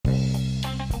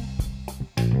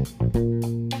In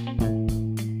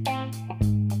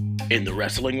the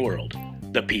wrestling world,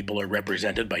 the people are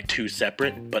represented by two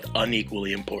separate but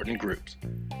unequally important groups.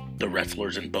 The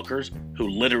wrestlers and bookers, who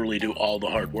literally do all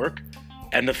the hard work,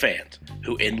 and the fans,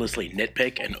 who endlessly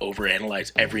nitpick and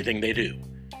overanalyze everything they do.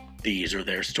 These are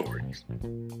their stories.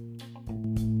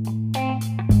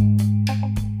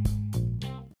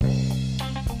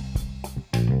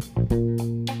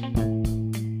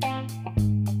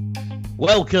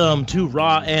 Welcome to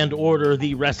Raw and Order,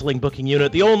 the wrestling booking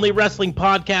unit, the only wrestling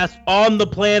podcast on the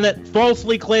planet,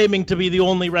 falsely claiming to be the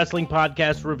only wrestling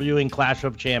podcast reviewing Clash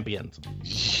of Champions.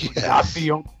 Yes. Not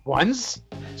the only ones?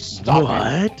 Stop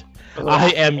what? It. I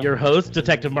am your host,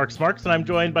 Detective Mark Smarks, and I'm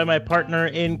joined by my partner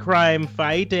in crime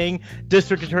fighting,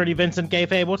 District Attorney Vincent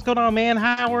Gayfabe. What's going on, man?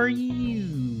 How are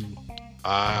you?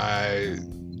 I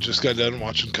just got done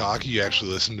watching Cocky. You actually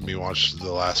listened to me watch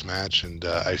the last match, and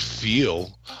I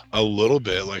feel a little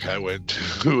bit like I went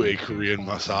to a Korean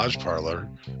massage parlor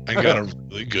and got a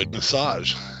really good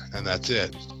massage, and that's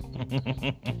it.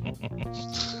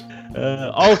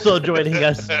 Also joining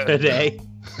us today,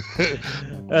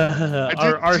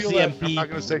 our RCMP. I'm not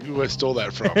going to say who I stole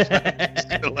that from. I'm just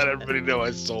going to let everybody know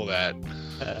I stole that.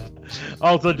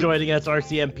 Also joining us,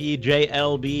 RCMP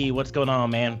JLB. What's going on,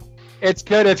 man? It's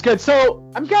good, it's good.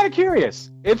 So, I'm kind of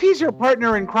curious. If he's your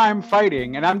partner in crime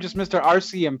fighting, and I'm just Mr.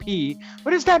 RCMP,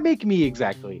 what does that make me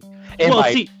exactly? Am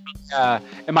I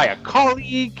a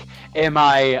colleague? Am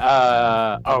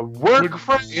I a work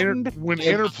friend? When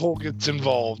Interpol gets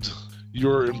involved,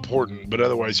 you're important, but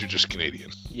otherwise you're just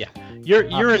Canadian. Yeah,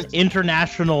 you're an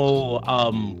international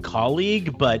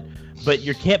colleague, but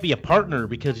you can't be a partner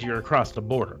because you're across the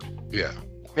border. Yeah.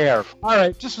 Fair. All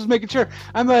right, just was making sure.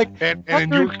 I'm like, and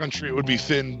in your country it would be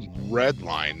thin red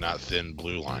line, not thin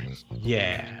blue line.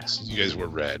 Yeah. You guys were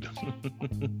red.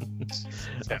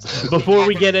 Before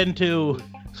we get into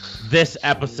this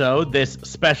episode, this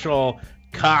special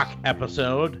cock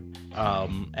episode,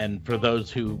 and for those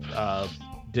who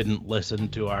didn't listen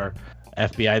to our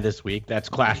FBI this week, that's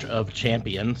Clash of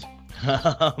Champions.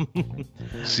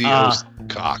 COC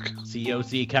cock.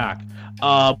 COC cock.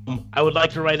 I would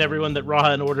like to remind everyone that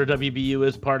Raw and Order WBU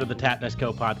is part of the Tatnus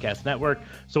Co. podcast network.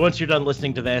 So once you're done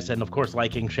listening to this, and of course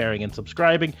liking, sharing, and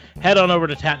subscribing, head on over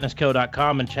to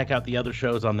tatnusco.com and check out the other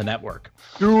shows on the network.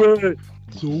 Do it.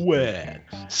 Do it.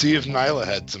 See if Nyla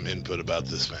had some input about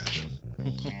this match.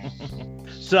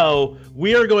 So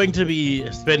we are going to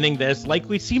be spending this like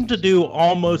we seem to do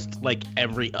almost like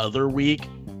every other week.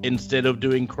 Instead of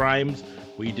doing crimes,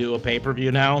 we do a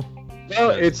pay-per-view now. Well,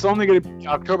 it's only going to be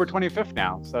October 25th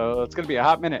now, so it's going to be a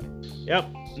hot minute. Yep,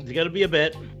 it's going to be a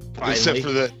bit. Finally. Except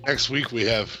for the next week we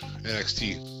have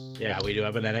NXT. Yeah, we do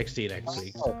have an NXT next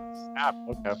week. Oh, snap.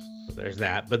 Okay. So there's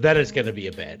that, but then it's going to be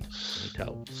a bit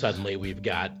until suddenly we've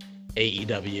got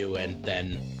AEW and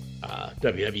then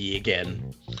WWE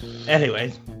again.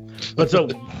 Anyways, but so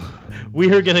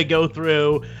we are going to go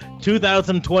through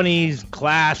 2020's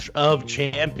Clash of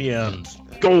Champions,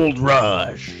 Gold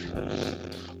Rush.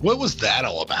 What was that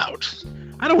all about?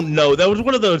 I don't know. That was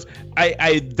one of those.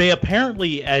 They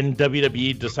apparently and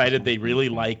WWE decided they really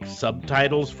like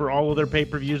subtitles for all of their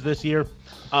pay-per-views this year,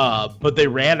 but they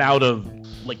ran out of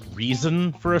like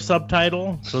reason for a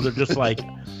subtitle, so they're just like,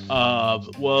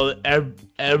 well,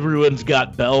 everyone's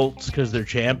got belts because they're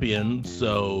champions,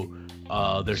 so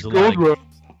there's a lot of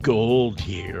gold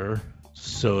here.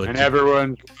 So and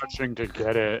everyone's rushing to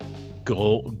get it.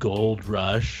 Gold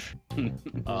Rush.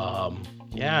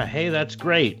 Yeah, hey, that's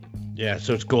great. Yeah,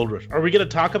 so it's Gold Rush. Are we going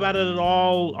to talk about it at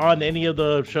all on any of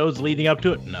the shows leading up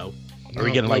to it? No. Are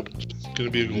we going to it's going to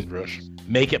be a Gold Rush.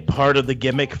 Make it part of the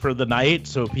gimmick for the night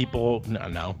so people...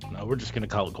 No, we're just going to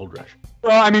call it Gold Rush.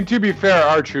 Well, I mean, to be fair,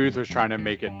 R-Truth was trying to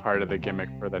make it part of the gimmick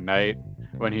for the night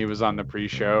when he was on the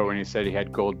pre-show, when he said he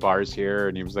had gold bars here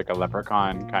and he was like a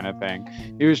leprechaun kind of thing.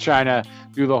 He was trying to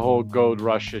do the whole Gold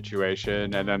Rush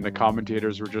situation, and then the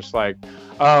commentators were just like,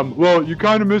 well, you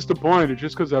kind of missed the point. It's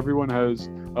just because everyone has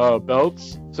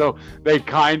belts. So they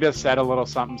kind of said a little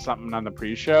something on the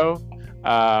pre-show.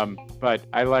 But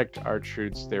I liked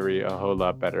R-Truth's theory a whole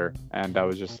lot better. And I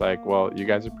was just like, well, you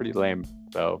guys are pretty lame,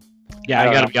 so... Yeah,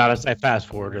 I gotta be honest, I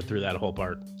fast-forwarded through that whole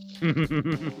part.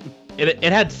 It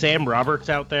had Sam Roberts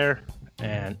out there,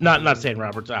 and not Sam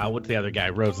Roberts. What's the other guy?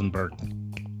 Rosenberg.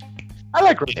 I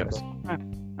like Rosenberg.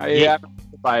 Yeah, I'm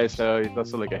biased though. He's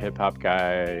also like a hip hop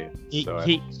guy.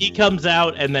 He comes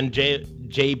out, and then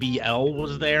JBL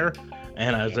was there,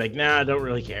 and I was like, nah, I don't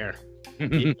really care.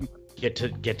 Get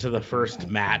to the first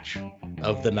match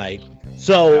of the night.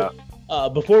 So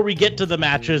before we get to the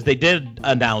matches, they did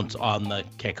announce on the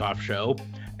kickoff show,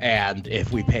 And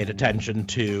if we paid attention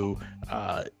to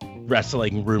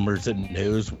wrestling rumors and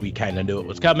news, we kind of knew it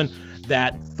was coming,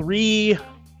 that 3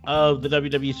 of the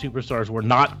WWE superstars were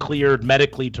not cleared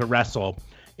medically to wrestle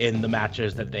in the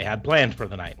matches that they had planned for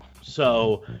the night.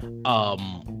 So,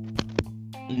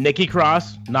 Nikki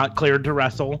Cross, not cleared to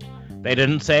wrestle. They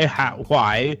didn't say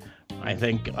why. I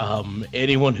think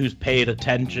anyone who's paid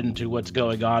attention to what's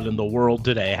going on in the world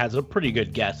today has a pretty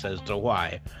good guess as to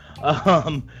why.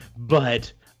 And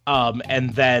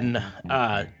then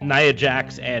Nia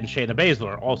Jax and Shayna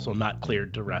Baszler also not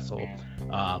cleared to wrestle,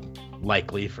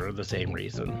 likely for the same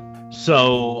reason.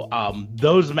 So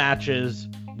those matches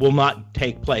will not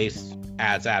take place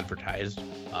as advertised.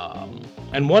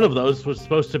 And one of those was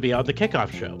supposed to be on the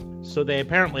kickoff show. So they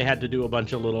apparently had to do a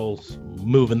bunch of little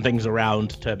moving things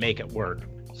around to make it work.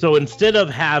 So instead of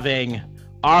having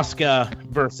Asuka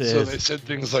versus... So they said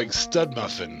things like stud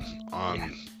muffin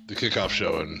on the kickoff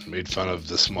show and made fun of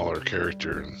the smaller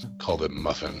character and called it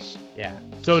muffin. Yeah.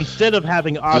 So instead of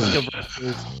having Asuka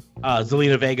versus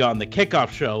Zelina Vega on the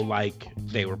kickoff show like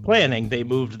they were planning, they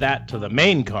moved that to the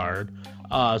main card.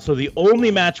 So the only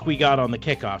match we got on the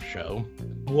kickoff show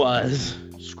was...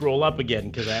 Scroll up again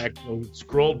because I actually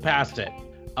scrolled past it.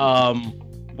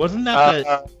 Wasn't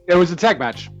that it was a tag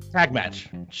match? Tag match.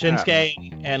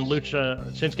 Shinsuke and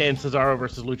Cesaro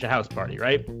versus Lucha House Party,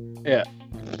 right? Yeah.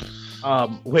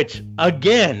 Which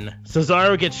again,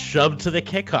 Cesaro gets shoved to the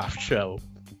kickoff show,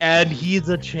 and he's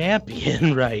a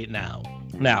champion right now.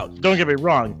 Now, don't get me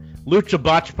wrong, Lucha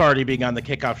Botch Party being on the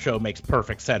kickoff show makes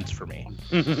perfect sense for me.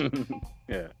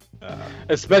 Yeah.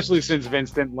 Especially since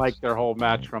Vince didn't like their whole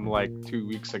match from like 2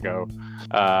 weeks ago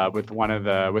with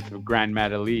Grand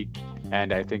Metalik,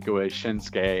 and I think it was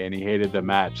Shinsuke, and he hated the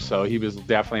match. So he was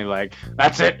definitely like,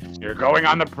 that's it, you're going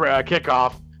on the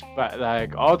kickoff. But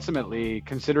like ultimately,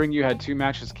 considering you had 2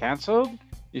 matches canceled,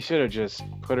 you should have just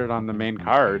put it on the main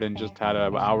card and just had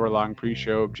an hour-long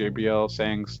pre-show of JBL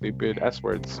saying stupid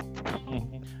S-words.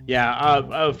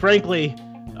 Yeah, frankly,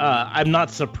 I'm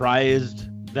not surprised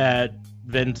that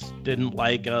Vince didn't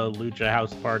like a Lucha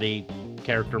House Party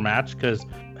character match, because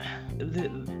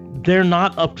they're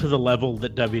not up to the level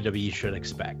that WWE should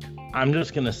expect. I'm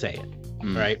just going to say it,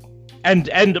 right?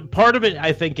 And part of it,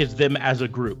 I think, is them as a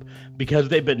group, because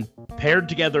they've been paired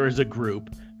together as a group,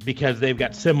 because they've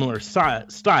got similar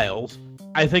styles.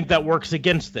 I think that works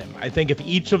against them. I think if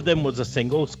each of them was a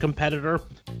singles competitor,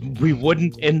 we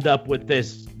wouldn't end up with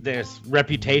this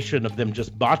reputation of them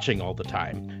just botching all the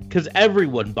time, because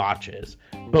everyone botches.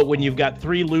 But when you've got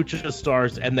 3 Lucha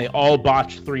stars and they all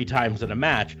botch 3 times in a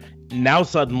match, now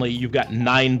suddenly you've got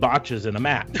 9 botches in a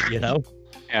match, you know?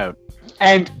 Yeah.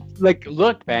 And like,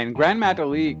 look, man, Grand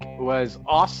Metalik was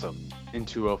awesome in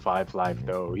 205 Live,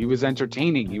 though. He was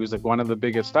entertaining. He was like one of the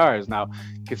biggest stars. Now,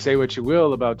 you can say what you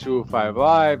will about 205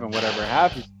 Live and whatever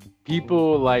happens.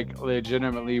 People like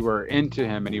legitimately were into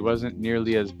him, and he wasn't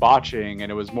nearly as botching,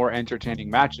 and it was more entertaining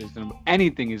matches than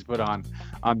anything he's put on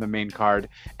the main card.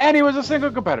 And he was a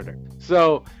single competitor.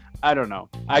 So I don't know.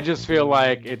 I just feel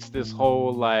like it's this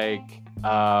whole like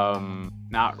not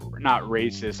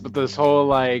racist, but this whole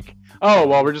like, oh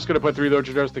well, we're just gonna put 3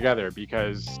 luchadors together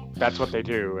because that's what they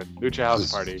do. And Lucha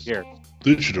House Party here.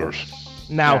 Luchadors.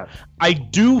 Now, Yeah. I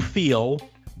do feel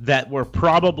that we're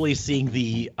probably seeing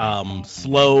the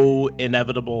slow,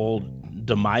 inevitable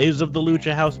demise of the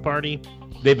Lucha House Party.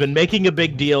 They've been making a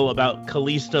big deal about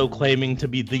Kalisto claiming to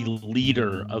be the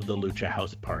leader of the Lucha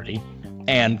House Party.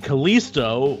 And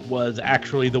Kalisto was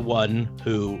actually the one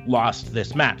who lost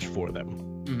this match for them.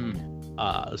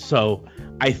 Mm-hmm. So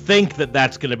I think that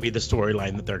that's going to be the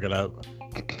storyline that they're going to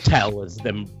tell, is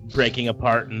them breaking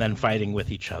apart and then fighting with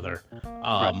each other.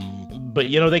 But,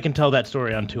 you know, they can tell that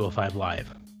story on 205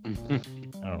 Live. I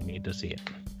don't need to see it.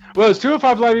 Well, is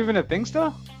 205 Live even a thing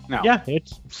still? No. Yeah,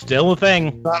 it's still a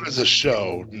thing. Not as a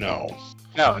show, no.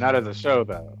 No, not as a show,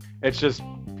 though. It's just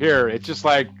here. It's just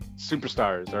like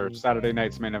Superstars or Saturday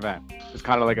Night's Main Event. It's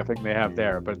kind of like a thing they have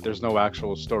there, but there's no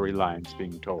actual storylines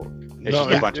being told. It's just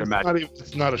a bunch of matches.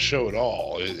 It's not a show at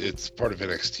all. It's part of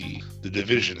NXT. The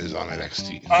division is on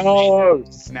NXT. Oh,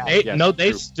 snap. They Yes,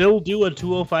 true. still do a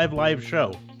 205 Live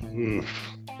show. Oof.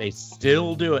 They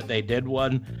still do it. They did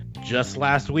one just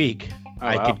last week. Oh,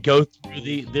 I wow. could go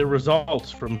through the results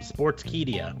from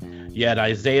Sportskeeda. You had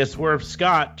Isaiah Swerve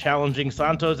Scott challenging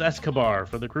Santos Escobar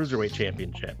for the Cruiserweight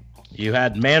Championship. You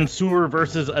had Mansoor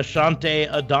versus Ashante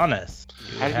Adonis.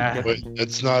 How did you get- Wait,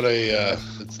 it's not a.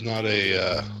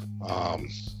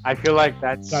 I feel like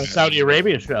that's It's on a Saudi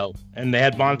Arabia show, and they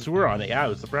had Mansoor on it. Yeah, I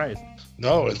was surprised.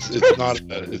 No, it's not.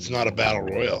 It's not a battle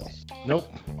royal.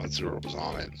 Nope. Mansoor was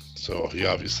on it, so he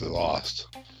obviously lost.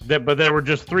 But there were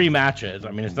just 3 matches.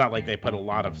 I mean, it's not like they put a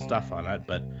lot of stuff on it,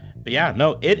 but yeah,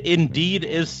 no, it indeed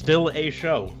is still a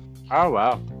show. Oh,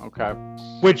 wow. Okay.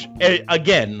 Which,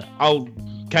 again, I'll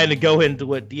kind of go into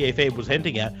what DA Fabe was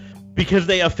hinting at, because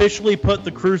they officially put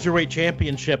the Cruiserweight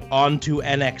Championship onto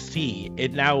NXT.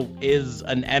 It now is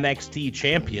an NXT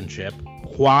Championship.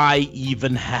 Why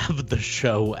even have the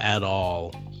show at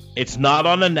all? It's not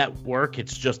on a network,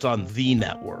 it's just on the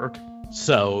network.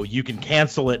 So you can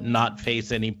cancel it and not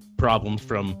face any problems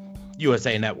from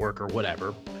USA Network or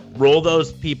whatever. Roll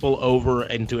those people over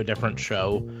into a different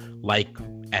show like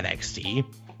NXT.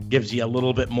 Gives you a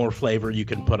little bit more flavor you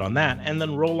can put on that, and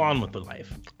then roll on with the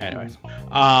life. Anyways.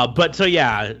 But so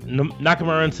yeah,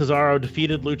 Nakamura and Cesaro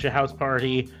defeated Lucha House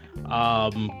Party.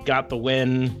 Got the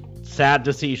win. Sad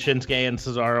to see Shinsuke and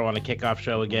Cesaro on a kickoff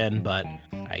show again, but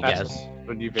I guess...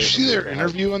 Did you see their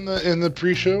interview in the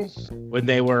pre-show? When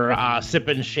they were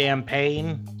sipping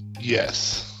champagne?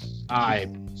 Yes. I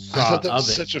thought that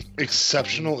was such an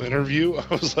exceptional interview. I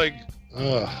was like,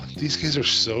 these guys are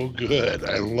so good.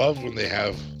 I love when they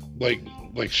have, like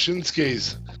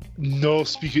Shinsuke's no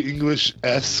speak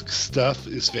English-esque stuff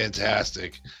is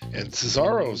fantastic. And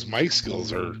Cesaro's mic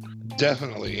skills are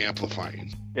definitely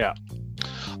amplifying. Yeah.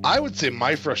 I would say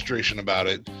my frustration about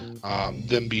it,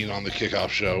 them being on the kickoff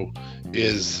show,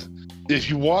 is if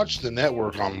you watch the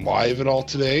network on Live It All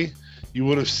today, you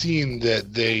would have seen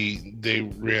that they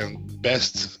ran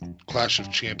best Clash of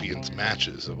Champions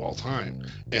matches of all time.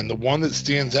 And the one that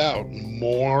stands out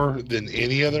more than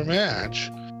any other match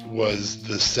was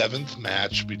the 7th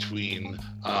match between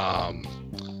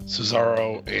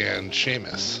Cesaro and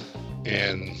Sheamus.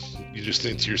 And you just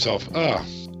think to yourself, oh,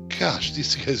 gosh,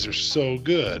 these guys are so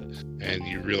good. And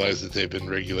you realize that they've been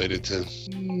regulated to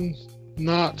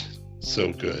not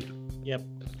so good. Yep.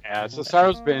 Yeah,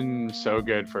 Cesaro's been so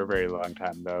good for a very long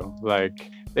time, though.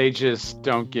 Like, they just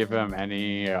don't give him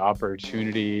any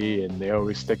opportunity, and they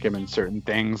always stick him in certain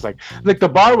things. Like the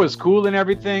bar was cool and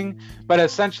everything, but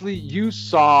essentially you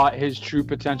saw his true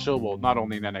potential. Well, not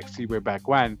only in NXT way back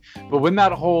when, but when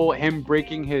that whole him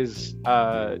breaking his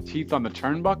teeth on the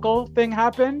turnbuckle thing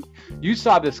happened, you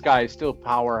saw this guy still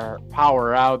power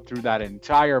out through that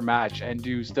entire match and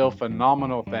do still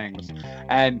phenomenal things.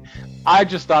 And I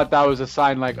just thought that was a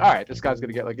sign, like, all right, this guy's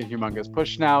gonna get like a humongous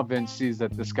push now. Vince sees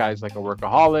that this guy's like a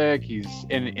workaholic. He's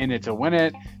in it to win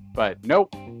it, but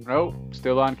nope,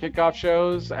 still on kickoff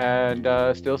shows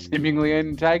and still seemingly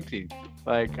in tag team.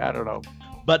 Like, I don't know.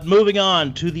 But moving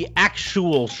on to the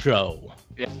actual show.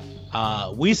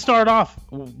 Yeah. We start off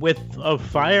with a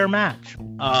fire match.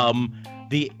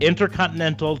 The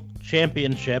Intercontinental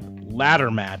Championship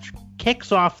ladder match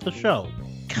kicks off the show.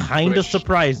 Kind of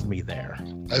surprised me there.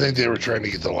 I think they were trying to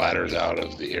get the ladders out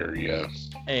of the area.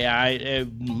 Yeah, it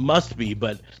must be,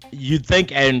 but you'd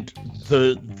think, and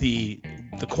the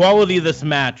quality of this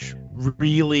match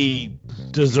really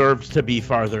deserves to be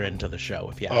farther into the show,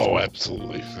 if you ask me.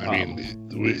 Absolutely. I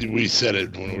mean, we said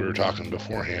it when we were talking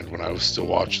beforehand, when I was still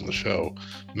watching the show.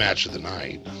 Match of the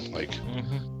night. Like,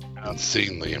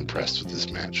 insanely impressed with this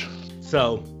match.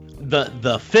 So,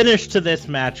 the finish to this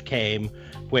match came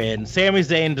when Sami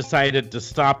Zayn decided to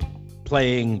stop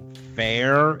playing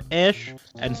fair-ish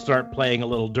and start playing a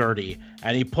little dirty,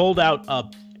 and he pulled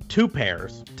out 2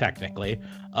 pairs, technically,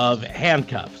 of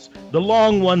handcuffs. The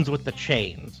long ones with the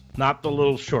chains, not the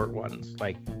little short ones,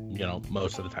 like,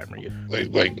 most of the time are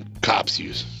used. Like cops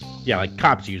use. Yeah, like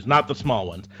cops use, not the small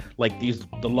ones, like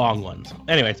the long ones.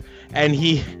 Anyways, and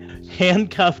he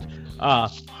handcuffed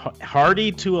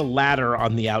Hardy to a ladder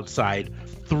on the outside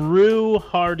through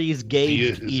Hardy's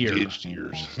gauged ear. Gauged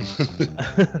ears.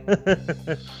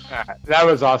 That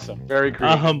was awesome. Very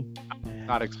creative.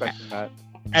 Not expecting that.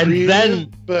 And creative,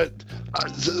 then, but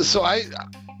so I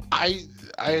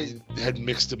had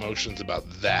mixed emotions about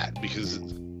that, because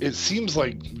it seems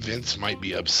like Vince might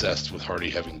be obsessed with Hardy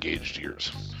having gauged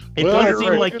ears. It does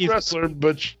seem like he's a wrestler,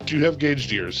 but you have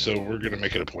gauged ears, so we're going to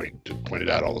make it a point to point it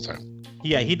out all the time.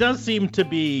 Yeah, he does seem to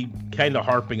be kind of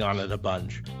harping on it a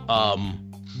bunch.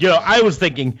 I was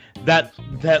thinking that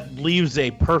leaves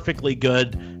a perfectly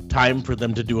good time for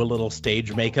them to do a little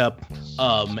stage makeup,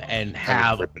 and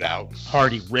have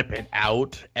Hardy rip it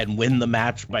out and win the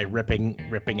match by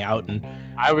ripping out and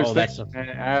all that stuff.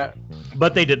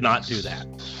 But they did not do that.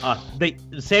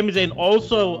 Sami Zayn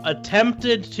also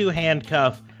attempted to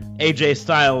handcuff AJ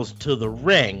Styles to the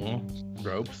ring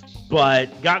ropes,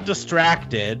 but got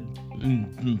distracted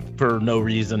for no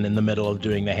reason in the middle of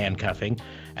doing the handcuffing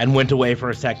and went away for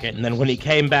a second. And then when he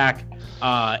came back,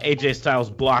 AJ Styles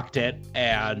blocked it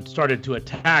and started to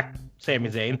attack Sami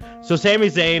Zayn. So Sami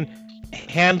Zayn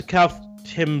handcuffed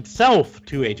himself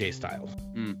to AJ Styles.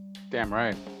 Damn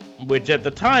right. which at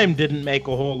the time didn't make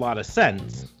a whole lot of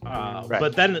sense. Right.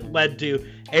 But then it led to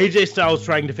AJ Styles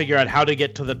trying to figure out how to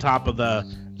get to the top of the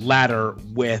ladder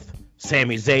with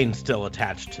Sami Zayn still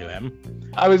attached to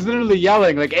him. I was literally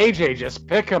yelling, like, AJ, just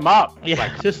pick him up. Yeah,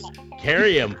 Like, just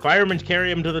carry him. Firemen carry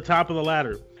him to the top of the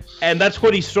ladder. And that's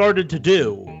what he started to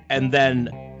do. And then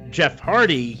Jeff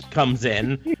Hardy comes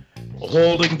in,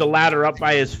 holding the ladder up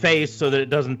by his face so that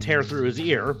it doesn't tear through his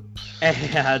ear,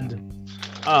 and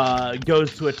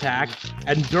goes to attack.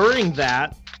 And during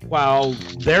that, while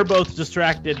they're both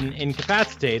distracted and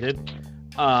incapacitated,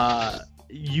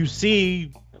 you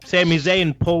see Sami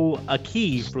Zayn pull a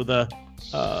key for the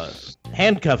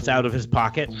handcuffs out of his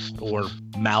pocket, or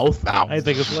mouth, I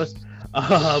think it was,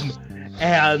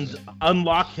 and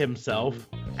unlock himself,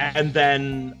 and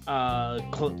then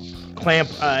clamp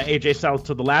AJ Styles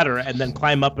to the ladder, and then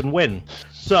climb up and win.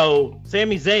 So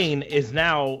Sami Zayn is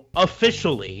now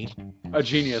officially a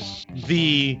genius.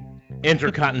 the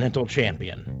Intercontinental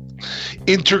Champion.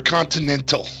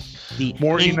 Intercontinental. The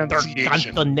More enunciation.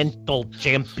 Intercontinental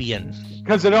Champion.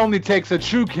 Because it only takes a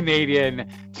true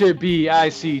Canadian to be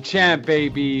IC champ,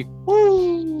 baby.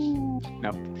 Woo!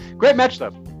 No. Great match,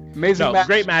 though. Amazing match.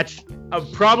 Great match.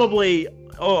 Probably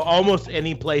almost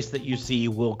any place that you see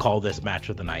will call this match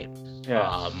of the night.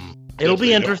 Yeah. It'll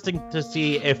be interesting to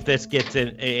see if this gets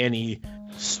any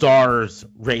stars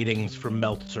ratings from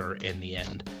Meltzer in the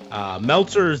end.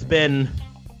 Meltzer's been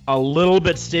a little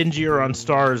bit stingier on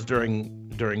stars during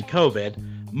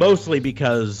COVID, mostly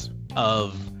because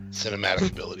of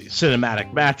Cinematic abilities.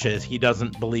 Cinematic matches. He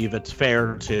doesn't believe it's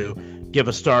fair to give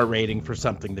a star rating for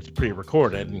something that's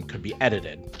pre-recorded and could be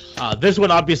edited. This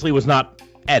one obviously was not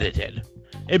edited.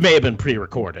 It may have been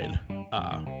pre-recorded,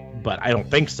 but I don't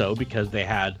think so because they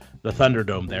had the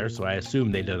Thunderdome there, so I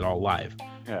assume they did it all live.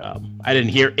 Yeah. I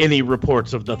didn't hear any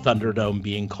reports of the Thunderdome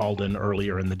being called in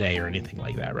earlier in the day or anything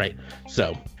like that, right?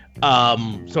 So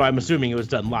I'm assuming it was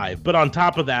done live. But on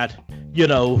top of that,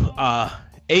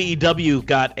 AEW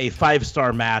got a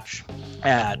 5-star match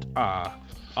at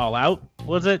All Out.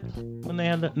 Was it when they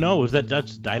had that? No, was that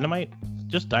just Dynamite?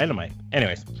 Just Dynamite.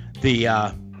 Anyways, the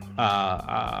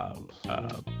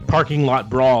Parking Lot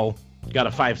Brawl got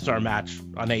a 5-star match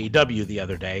on AEW the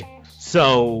other day.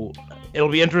 So it'll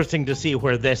be interesting to see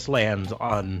where this lands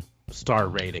on star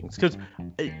ratings, because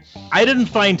I didn't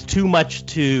find too much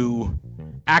to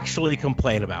actually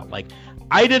complain about. Like,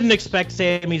 I didn't expect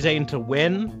Sami Zayn to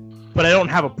win, but I don't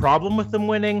have a problem with them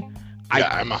winning. Yeah,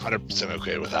 I'm 100%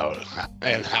 okay with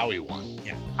how he won.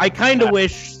 Yeah. I kind of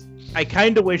wish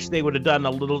they would have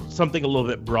done something a little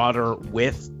bit broader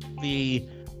with the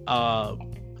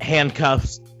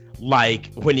handcuffs,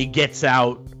 like when he gets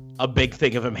out, a big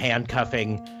thing of him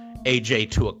handcuffing AJ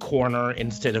to a corner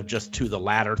instead of just to the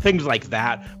ladder, things like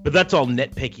that. But that's all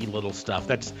nitpicky little stuff.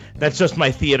 That's just my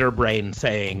theater brain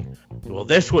saying, well,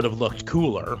 this would have looked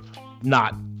cooler,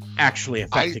 not actually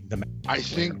affecting the match.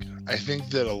 I think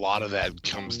that a lot of that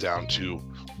comes down to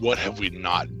what have we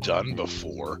not done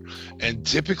before, and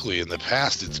typically in the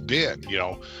past it's been,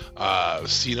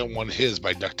 Cena won his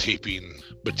by duct taping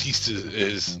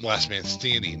his last man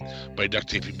standing by duct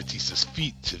taping Batista's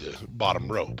feet to the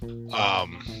bottom rope.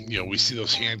 We see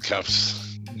those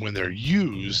handcuffs when they're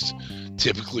used,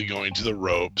 typically going to the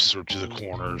ropes or to the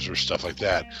corners or stuff like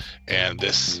that. And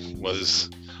this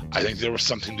was, I think there was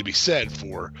something to be said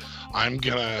for, I'm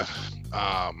gonna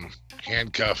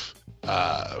handcuff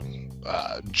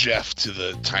Jeff to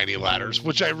the tiny ladders,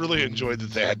 which I really enjoyed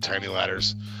that they had tiny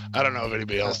ladders. I don't know if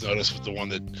anybody else noticed with the one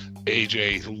that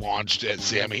AJ launched at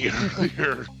Sammy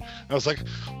earlier. I was like,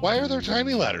 why are there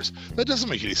tiny ladders? That doesn't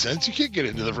make any sense. You can't get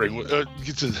into the ring,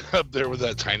 up there with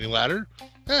that tiny ladder.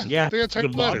 Yeah, they got tiny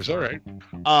ladders. All right.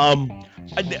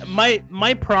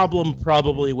 My problem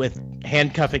probably with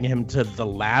handcuffing him to the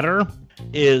ladder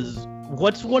is,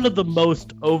 what's one of the most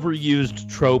overused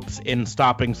tropes in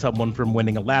stopping someone from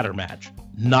winning a ladder match?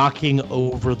 Knocking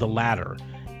over the ladder.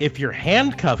 If you're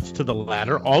handcuffed to the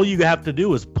ladder, all you have to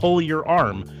do is pull your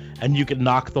arm and you can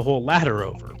knock the whole ladder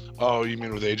over. Oh, you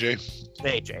mean with AJ?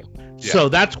 AJ. Yeah. So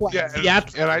that's why. Yeah,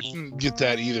 and I didn't get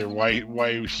that either. Why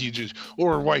he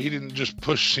didn't just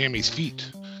push Sammy's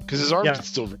feet, because his arm could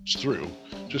still reach through.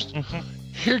 Just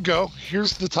here you go.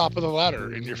 Here's the top of the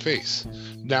ladder in your face.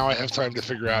 Now I have time to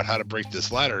figure out how to break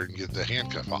this ladder and get the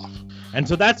handcuff off. And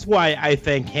so that's why I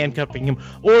think handcuffing him,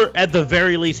 or at the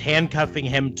very least handcuffing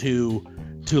him to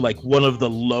like one of the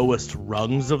lowest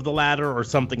rungs of the ladder or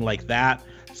something like that.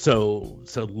 So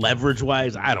leverage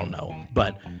wise, I don't know,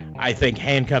 but I think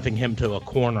handcuffing him to a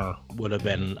corner would have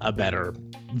been a better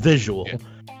visual.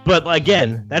 But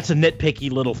again, that's a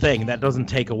nitpicky little thing. That doesn't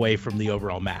take away from the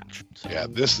overall match. So. Yeah,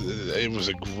 it was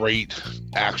a great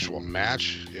actual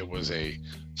match. It was a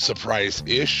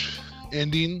surprise-ish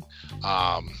ending.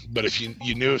 But if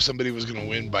you knew if somebody was going to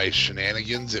win by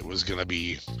shenanigans, it was going to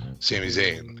be Sami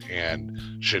Zayn,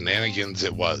 and shenanigans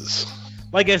it was.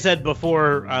 Like I said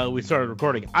before we started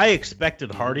recording, I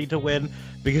expected Hardy to win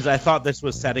because I thought this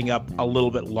was setting up a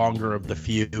little bit longer of the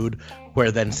feud,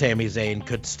 where then Sami Zayn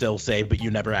could still say, but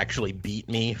you never actually beat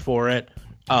me for it.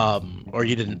 Or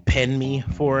you didn't pin me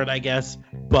for it, I guess.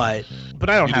 But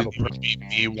I don't have a beat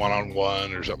me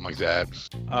one-on-one or something like that.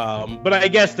 But I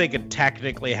guess they could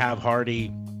technically have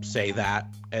Hardy say that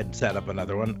and set up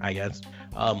another one, I guess.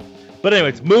 But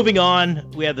anyways, moving on,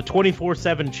 we had the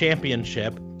 24/7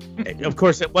 championship. Of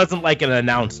course, it wasn't like an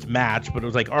announced match, but it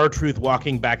was like R-Truth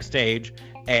walking backstage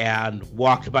and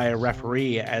walked by a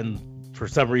referee and for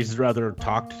some reason or other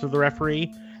talked to the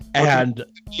referee. And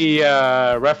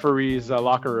the referee's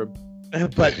locker room.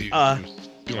 But He was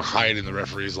gonna hide in the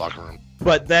referee's locker room.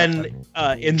 But then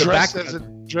in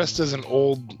the dressed as an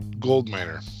old gold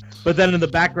miner. But then in the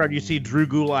background, you see Drew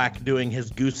Gulak doing his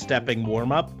goose stepping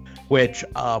warm up, which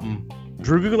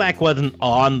Drew Gulak wasn't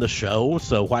on the show,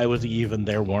 so why was he even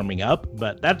there warming up?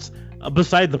 But that's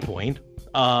beside the point.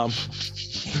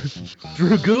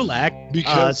 Drew Gulak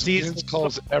Because Vince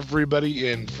calls everybody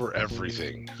in for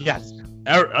everything. Yes,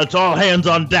 it's all hands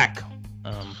on deck.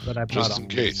 But I'm just not in on.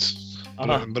 case. But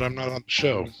I'm not on the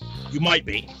show. You might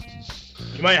be.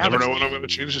 You might I have never know when I'm going to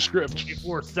change the script.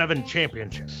 24/7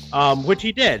 championship, which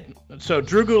he did. So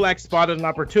Drew Gulak spotted an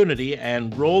opportunity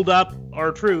and rolled up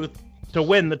R-Truth to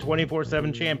win the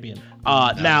 24/7 champion.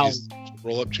 Now he's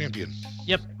roll-up champion.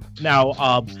 Yep. Now,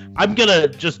 I'm going to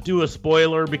just do a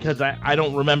spoiler because I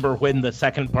don't remember when the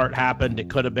second part happened. It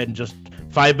could have been just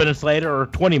 5 minutes later or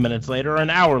 20 minutes later or an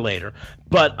hour later.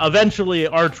 But eventually,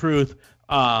 R-Truth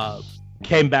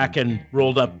came back and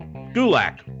rolled up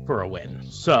Gulak for a win.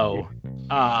 So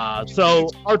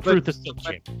R-Truth is still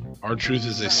champion. R-Truth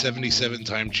is a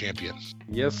 77-time champion.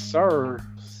 Yes, sir.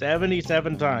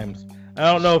 77 times.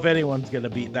 I don't know if anyone's going to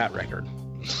beat that record.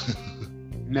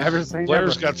 Never say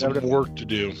Flair's never. got some work to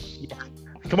do.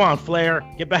 Come on, Flair,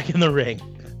 get back in the ring.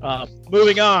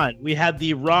 Moving on, we had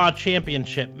the Raw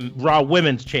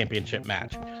Women's Championship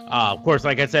match. Of course,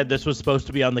 like I said, this was supposed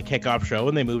to be on the kickoff show,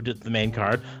 and they moved it to the main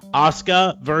card.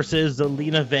 Asuka versus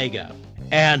Zelina Vega.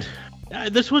 And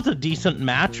this was a decent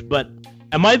match, but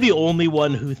am I the only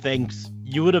one who thinks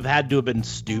you would have had to have been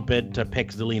stupid to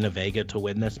pick Zelina Vega to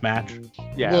win this match?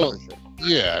 Yeah. Well, for sure.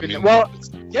 yeah, I mean, Well,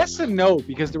 yes and no,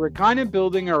 because they were kind of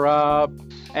building her up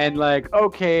and like,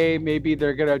 okay, maybe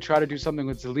they're going to try to do something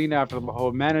with Zelina after the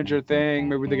whole manager thing.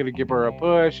 Maybe they're going to give her a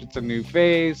push. It's a new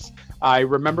face. I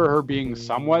remember her being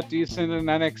somewhat decent in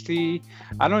NXT.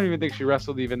 I don't even think she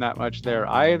wrestled even that much there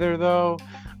either, though.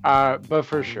 But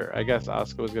for sure, I guess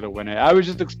Asuka was going to win it. I was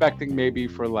just expecting maybe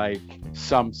for like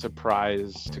some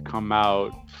surprise to come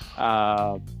out.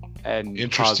 And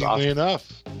interestingly enough,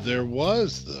 there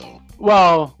was, though.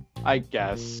 Well, I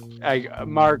guess.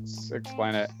 Marks,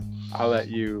 explain it. I'll let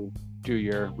you do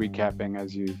your recapping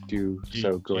as you do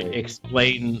so great.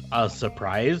 Explain a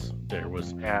surprise. There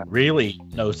was really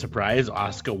no surprise.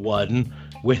 Asuka won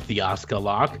with the Asuka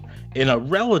lock in a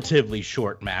relatively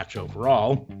short match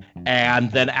overall.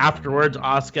 And then afterwards,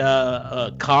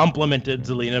 Asuka complimented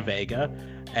Zelina Vega.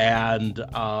 And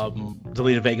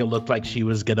Zelina Vega looked like she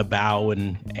was going to bow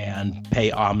and pay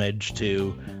homage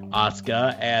to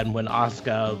Asuka. And when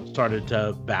Asuka started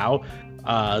to bow,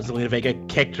 Zelina Vega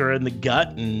kicked her in the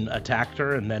gut and attacked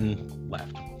her and then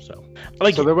left. So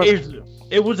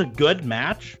it was a good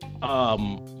match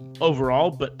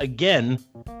overall. But again,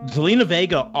 Zelina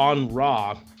Vega on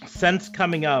Raw, since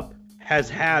coming up, has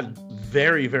had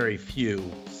very, very few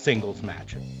singles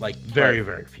matches. Like, very,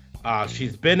 very few.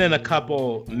 She's been in a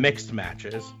couple mixed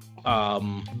matches,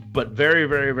 but very,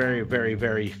 very, very, very,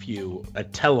 very few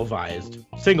televised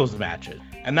singles matches.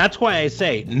 And that's why I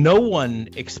say no one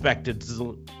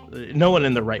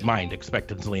in their right mind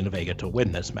expected Zelina Vega to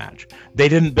win this match. They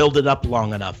didn't build it up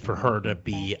long enough for her to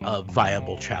be a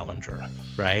viable challenger,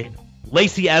 right?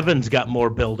 Lacey Evans got more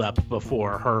build up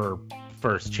before her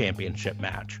first championship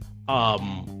match.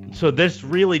 So this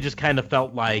really just kind of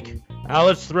felt like,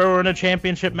 let's throw her in a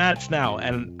championship match now.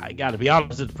 And I gotta be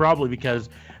honest, it's probably because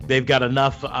they've got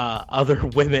enough other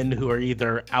women who are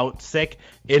either out sick,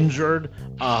 injured,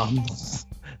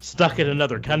 stuck in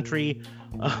another country,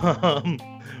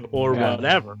 or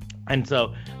whatever. And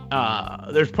so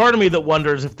there's part of me that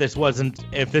wonders if this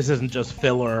isn't just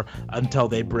filler until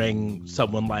they bring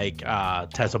someone like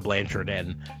Tessa Blanchard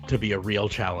in to be a real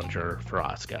challenger for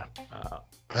Asuka.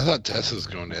 I thought Tessa's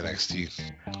going to NXT.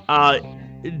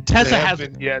 Tessa They have has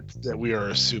vignettes that we are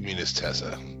assuming is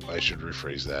Tessa. I should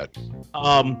rephrase that.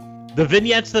 the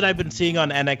vignettes that I've been seeing on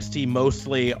NXT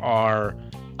mostly are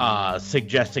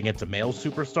suggesting it's a male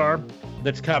superstar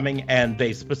that's coming, and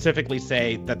they specifically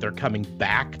say that they're coming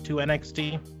back to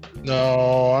NXT.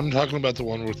 No, I'm talking about the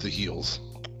one with the heels.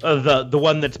 The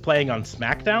one that's playing on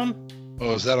SmackDown.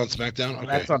 Oh, is that on SmackDown? Okay.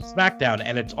 That's on SmackDown,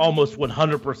 and it's almost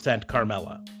 100%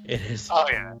 Carmella. It is. Oh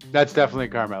yeah, that's definitely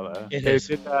Carmella. It They is.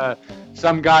 did,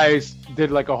 some guys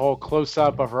did like a whole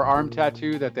close-up of her arm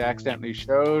tattoo that they accidentally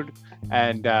showed,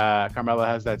 and Carmella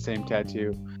has that same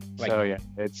tattoo. So yeah,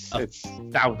 it's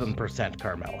 1,000%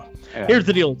 Carmella. yeah. Here's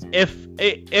the deal: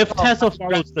 if Tessa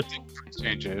follows the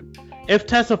change it. if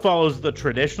Tessa follows the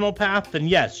traditional path, then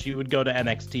yes, she would go to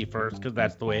NXT first because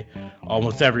that's the way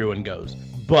almost everyone goes.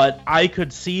 But I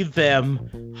could see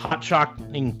them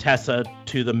hot-shotting Tessa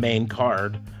to the main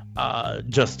card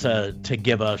just to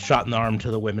give a shot in the arm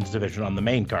to the women's division on the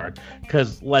main card.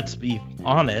 Because let's be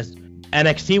honest,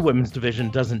 NXT women's division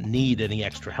doesn't need any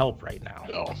extra help right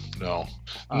now.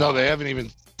 No, they haven't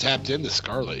even tapped into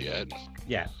Scarlett yet.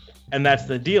 Yeah. And that's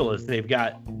the deal, is they've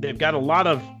got a lot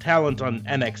of talent on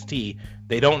NXT.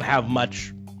 They don't have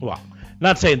much, well,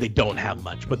 not saying they don't have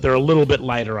much, but they're a little bit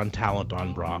lighter on talent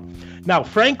on Raw. Now,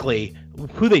 frankly,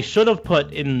 who they should have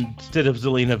put instead of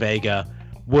Zelina Vega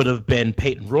would have been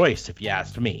Peyton Royce, if you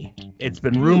asked me. It's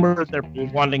been rumored they're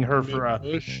wanting her for a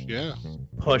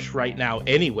push right now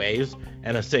anyways,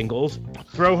 and a singles.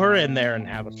 Throw her in there and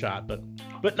have a shot. But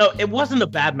no, it wasn't a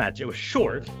bad match. It was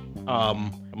short.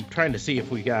 I'm trying to see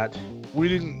if we got... We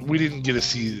didn't get to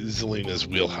see Zelina's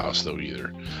wheelhouse though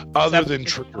either, other than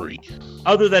trickery.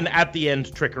 Other than at the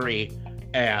end trickery,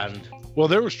 and Well,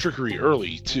 there was trickery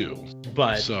early too.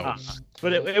 but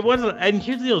it wasn't. And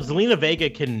here's the deal: Zelina Vega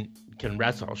can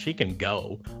wrestle. She can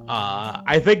go.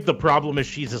 I think the problem is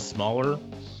she's a smaller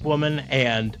woman,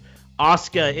 and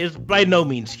Asuka is by no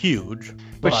means huge,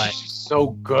 But she's so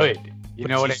good. You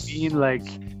know what I mean?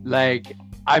 Like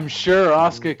I'm sure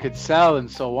Asuka could sell and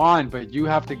so on, but you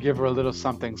have to give her a little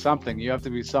something. You have to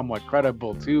be somewhat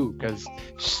credible too, because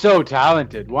she's so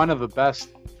talented. One of the best,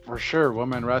 for sure,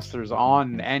 women wrestlers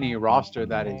on any roster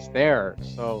that is there.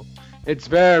 So it's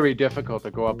very difficult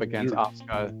to go up against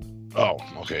Asuka. Oh,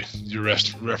 okay. You're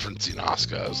referencing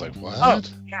Asuka. I was like, what? Oh,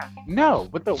 yeah. No,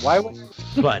 why would...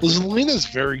 but Well, Zelina's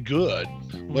very good.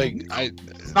 Like,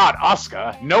 It's not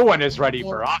Asuka. No one is ready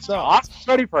for Asuka. Asuka's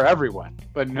ready for everyone,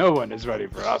 but no one is ready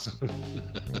for Asuka.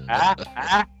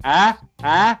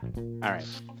 All right.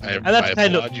 And that's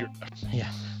kind of- applaud your-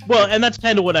 well, and that's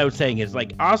kind of what I was saying is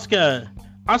like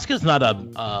Asuka's not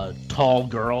a tall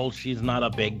girl. She's not a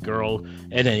big girl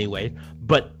in any way,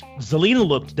 but Zelina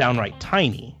looked downright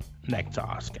tiny next to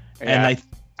Asuka, Yeah, and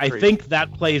I think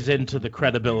that plays into the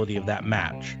credibility of that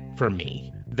match for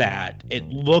me. That it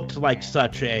looked like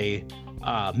such a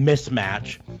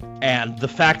mismatch, and the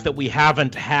fact that we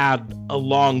haven't had a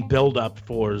long build-up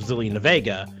for Zelina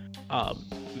Vega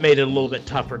made it a little bit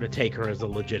tougher to take her as a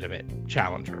legitimate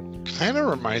challenger. Kind of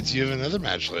reminds you of another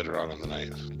match later on in the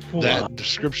night. That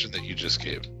description that you just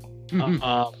gave.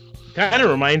 Kind of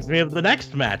reminds me of the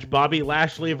next match, Bobby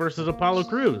Lashley versus Apollo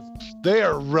Crews. They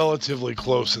are relatively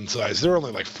close in size. They're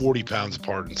only like 40 pounds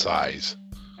apart in size.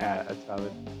 Yeah, that's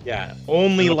valid. Yeah,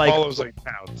 only And like Apollo's like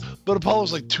pounds. But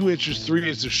Apollo's like 2 inches, 3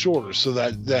 inches shorter, so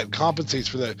that compensates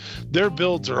for that. Their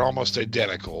builds are almost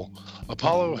identical.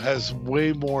 Apollo has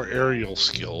way more aerial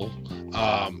skill,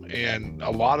 and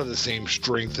a lot of the same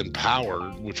strength and power,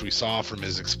 which we saw from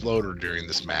his exploder during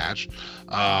this match.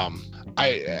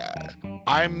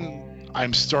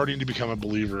 I'm starting to become a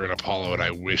believer in Apollo, and I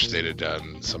wish they'd have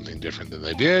done something different than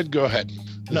they did. Go ahead.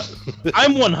 No,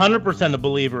 I'm 100% a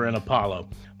believer in Apollo.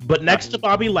 But next to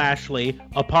Bobby Lashley,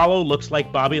 Apollo looks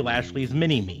like Bobby Lashley's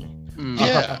mini-me.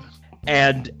 Yeah.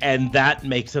 And that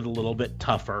makes it a little bit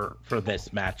tougher for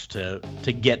this match to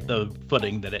get the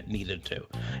footing that it needed to.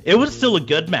 It was still a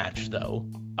good match, though.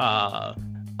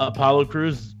 Apollo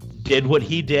Crews did what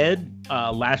he did.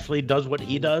 Lashley does what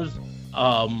he does.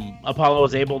 Apollo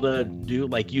was able to do,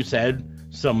 like you said,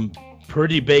 some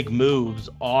pretty big moves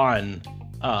on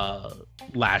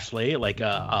Lashley, like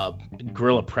a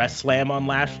gorilla press slam on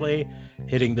Lashley,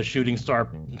 hitting the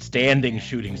standing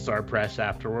shooting star press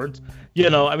afterwards. You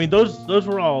know, I mean, those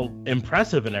were all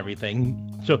impressive and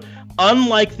everything. So,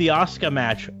 unlike the Asuka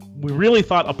match, we really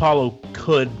thought Apollo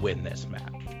could win this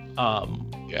match.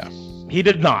 Yeah. He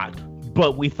did not,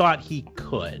 but we thought he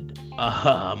could.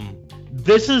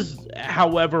 This is,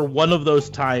 however, one of those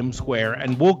times where,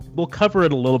 and we'll cover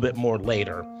it a little bit more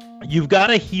later, you've got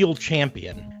a heel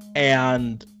champion,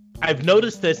 and I've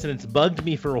noticed this, and it's bugged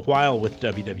me for a while with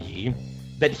WWE,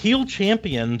 that heel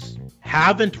champions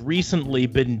haven't recently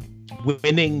been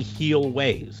winning heel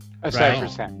ways. Aside Right. for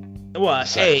Sam. Well,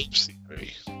 Sorry.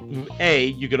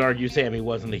 you could argue Sammy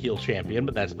wasn't a heel champion,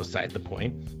 but that's beside the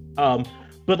point.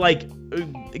 But like,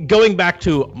 going back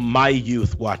to my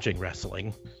youth watching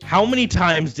wrestling, how many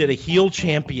times did a heel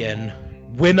champion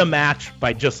win a match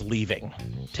by just leaving,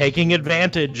 taking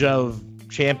advantage of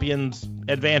champion's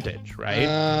advantage,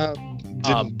 right?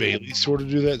 Didn't Bailey sort of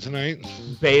do that tonight?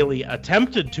 Bailey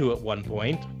attempted to at one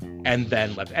point and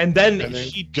then left, and then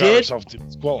she got did. herself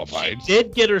disqualified. She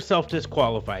did get herself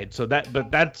disqualified. So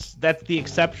that's the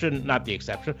exception, not the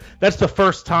exception. That's the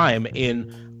first time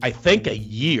in, I think, a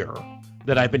year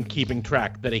that I've been keeping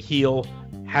track that a heel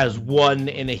has won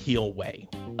in a heel way.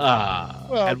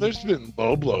 Well, there's been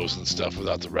low blows and stuff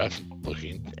without the ref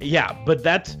looking. Yeah, but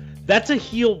that's a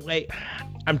heel way.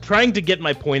 I'm trying to get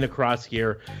my point across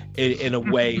here in a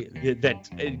way that,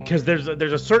 because there's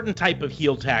a certain type of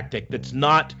heel tactic that's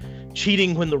not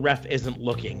cheating when the ref isn't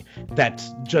looking.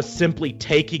 That's just simply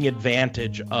taking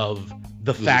advantage of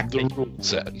the fact that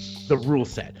the rule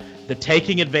set, the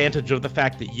taking advantage of the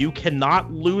fact that you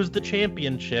cannot lose the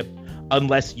championship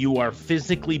unless you are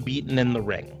physically beaten in the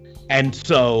ring. And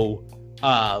so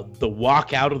the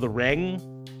walk out of the ring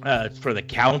for the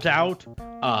count out,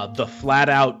 the flat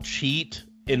out cheat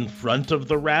in front of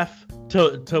the ref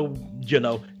to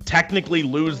technically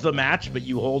lose the match, but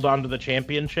you hold on to the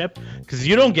championship, because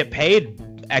you don't get paid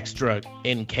extra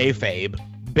in kayfabe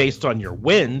based on your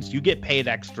wins. You get paid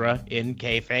extra in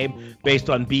kayfabe based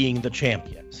on being the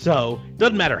champion. So it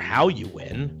doesn't matter how you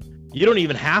win. You don't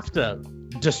even have to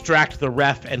distract the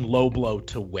ref and low blow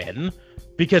to win,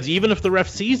 because even if the ref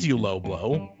sees you low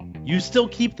blow, you still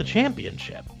keep the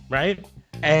championship, right?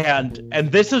 And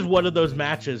this is one of those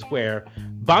matches where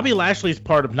Bobby Lashley's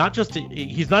part of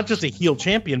he's not just a heel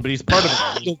champion, but he's part of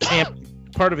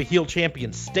a heel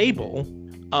champion stable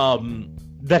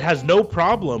that has no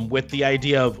problem with the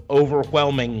idea of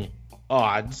overwhelming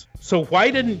odds. So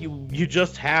why didn't you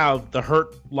just have the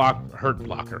Hurt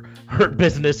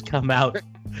Business come out?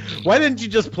 Why didn't you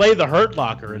just play the Hurt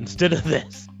Locker instead of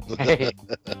this? Hey,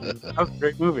 that was a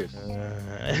great movie.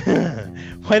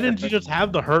 Why didn't you just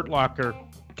have the Hurt Locker?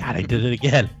 God, I did it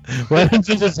again. Why didn't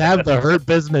you just have the Hurt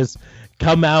Business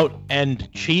come out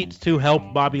and cheat to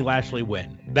help Bobby Lashley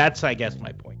win? That's, I guess,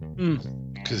 my point.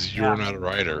 Because you're not a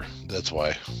writer. That's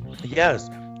why. Yes,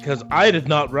 because I did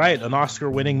not write an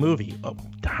Oscar-winning movie. Oh,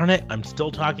 darn it. I'm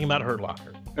still talking about Hurt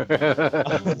Locker.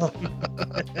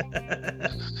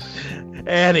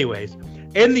 Anyways,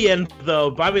 in the end,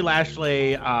 though, Bobby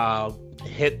Lashley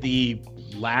hit the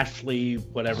Lashley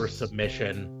whatever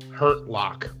submission Hurt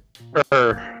Lock.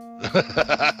 I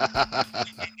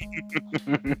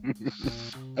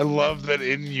love that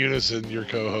in unison your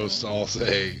co-hosts all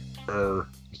say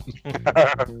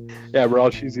Yeah, we're all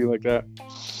cheesy like that.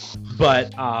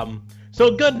 But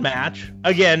so good match.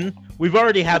 Again, we've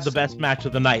already had the best match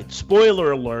of the night.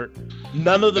 Spoiler alert,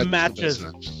 none of the matches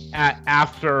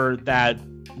after that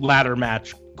ladder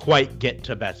match quite get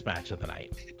to best match of the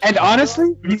night. And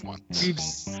honestly,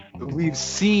 we've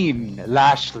seen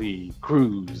Lashley,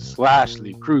 Cruz,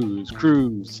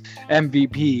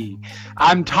 MVP.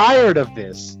 I'm tired of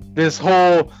this. This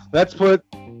whole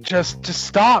just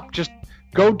stop, just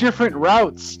go different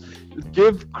routes.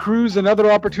 Give Cruz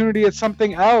another opportunity at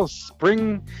something else.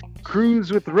 Bring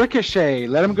Cruz with Ricochet.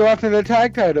 Let him go after the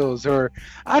tag titles, or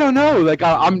I don't know. Like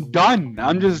I'm done.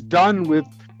 I'm just done with.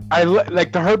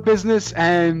 Like the Hurt Business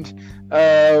and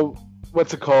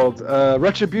what's it called?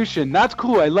 Retribution. That's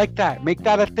cool. I like that. Make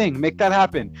that a thing. Make that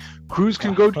happen. Cruz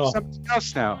can go do something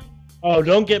else now. Oh,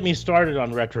 don't get me started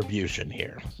on Retribution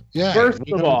here. Yeah. First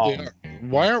of all,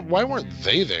 why weren't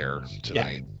they there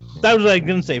tonight? Yeah, that was what I was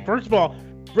gonna say. First of all,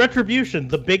 Retribution,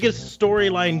 the biggest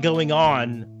storyline going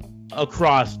on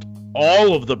across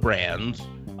all of the brands.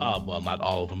 Well, not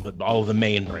all of them, but all of the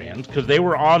main brands, because they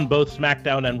were on both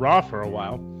SmackDown and Raw for a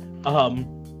while.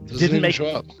 Didn't make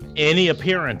any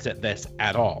appearance at this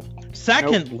at all.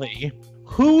 Secondly,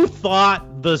 who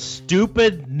thought the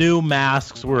stupid new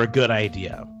masks were a good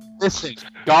idea? Listen,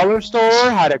 Dollar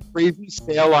Store had a crazy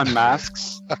sale on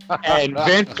masks, and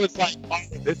Vince was like, oh,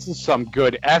 this is some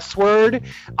good S word.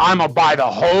 I'm going to buy the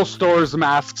whole store's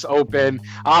masks open.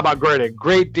 I'm going to get a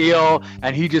great deal.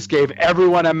 And he just gave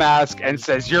everyone a mask and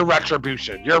says, you're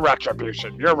Retribution, you're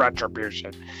Retribution, you're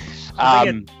Retribution.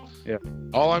 Yeah. They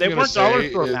weren't Dollar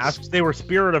Store masks. They were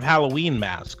Spirit of Halloween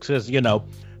masks, as you know,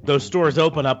 those stores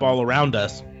open up all around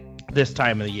us this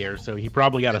time of the year, so he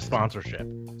probably got a sponsorship.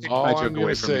 All I'm going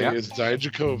to say is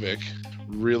Dijakovic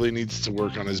really needs to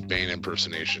work on his Bane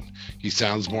impersonation. He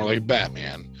sounds more like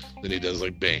Batman than he does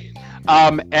like Bane.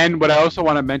 And what I also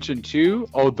want to mention too,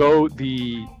 although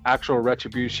the actual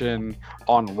Retribution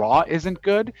on Raw isn't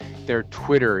good, their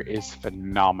Twitter is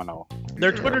phenomenal.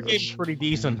 Their Twitter game's pretty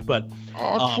decent, but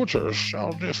Our Twitter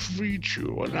shall defeat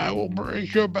you, and I will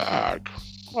break your back.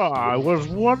 I was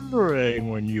wondering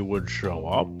when you would show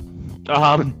up.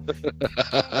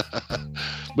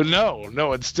 But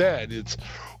no, instead it's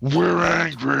we're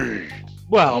angry.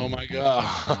 Well, Oh my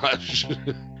gosh.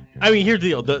 I mean, here's the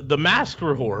deal. The masks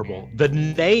were horrible. The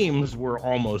names were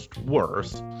almost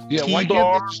worse. Yeah, why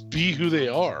T-Bar. can't they just be who they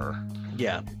are?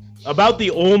 Yeah. About the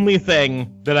only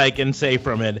thing that I can say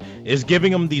from it is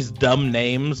giving them these dumb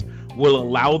names will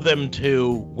allow them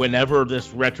to, whenever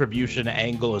this Retribution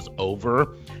angle is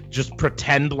over, just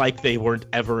pretend like they weren't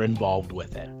ever involved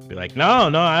with it. Be like, no,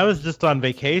 I was just on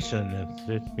vacation.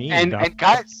 It's me. And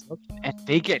guys, and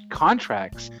they get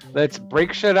contracts. Let's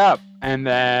break shit up. And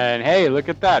then, hey, look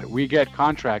at that. We get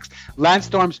contracts. Lance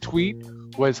Storm's tweet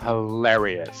was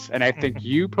hilarious. And I think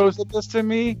you posted this to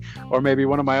me, or maybe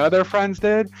one of my other friends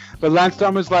did. But Lance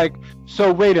Storm was like,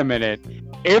 so wait a minute.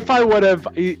 If I would have,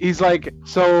 he's like,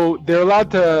 so they're allowed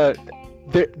to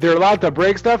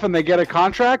break stuff and they get a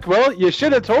contract? Well, you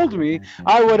should have told me.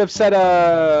 I would have set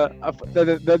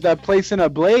that place in a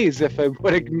blaze if it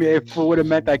would have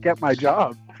meant I kept my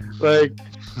job. Like,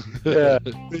 yeah,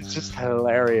 it's just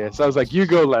hilarious. I was like, you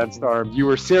go, Lance Storm. You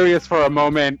were serious for a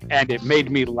moment, and it made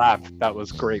me laugh. That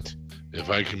was great. If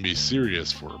I can be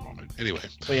serious for a moment. Anyway.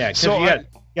 But yeah, 'cause So you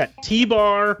got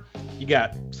T-Bar, you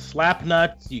got Slap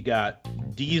Nuts, you got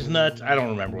D's Nuts. I don't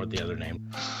remember what the other name.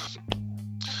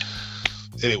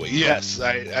 Anyway, yes,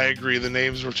 I agree. The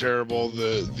names were terrible.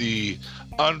 The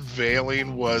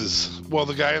unveiling was, well,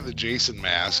 the guy in the Jason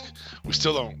mask. We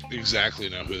still don't exactly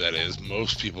know who that is.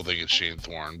 Most people think it's Shane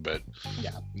Thorne, but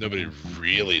Yeah. nobody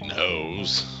really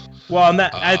knows. Well, and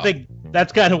that I think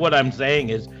that's kind of what I'm saying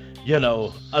is,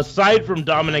 aside from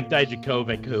Dominic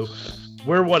Dijakovic, who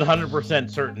we're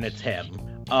 100% certain it's him.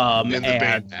 In the and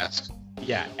Bane mask.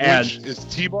 yeah, and Which is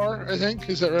T-Bar, I think.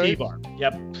 Is that right? T-Bar.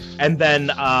 Yep. And then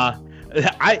I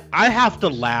have to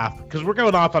laugh because we're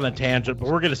going off on a tangent, but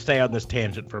we're going to stay on this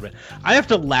tangent for a bit. I have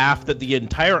to laugh that the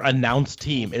entire announce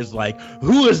team is like,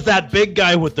 who is that big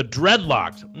guy with the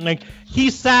dreadlocks? Like, he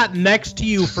sat next to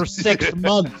you for 6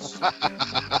 months.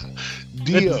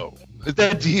 Dio.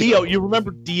 That's Dio. You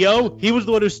remember Dio? He was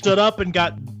the one who stood up and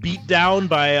got beat down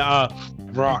by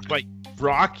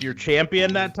Brock, your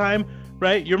champion that time,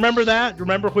 right? You remember that?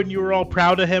 Remember when you were all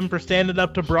proud of him for standing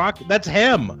up to Brock? That's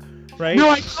him. Right? No,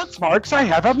 I can't, Marks. I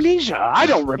have amnesia. I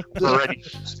don't remember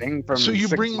anything from. So you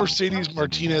 6 bring months ago. Mercedes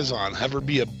Martinez on, have her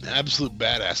be an absolute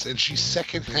badass, and she's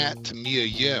second hat to Mia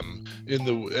Yim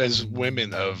as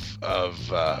women of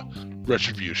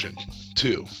Retribution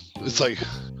too. It's like,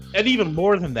 And even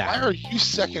more than that. why are you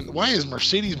second? Why is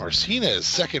Mercedes Martinez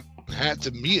second hat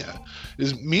to Mia?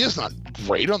 Mia's not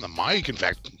great on the mic. In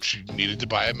fact, she needed to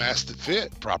buy a mask that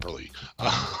fit properly.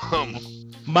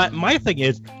 My thing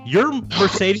is, you're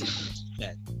Mercedes.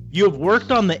 You have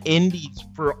worked on the indies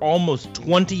for almost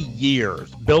 20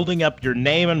 years, building up your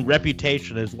name and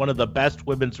reputation as one of the best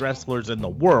women's wrestlers in the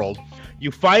world.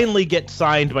 You finally get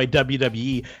signed by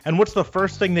WWE, and what's the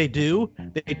first thing they do?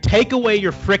 They take away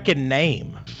your frickin'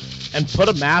 name and put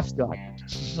a mask on.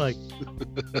 Like,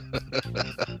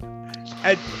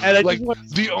 and I Like, just want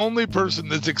the only person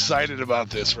that's excited about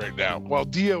this right now, well,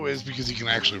 Dio is because he can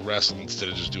actually wrestle instead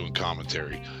of just doing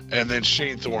commentary. And then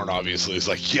Shane Thorne obviously is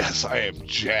like, yes, I am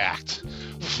jacked.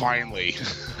 Finally,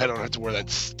 I don't have to wear that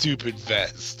stupid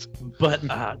vest. But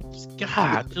God,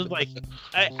 just like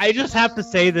I just have to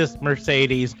say this,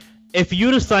 Mercedes. If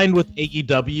you'd have signed with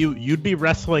AEW, you'd be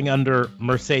wrestling under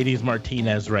Mercedes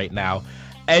Martinez right now,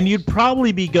 and you'd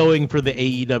probably be going for the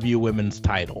AEW Women's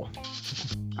title.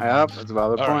 Yep, that's a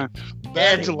valid All point.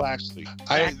 Back to Lashley.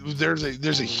 There's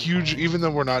a huge, even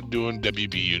though we're not doing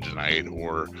WBU tonight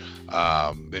or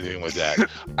anything like that,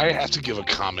 I have to give a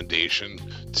commendation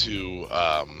to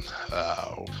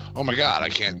oh my God, I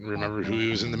can't remember who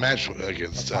he was in the match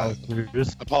against.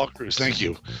 Apollo Crews. Thank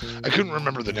you. I couldn't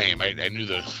remember the name. I knew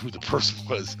who the person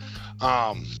was.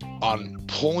 On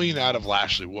pulling out of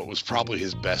Lashley what was probably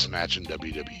his best match in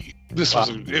WWE.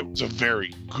 It was a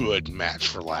very good match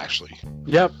for Lashley.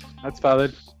 Yep, that's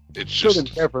valid. It's Still just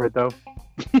didn't care for it though.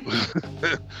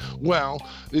 well,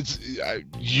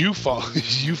 you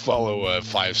follow a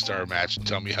 5-star match and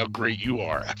tell me how great you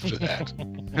are after that.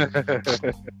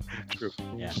 True.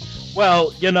 Yeah.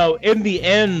 Well, in the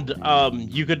end,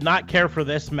 you could not care for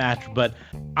this match, but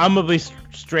I'm gonna be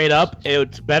straight up.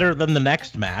 It's better than the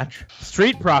next match: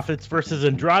 Street Profits versus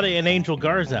Andrade and Angel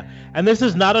Garza. And this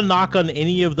is not a knock on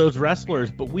any of those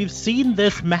wrestlers, but we've seen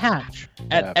this match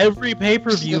at every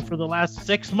pay-per-view for the last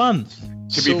 6 months.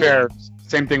 To be fair,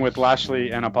 same thing with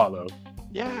Lashley and Apollo.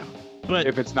 Yeah, but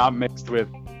If it's not mixed with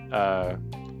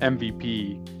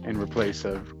MVP in replace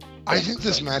of. I think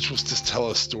this match was to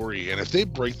tell a story, and if they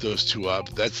break those two up,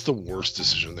 that's the worst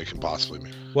decision they can possibly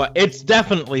make. well, it's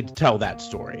definitely to tell that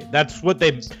story. That's what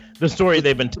the story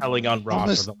they've been telling on Raw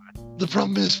for the last. The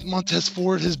problem is Montez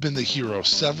Ford has been the hero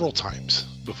several times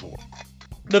before.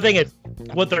 The thing is,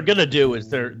 what they're gonna do is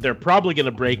they're probably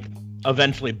gonna break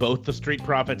eventually both the Street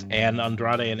Profits and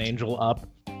Andrade and Angel up,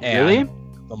 and Really?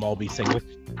 them all be singles.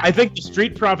 I think the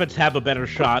Street Profits have a better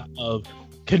shot of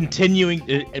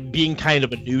continuing being kind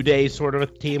of a New Day sort of a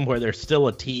team where they're still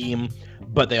a team,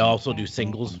 but they also do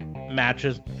singles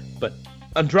matches. But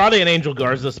Andrade and Angel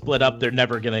Garza split up; they're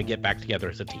never gonna get back together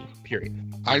as a team. Period.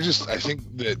 I think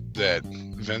that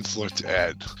Vince looked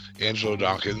at Angelo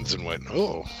Dawkins and went,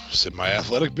 "Oh,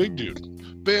 semi-athletic big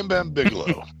dude, Bam Bam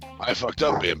Bigelow. I fucked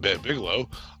up, Bam Bam Bigelow.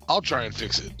 I'll try and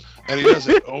fix it." And he does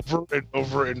it over and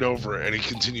over and over, and he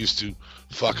continues to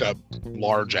fuck up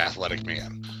large athletic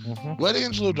man. Mm-hmm. Let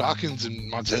Angelo Dawkins and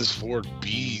Montez Ford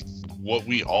be what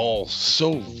we all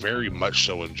so very much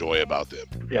so enjoy about them.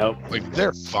 Yeah. Like,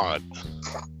 they're fun.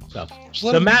 So Just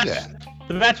let the them do match, that.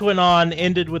 the match went on,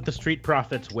 ended with the Street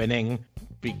Profits winning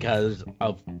because,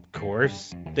 of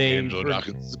course, they. Angelo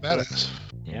Dawkins is a badass.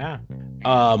 Yeah.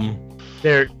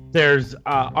 There's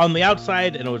on the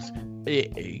outside, and it was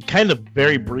kind of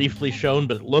very briefly shown,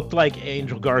 but it looked like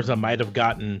Angel Garza might have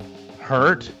gotten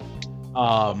hurt.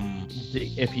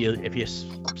 If you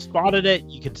spotted it,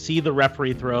 you could see the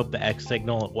referee throw up the X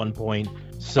signal at one point.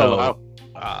 So,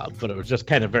 but it was just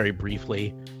kind of very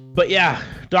briefly. But yeah,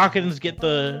 Dawkins hit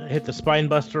the spine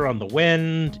buster on the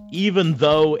win, even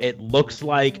though it looks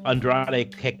like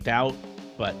Andrade kicked out,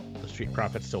 but the Street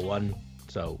Profits still won.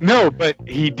 So No, but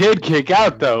he did kick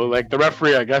out though. Like the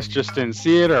referee, I guess, just didn't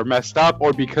see it or messed up,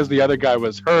 or because the other guy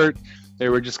was hurt, they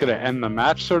were just gonna end the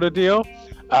match, sort of deal.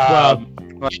 Well,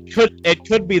 it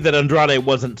could be that Andrade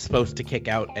wasn't supposed to kick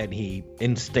out and he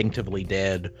instinctively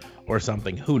did, or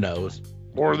something. Who knows?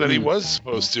 Or that he was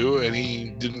supposed to, and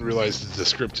he didn't realize that the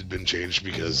script had been changed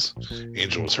because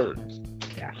Angel was hurt.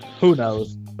 Yeah, who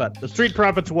knows? But the Street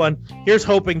Profits won. Here's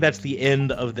hoping that's the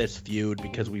end of this feud,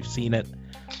 because we've seen it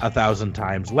 1,000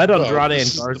 times. Let Andrade this and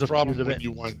is Garza the problem feud of when it.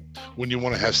 you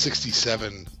want to have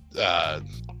 67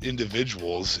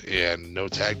 individuals and no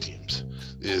tag teams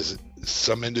is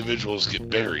some individuals get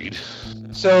buried.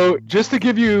 So, just to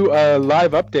give you a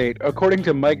live update, according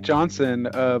to Mike Johnson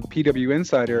of PW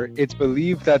Insider, it's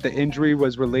believed that the injury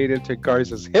was related to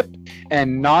Garza's hip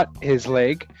and not his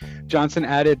leg. Johnson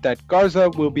added that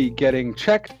Garza will be getting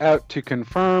checked out to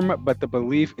confirm, but the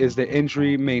belief is the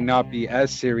injury may not be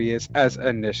as serious as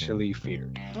initially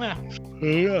feared. Yeah.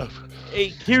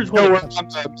 Hey, here's No, what we're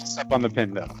up on the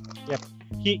pin though.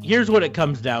 here's what it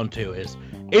comes down to is,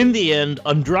 in the end,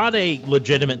 Andrade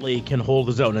legitimately can hold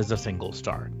his own as a single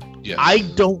star. Yes. I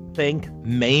don't think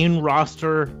main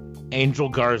roster Angel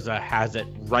Garza has it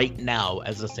right now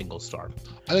as a single star.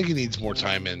 I think he needs more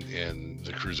time in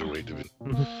the cruiserweight division.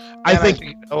 I think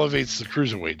it elevates the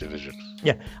cruiserweight division.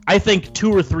 I think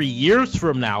 2 or 3 years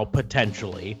from now,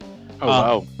 potentially. Oh,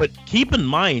 wow. But keep in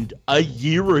mind, a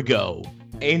year ago,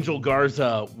 Angel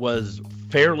Garza was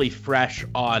fairly fresh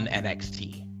on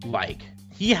NXT. Like,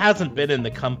 he hasn't been in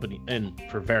the company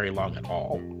for very long at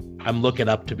all. I'm looking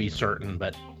up to be certain,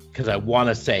 but because I want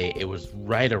to say it was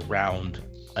right around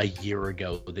a year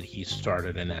ago that he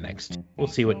started in NXT. We'll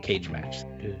see what cage match.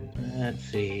 Let's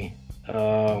see.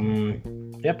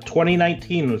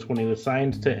 2019 was when he was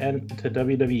signed to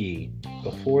WWE.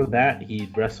 Before that, he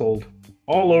wrestled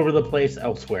all over the place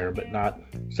elsewhere, but not.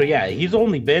 So yeah, he's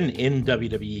only been in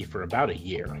WWE for about a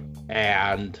year,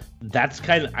 and that's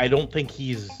kind of. I don't think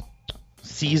he's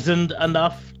seasoned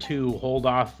enough to hold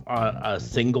off a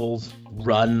singles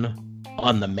run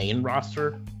on the main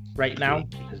roster right now.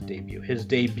 His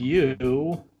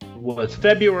debut was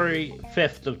February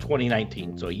 5th of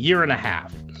 2019, so a year and a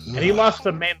half, and he lost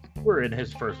to Mansoor in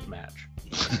his first match.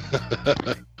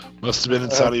 Must have been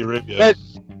in Saudi Arabia. But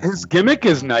his gimmick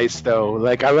is nice though.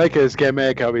 Like, I like his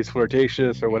gimmick, how he's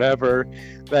flirtatious or whatever.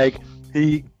 Like,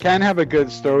 he can have a good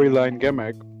storyline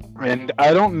gimmick. And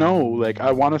I don't know, like,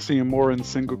 I want to see him more in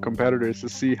single competitors to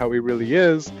see how he really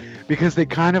is, because they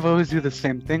kind of always do the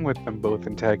same thing with them both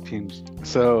in tag teams.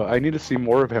 So I need to see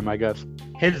more of him, I guess.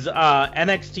 His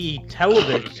NXT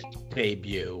television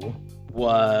debut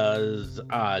was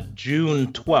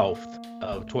June 12th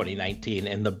of 2019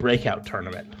 in the Breakout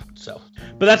tournament. So,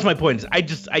 but that's my point. I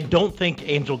don't think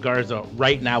Angel Garza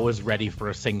right now is ready for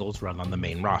a singles run on the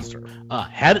main roster.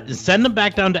 Send him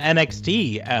back down to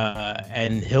NXT,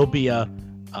 and he'll be a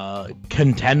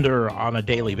contender on a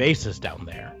daily basis down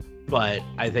there. But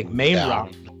I think main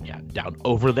roster, down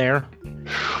over there.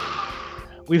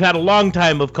 We've had a long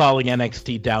time of calling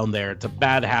NXT down there. It's a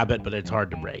bad habit, but it's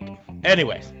hard to break.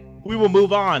 Anyways, we will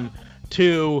move on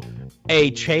to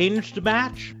a changed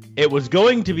match. It was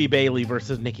going to be Bayley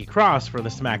versus Nikki Cross for the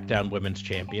SmackDown Women's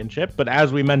Championship, but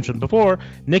as we mentioned before,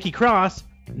 Nikki Cross,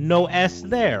 no S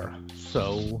there.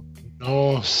 So...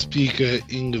 no speak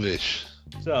English.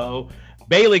 So...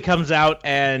 Bayley comes out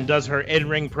and does her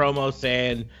in-ring promo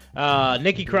saying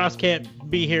Nikki Cross can't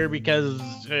be here because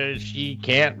she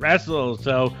can't wrestle.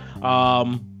 So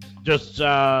just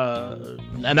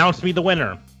announce me the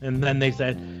winner. And then they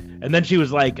said, and then she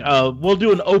was like, we'll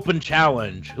do an open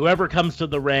challenge. Whoever comes to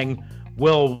the ring,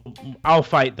 I'll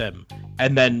fight them.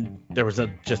 And then there was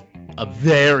just a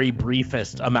very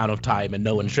briefest amount of time and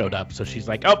no one showed up. So she's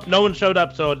like, oh, no one showed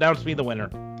up, so announce me the winner.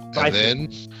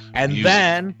 And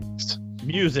then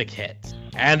music hits,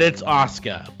 and it's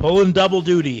Asuka pulling double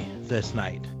duty this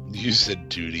night. You said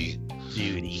duty.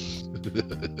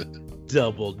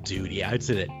 Double duty. I'd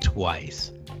said it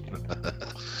twice.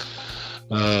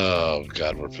 Oh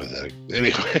God, we're pathetic.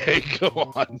 Anyway, go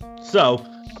on. So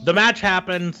the match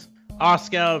happens.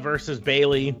 Asuka versus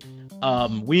Bayley.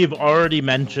 We've already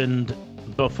mentioned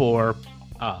before.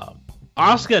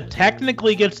 Asuka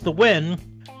technically gets the win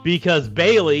because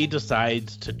Bayley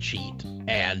decides to cheat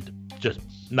and just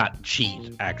not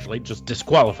cheat, actually, just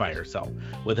disqualify herself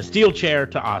with a steel chair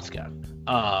to Asuka.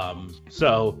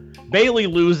 So Bayley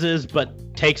loses,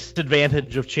 but takes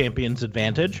advantage of champion's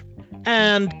advantage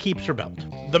and keeps her belt.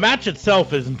 The match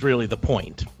itself isn't really the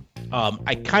point.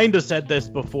 I kind of said this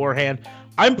beforehand.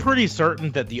 I'm pretty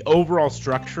certain that the overall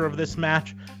structure of this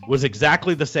match was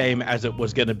exactly the same as it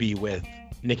was going to be with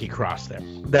Nikki Cross there.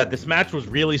 That this match was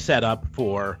really set up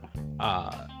for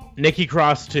Nikki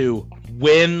Cross to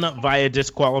win via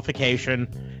disqualification,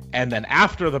 and then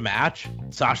after the match,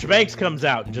 Sasha Banks comes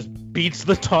out and just beats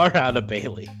the tar out of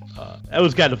Bayley. That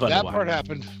was kind of fun to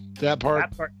watch. That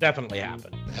part definitely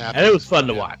happened. And it was fun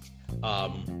to watch.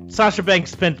 Sasha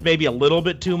Banks spent maybe a little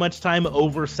bit too much time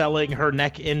overselling her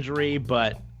neck injury,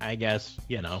 but I guess,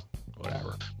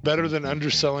 whatever. Better than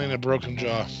underselling a broken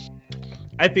jaw.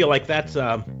 I feel like that's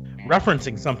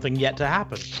referencing something yet to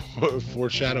happen.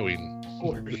 Foreshadowing.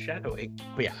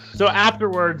 But yeah. So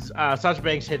afterwards, Sasha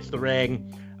Banks hits the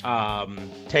ring,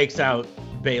 takes out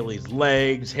Bayley's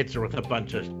legs, hits her with a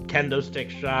bunch of kendo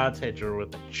stick shots, hits her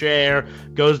with a chair,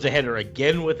 goes to hit her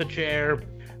again with a chair,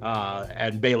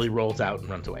 and Bayley rolls out and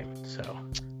runs away. So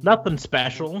nothing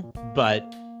special, but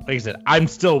like I said, I'm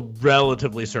still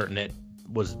relatively certain it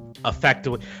was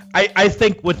effectively. I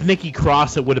think with Nikki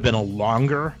Cross, it would have been a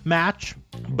longer match,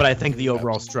 but I think the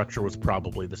overall structure was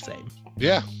probably the same.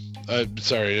 Yeah.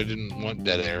 Sorry, I didn't want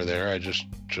dead air there. I just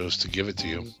chose to give it to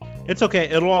you. It's okay.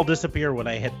 It'll all disappear when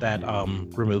I hit that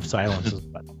remove silences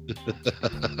button.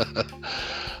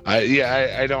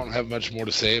 I don't have much more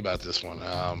to say about this one.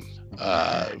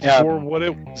 For what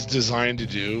it was designed to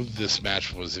do, this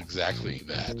match was exactly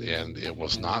that, and it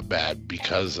was not bad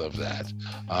because of that.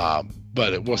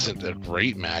 But it wasn't a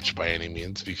great match by any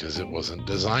means because it wasn't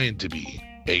designed to be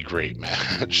a great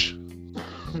match.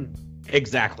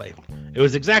 Exactly. It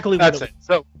was exactly what that's it.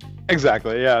 So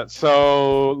exactly, yeah.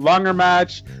 So longer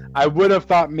match. I would have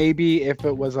thought maybe if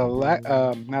it was not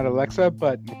Alexa,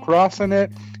 but Cross in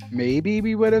it, maybe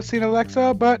we would have seen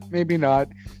Alexa, but maybe not.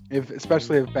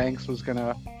 Especially if Banks was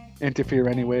gonna interfere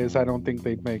anyways, I don't think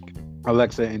they'd make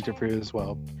Alexa interfere as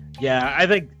well. Yeah, I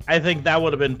think that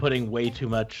would have been putting way too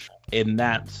much in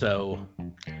that. So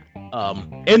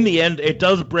in the end, it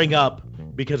does bring up,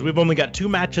 because we've only got 2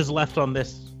 matches left on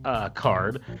this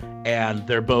card, and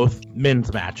they're both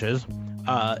men's matches.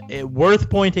 Worth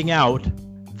pointing out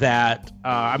that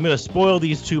I'm going to spoil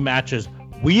these 2 matches.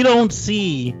 We don't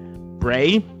see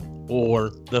Bray or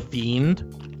The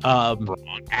Fiend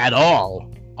at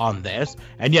all on this.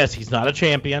 And yes, he's not a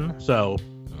champion, so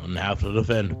I don't have to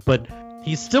defend. But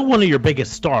he's still one of your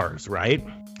biggest stars, right?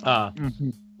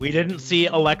 We didn't see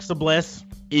Alexa Bliss,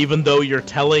 even though you're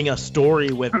telling a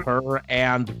story with her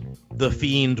and The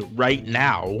Fiend right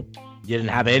now. You didn't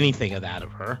have anything of that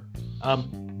of her.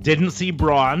 Didn't see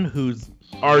Braun, who's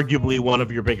arguably one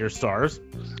of your bigger stars.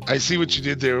 I see what you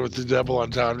did there with the double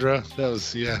entendre. That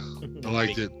was, I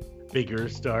liked it. Bigger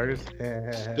stars.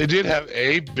 They did have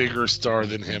a bigger star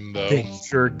than him, though. They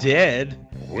sure did.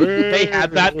 They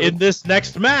had that in this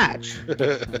next match.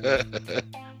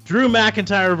 Drew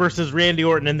McIntyre versus Randy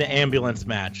Orton in the ambulance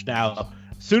match. Now,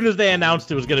 as soon as they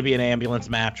announced it was going to be an ambulance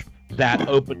match, that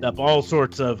opened up all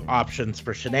sorts of options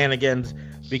for shenanigans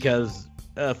because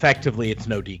effectively it's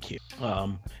no DQ.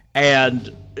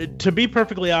 And to be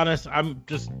perfectly honest, I'm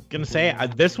just going to say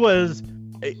this was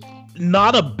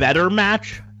not a better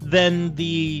match than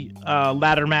the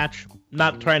ladder match.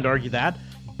 Not trying to argue that,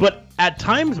 but at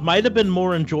times might have been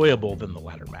more enjoyable than the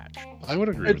ladder match. I would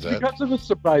agree with that. It's because of the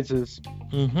surprises.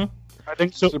 Mm-hmm. I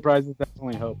think surprises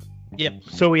definitely help. Yep.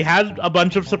 So we had a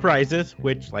bunch of surprises,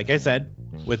 which, like I said,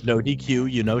 with no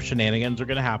DQ, shenanigans are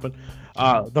going to happen.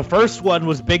 The first one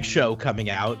was Big Show coming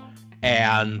out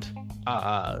and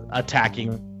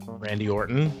attacking Randy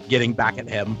Orton, getting back at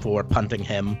him for punting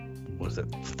him. Was it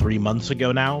 3 months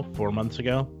ago now? 4 months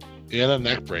ago? Yeah, a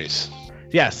neck brace.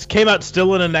 Yes, came out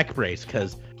still in a neck brace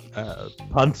because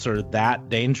punts are that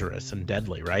dangerous and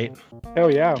deadly, right?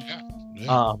 Hell yeah.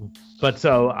 Yeah. But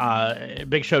so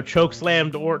Big Show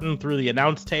chokeslammed Orton through the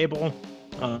announce table.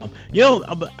 I'm going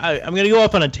to go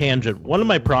off on a tangent. One of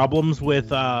my problems with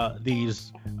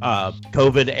these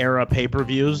COVID era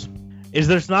pay-per-views is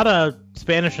there's not a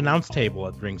Spanish announce table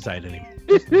at ringside anymore.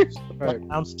 Right.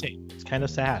 Announce table. It's kind of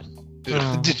sad.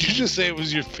 Did you just say it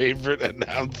was your favorite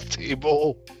announce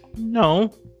table?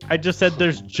 No, I just said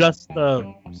there's just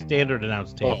the standard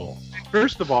announce table.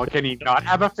 First of all, can he not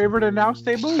have a favorite announce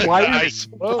table? Why? I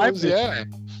suppose, yeah.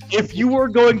 If you were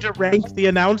going to rank the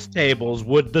announce tables,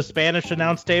 would the Spanish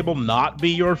announce table not be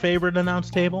your favorite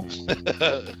announce table?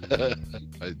 I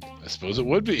suppose it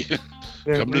would be.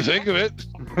 Come to think of it.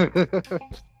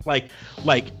 Like,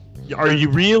 are you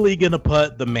really gonna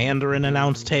put the Mandarin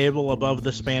announce table above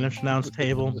the Spanish announce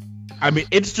table? I mean,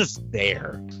 it's just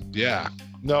there. Yeah.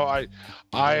 No, I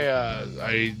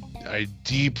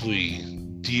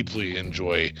deeply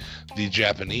enjoy the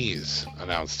Japanese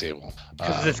announce table.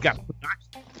 Because it's got.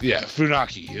 Yeah,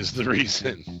 Funaki is the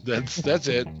reason. That's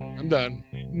it. I'm done.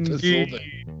 That's the whole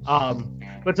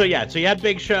thing. But so you had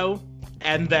Big Show,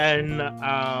 and then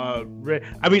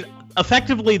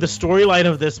effectively the storyline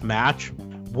of this match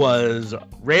was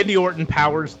Randy Orton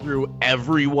powers through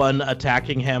everyone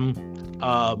attacking him,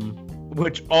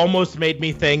 which almost made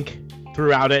me think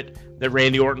throughout it that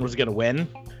Randy Orton was going to win,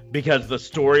 because the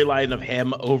storyline of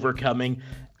him overcoming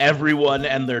everyone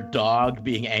and their dog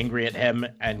being angry at him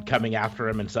and coming after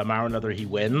him, and somehow or another he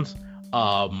wins.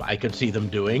 I could see them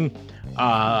doing,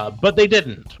 but they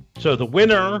didn't. So the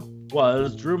winner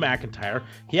was Drew McIntyre.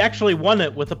 He actually won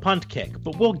it with a punt kick,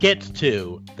 but we'll get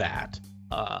to that.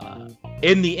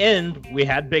 In the end, we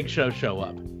had Big Show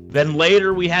up. Then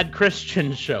later we had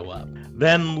Christian show up.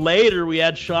 Then later we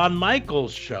had Shawn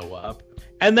Michaels show up.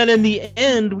 And then in the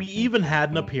end, we even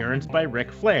had an appearance by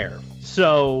Ric Flair.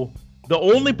 So the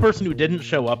only person who didn't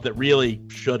show up that really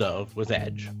should have was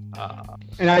Edge.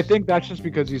 And I think that's just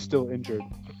because he's still injured.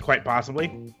 Quite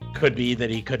possibly. Could be that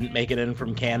he couldn't make it in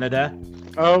from Canada.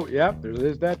 Oh, yeah, there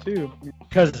is that too.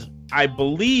 Because I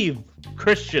believe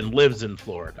Christian lives in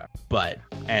Florida,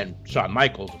 and Shawn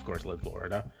Michaels, of course, lives in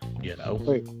Florida,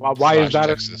 Wait, why is that?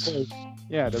 Texas.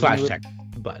 Yeah, Slash Tech,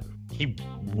 but he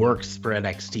works for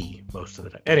NXT most of the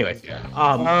time. Anyways,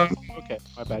 Yeah. Okay,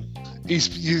 my bad.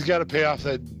 He's got to pay off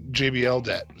that JBL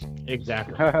debt.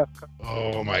 exactly.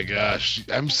 Oh my gosh.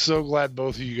 I'm so glad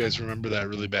both of you guys remember that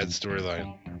really bad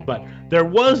storyline. But there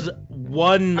was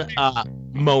one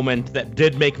moment that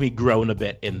did make me groan a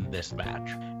bit in this match.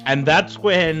 And that's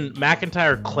when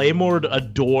McIntyre claymored a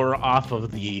door off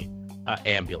of the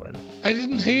ambulance. I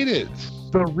didn't hate it.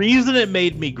 The reason it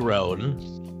made me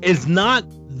groan is not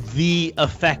the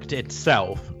effect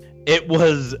itself. It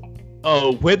was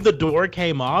when the door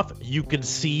came off, you could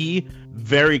see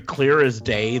very clear as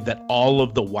day that all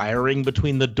of the wiring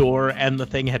between the door and the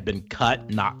thing had been cut,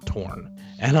 not torn.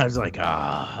 And I was like,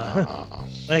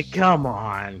 like, come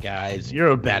on, guys,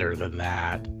 you're better than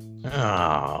that.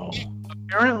 Oh.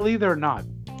 Apparently they're not.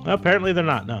 Apparently they're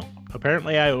not, no.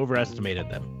 Apparently I overestimated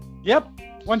them. Yep,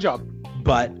 one job.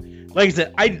 But, like I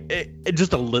said, it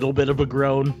just a little bit of a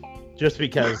groan, just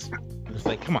because it's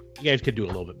like, come on, you guys could do a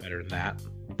little bit better than that.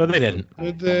 But they didn't.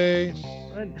 Did they?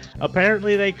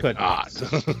 Apparently they could not.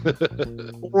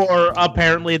 Or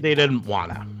apparently they didn't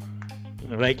wanna.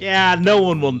 They're like, yeah, no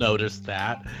one will notice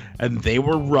that. And they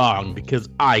were wrong because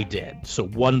I did. So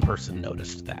one person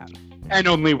noticed that. And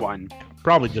only one.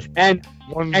 Probably just And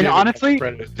One And give honestly,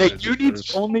 credit they to do need deserves.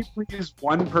 to only please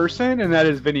one person, and that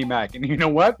is Vinnie Mac. And you know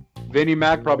what? Vinnie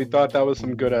Mac probably thought that was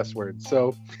some good S words.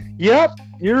 So, yep,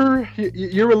 you're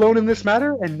alone in this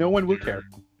matter, and no one will care.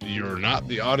 You're not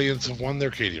the audience of one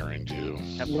they're catering to.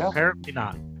 Yeah. apparently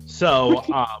not. So,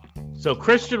 so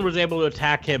Christian was able to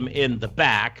attack him in the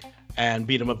back and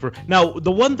beat him up for. Now,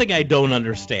 the one thing I don't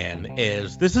understand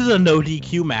is this is a no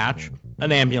DQ match,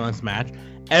 an ambulance match.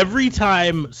 Every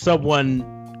time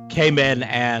someone came in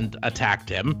and attacked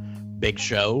him, Big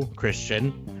Show,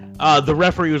 Christian, the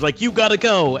referee was like, "You gotta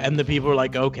go," and the people were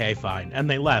like, "Okay, fine," and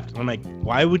they left. And I'm like,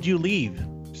 "Why would you leave?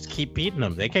 Just keep beating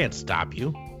them. They can't stop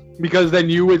you." Because then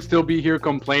you would still be here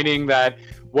complaining that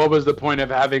what was the point of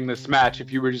having this match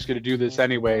if you were just going to do this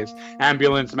anyways?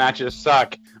 Ambulance matches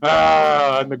suck.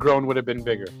 And the groan would have been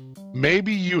bigger.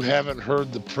 Maybe you haven't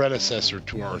heard the predecessor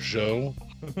to our show.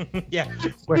 Yeah,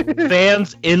 where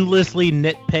fans endlessly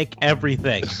nitpick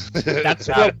everything. That's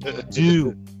what we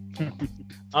do.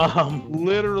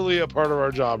 Literally a part of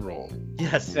our job role.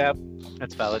 Yes, Yeah,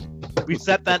 that's valid. we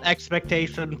set that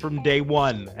expectation from day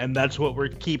one, and that's what we're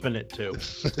keeping it to.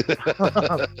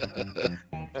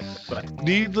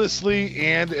 Needlessly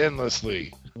and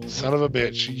endlessly. Son of a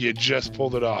bitch, you just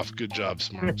pulled it off. Good job,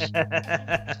 Smarts.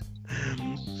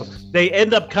 They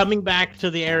end up coming back to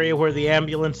the area where the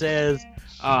ambulance is.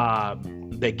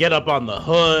 They get up on the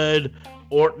hood.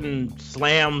 Orton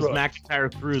slams Roof.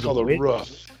 McIntyre through It's the called a windshield.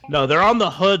 roof. No, they're on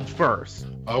the hood first.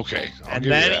 Okay, I'll And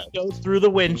give you then that. it goes through the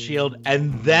windshield,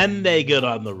 and then they get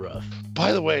on the roof.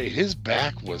 By the way, his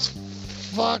back was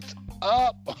fucked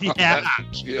up on Yeah. that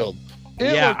shield.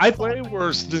 It Yeah, looked I- way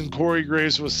worse than Corey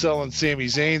Graves was selling Sami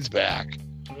Zayn's back.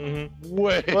 Mm-hmm.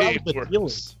 Way Well, the worse.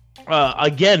 feelings.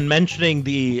 Again, mentioning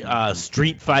the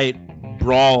street fight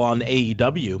brawl on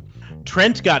AEW,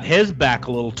 Trent got his back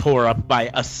a little tore up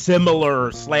by a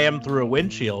similar slam through a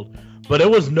windshield, but it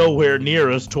was nowhere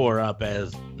near as tore up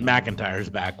as McIntyre's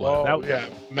back was. Oh yeah,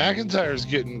 McIntyre's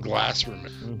getting glass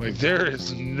removed. Like there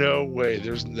is no way.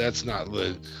 That's not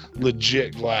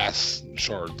legit glass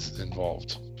shards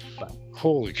involved.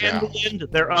 Holy In cow! the end,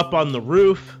 they're up on the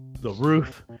roof. The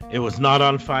roof, it was not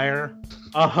on fire.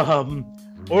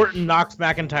 Orton knocks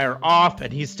McIntyre off,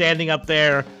 and he's standing up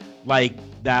there like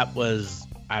that was,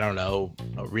 I don't know,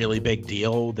 a really big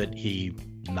deal that he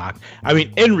knocked. I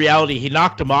mean, in reality, he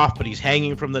knocked him off, but he's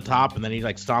hanging from the top, and then he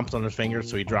like stomps on his fingers,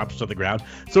 so he drops to the ground.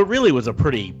 So it really was a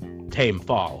pretty tame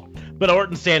fall. But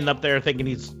Orton's standing up there thinking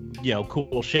he's,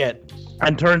 cool shit,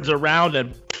 and turns around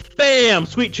and bam,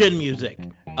 sweet chin music.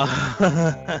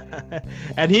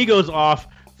 And he goes off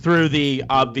through the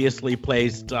obviously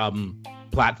placed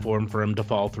platform for him to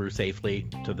fall through safely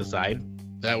to the side.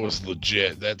 That was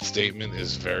legit. That statement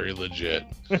is very legit.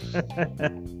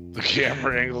 The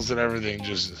camera angles and everything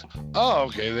just. Oh,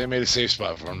 okay. They made a safe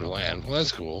spot for him to land. Well,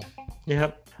 that's cool.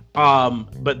 Yep.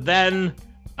 But then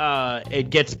it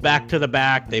gets back to the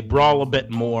back. They brawl a bit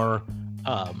more.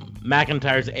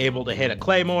 McIntyre's able to hit a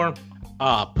Claymore.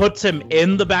 Puts him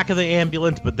in the back of the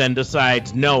ambulance, but then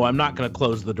decides, no, I'm not going to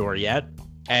close the door yet.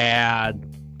 And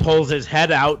pulls his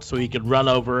head out so he could run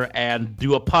over and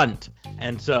do a punt.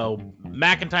 And so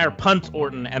McIntyre punts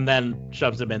Orton and then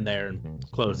shoves him in there and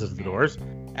closes the doors.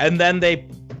 And then they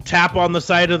tap on the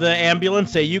side of the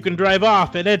ambulance, say, you can drive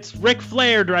off. And it's Ric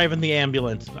Flair driving the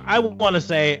ambulance. I want to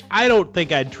say, I don't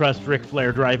think I'd trust Ric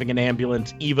Flair driving an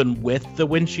ambulance even with the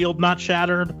windshield not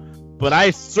shattered. But I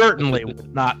certainly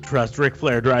would not trust Ric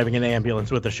Flair driving an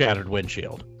ambulance with a shattered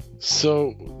windshield.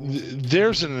 So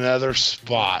there's another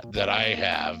spot that I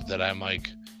have that I'm like,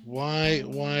 why?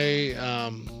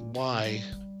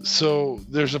 So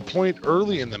there's a point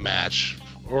early in the match,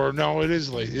 or no, it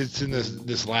is late. It's in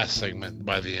this last segment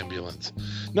by the ambulance.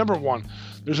 Number one,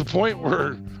 there's a point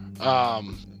where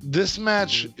this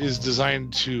match is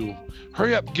designed to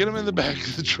hurry up, get him in the back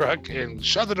of the truck and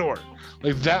shut the door.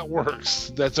 Like that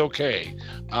works. That's okay.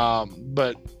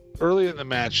 But early in the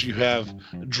match, you have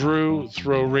Drew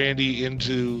throw Randy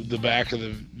into the back of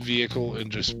the vehicle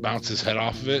and just bounce his head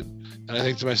off of it. And I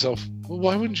think to myself, well,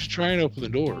 why wouldn't you try and open the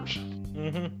doors?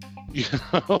 Mm-hmm. You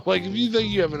know, like if you think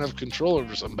you have enough control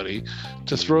over somebody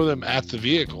to throw them at the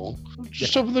vehicle,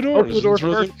 just open the doors. Open the doors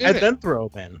and throw first them in and it. then throw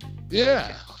him in.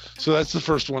 Yeah. So that's the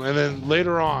first one. And then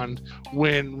later on,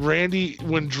 when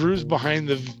Drew's behind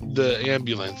the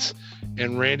ambulance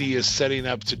and Randy is setting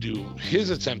up to do his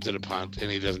attempt at a punt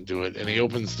and he doesn't do it and he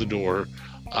opens the door,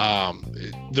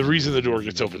 the reason the door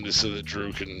gets opened is so that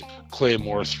Drew can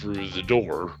claymore through the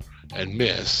door and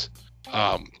miss.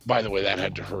 By the way, that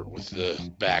had to hurt with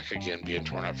the back again being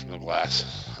torn up from the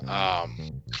glass.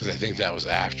 Because I think that was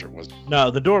after.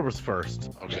 No, the door was first.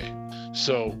 Okay.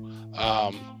 So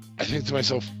I think to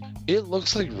myself, it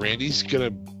looks like Randy's gonna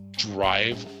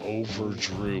drive over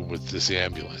Drew with this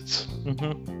ambulance.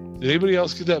 Mm-hmm. Did anybody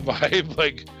else get that vibe?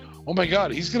 Like, oh my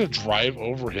God, he's gonna drive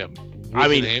over him with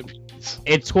an ambulance.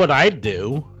 It's what I'd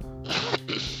do.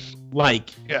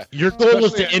 Like, yeah, your goal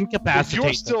is to if incapacitate.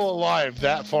 you're still alive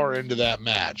that far into that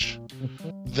match,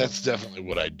 that's definitely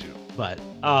what I'd do. But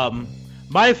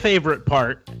my favorite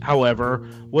part, however,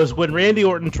 was when Randy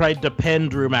Orton tried to pin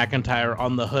Drew McIntyre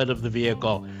on the hood of the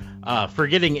vehicle,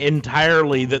 forgetting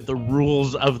entirely that the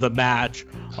rules of the match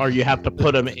are you have to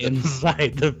put him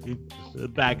inside the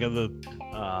back of the.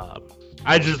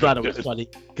 I just thought it was funny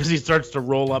because he starts to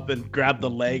roll up and grab the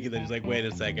leg, and then he's like, "Wait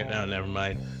a second, no, never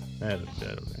mind." I don't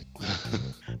know.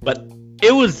 But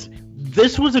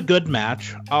this was a good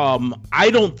match. I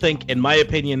don't think, in my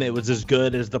opinion, it was as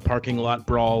good as the parking lot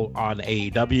brawl on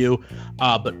AEW.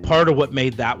 But part of what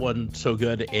made that one so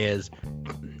good is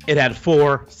it had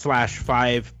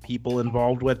 4/5 people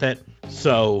involved with it.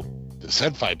 So it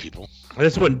said 5 people.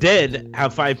 This one did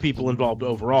have 5 people involved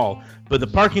overall, but the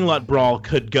parking lot brawl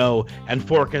could go and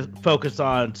focus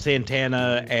on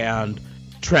Santana and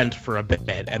Trent for a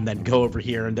bit, and then go over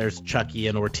here and there's Chucky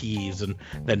and Ortiz, and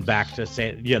then back to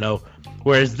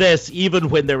whereas this, even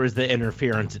when there was the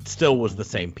interference, it still was the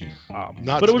same people.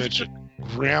 Not to mention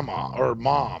grandma or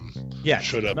mom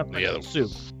showed up in the other Sue.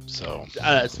 So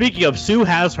speaking of, Sue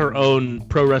has her own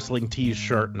Pro Wrestling Tees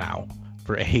shirt now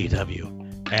for AEW,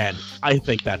 and I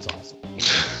think that's awesome.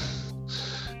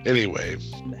 Anyway,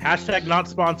 hashtag not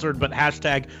sponsored, but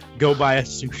hashtag go buy a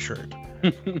Sue shirt.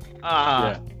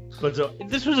 But so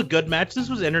this was a good match. This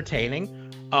was entertaining.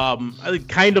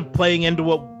 Kind of playing into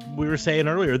what we were saying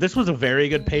earlier. This was a very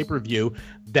good pay-per-view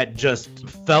that just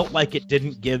felt like it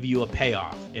didn't give you a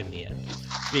payoff in the end.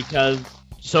 Because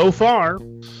so far,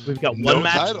 we've got one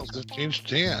match. No titles have changed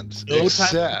hands.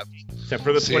 Except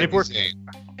for the 24. Zayn.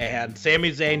 And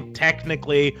Sami Zayn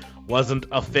technically wasn't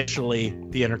officially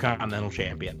the Intercontinental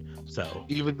Champion. So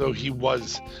even though he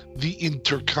was the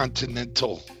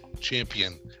Intercontinental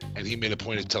Champion, and he made a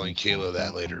point of telling Kayla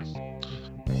that later.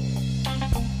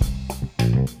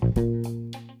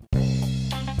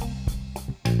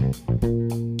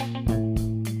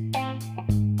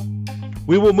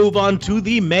 We will move on to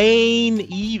the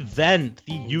main event,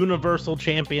 the Universal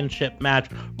Championship match.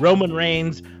 Roman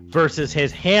Reigns versus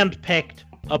his hand-picked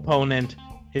opponent,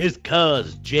 his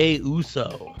cuz, Jey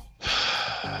Uso.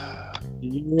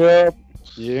 Yep.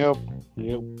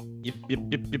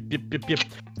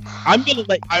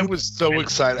 I was so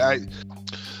excited.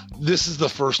 This is the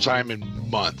first time in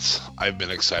months I've been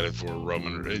excited for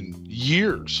in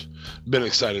years, been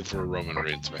excited for a Roman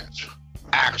Reigns match.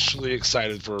 Actually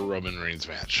excited for a Roman Reigns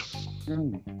match.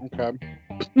 Okay.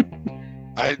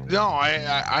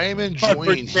 I am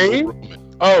enjoying heel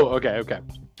Roman. Oh, okay.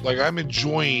 Like, I'm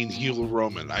enjoying heel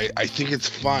Roman. I think it's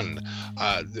fun.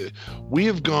 We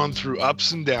have gone through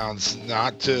ups and downs,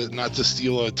 not to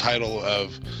steal a title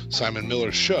of Simon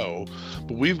Miller's show,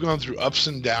 but we've gone through ups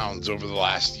and downs over the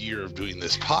last year of doing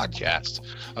this podcast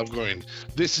of going,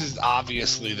 this is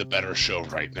obviously the better show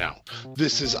right now.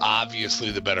 This is obviously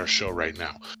the better show right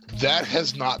now. That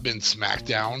has not been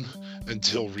SmackDown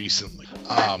until recently.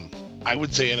 I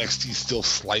would say NXT is still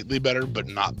slightly better, but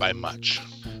not by much.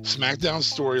 SmackDown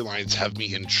storylines have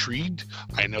me intrigued.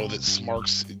 I know that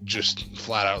Smarks just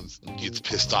flat out gets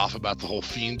pissed off about the whole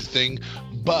Fiend thing,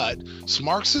 but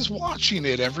Smarks is watching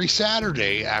it every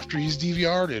Saturday after he's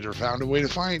DVR'd it or found a way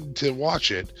to watch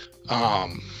it.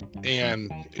 And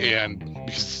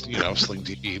because, Sling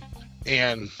TV.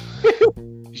 And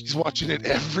he's watching it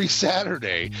every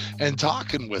Saturday and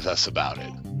talking with us about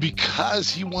it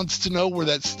because he wants to know where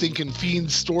that stinking Fiend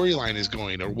storyline is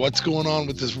going or what's going on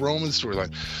with this Roman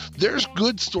storyline. There's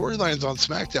good storylines on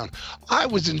SmackDown. I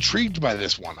was intrigued by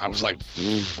this one. I was like,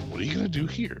 what are you going to do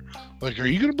here? Like, are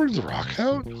you going to bring The Rock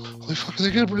out? Holy fuck, are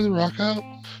they going to bring The Rock out?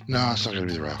 No, it's not going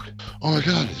to be The Rock. Oh my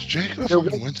God, is Jay going to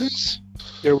fucking win this?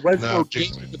 There was no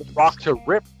gate for The Rock to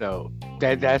rip, though.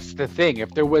 That's the thing. If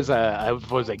there was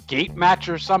a gate match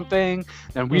or something,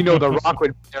 then we know The Rock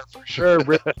would be there for sure.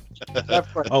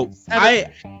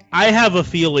 I have a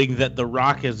feeling that The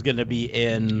Rock is going to be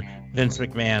in Vince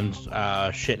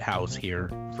McMahon's shit house here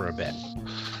for a bit.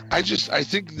 I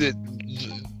think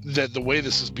that the way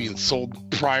this is being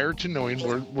sold prior to knowing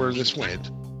where this went,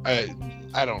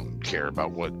 I don't care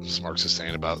about what Smarks is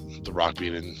saying about The Rock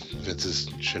being in Vince's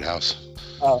shit house.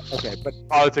 Oh, okay, but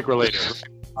politic related.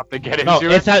 Have to get into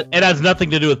it. It has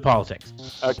nothing to do with politics.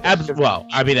 Okay. Well,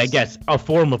 I mean, I guess a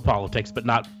form of politics, but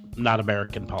not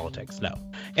American politics. No,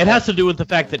 it has to do with the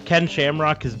fact that Ken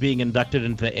Shamrock is being inducted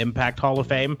into the Impact Hall of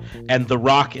Fame, and The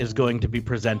Rock is going to be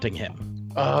presenting him.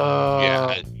 Yeah,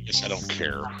 I guess I don't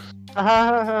care.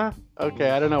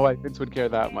 Okay, I don't know why Vince would care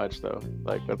that much though.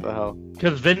 Like, what the hell?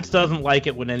 Because Vince doesn't like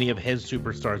it when any of his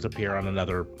superstars appear on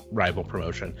another rival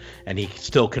promotion, and he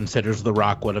still considers The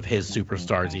Rock one of his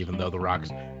superstars, even though The Rock's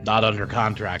not under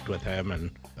contract with him. And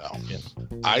No.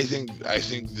 I think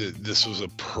that this was a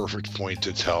perfect point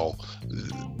to tell.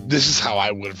 This is how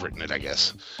I would have written it, I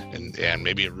guess. And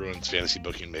maybe it ruins fantasy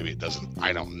booking, maybe it doesn't.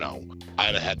 I don't know.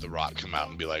 I'd have had The Rock come out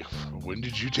and be like, "When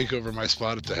did you take over my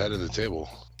spot at the head of the table?"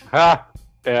 Ha!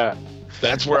 Yeah.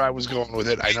 That's where I was going with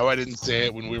it. I know I didn't say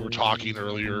it when we were talking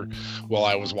earlier while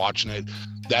I was watching it.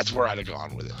 That's where I'd have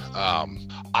gone with it.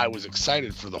 I was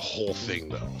excited for the whole thing,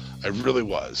 though. I really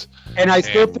was. And I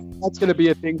still think that's going to be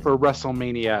a thing for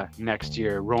WrestleMania next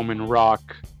year, Roman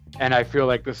Rock. And I feel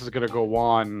like this is going to go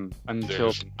on until...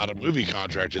 There's not a movie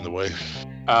contract in the way.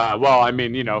 Well, I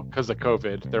mean, you know, because of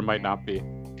COVID, there might not be.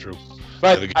 True.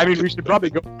 But, I mean, we should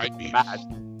probably go Might be. match,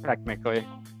 technically,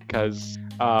 because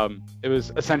it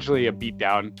was essentially a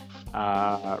beatdown.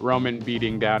 Roman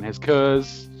beating down his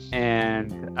cuz.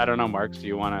 And I don't know, Marks, do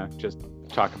you want to just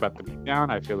talk about the beatdown?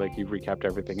 I feel like you've recapped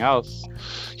everything else.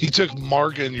 He took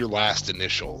Mark and your last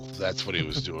initial. That's what he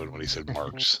was doing when he said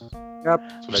Marks. Yep,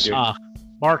 that's what I do.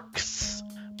 Mark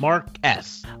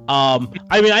S.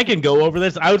 I mean, I can go over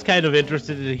this. I was kind of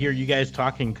interested to hear you guys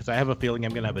talking because I have a feeling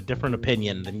I'm going to have a different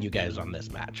opinion than you guys on this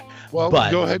match. Well,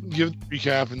 But- go ahead and give the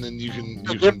recap, and then you can.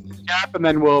 Recap, and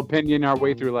then we'll opinion our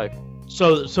way through life.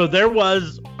 So there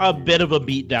was a bit of a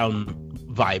beatdown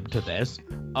vibe to this.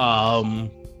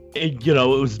 It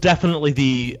was definitely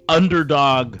the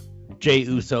underdog Jey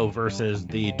Uso versus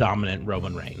the dominant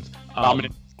Roman Reigns.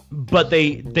 Dominant. But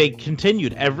they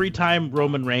continued. Every time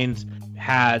Roman Reigns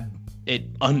had it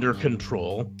under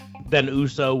control, then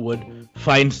Uso would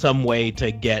find some way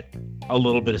to get a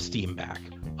little bit of steam back.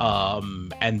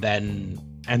 And then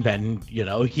Roman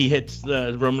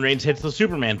Reigns hits the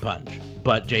Superman punch,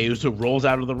 but Jey Uso rolls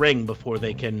out of the ring before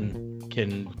they can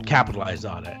capitalize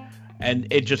on it. And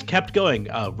it just kept going.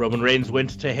 Roman Reigns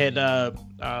went to hit a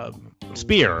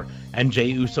spear, and Jey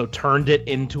Uso turned it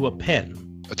into a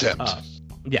pin. Attempt.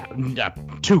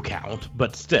 2 count,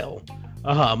 but still.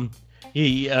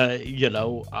 He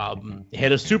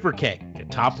hit a super kick, a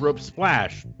top rope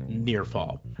splash, near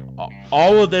fall.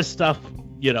 All of this stuff,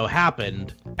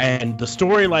 happened, and the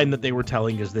storyline that they were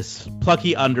telling is this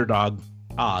plucky underdog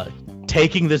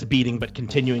taking this beating but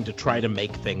continuing to try to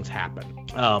make things happen.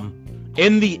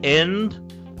 In the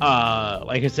end,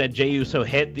 like I said, Jey Uso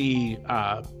hit the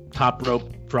top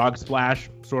rope frog splash,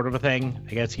 sort of a thing.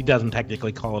 I guess he doesn't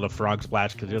technically call it a frog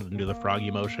splash because he doesn't do the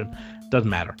froggy motion. Doesn't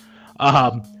matter.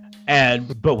 But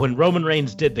when Roman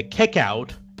Reigns did the kick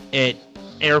out, it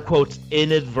air quotes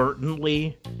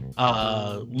inadvertently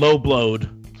low blowed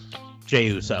Jey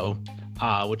Uso,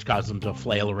 which caused him to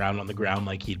flail around on the ground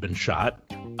like he'd been shot.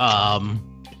 And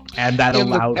that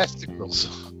allowed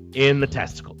in the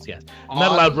testicles, yes. And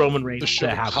that allowed Roman Reigns to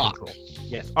have control.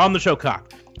 Yes, on the show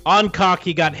cock. On cock,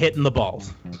 he got hit in the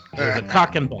balls. It was a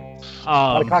cock and ball.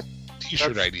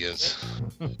 T-shirt ideas.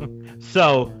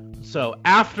 So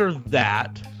after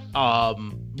that,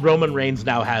 Roman Reigns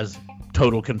now has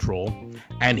total control,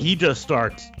 and he just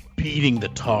starts beating the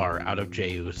tar out of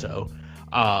Jey Uso.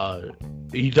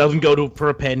 He doesn't go for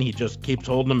a pin. He just keeps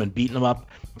holding him and beating him up,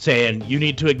 saying, "You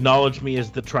need to acknowledge me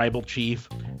as the tribal chief."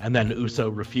 And then Uso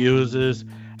refuses,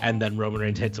 and then Roman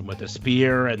Reigns hits him with a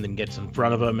spear, and then gets in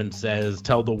front of him and says,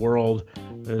 tell the world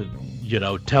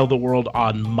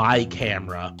on my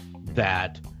camera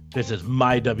that this is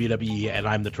my WWE and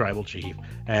I'm the tribal chief.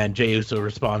 And Jey Uso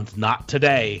responds, "Not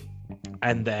today."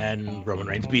 And then Roman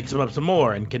Reigns beats him up some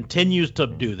more and continues to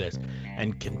do this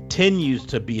and continues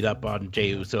to beat up on Jey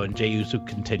Uso. And Jey Uso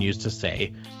continues to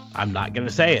say, "I'm not going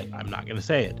to say it. I'm not going to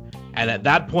say it." And at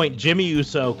that point, Jimmy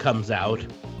Uso comes out,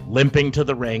 limping to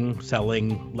the ring,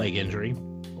 selling leg injury.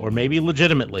 Or maybe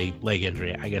legitimately leg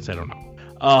injury. I guess I don't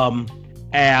know.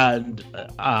 And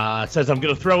says, "I'm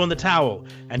going to throw in the towel."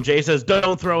 And Jey says,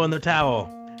 "Don't throw in the towel."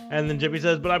 And then Jimmy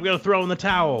says, "But I'm going to throw in the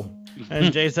towel."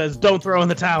 And Jey says, "Don't throw in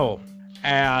the towel."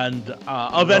 And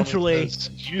eventually...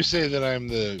 You say that I'm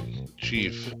the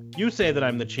chief. You say that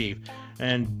I'm the chief.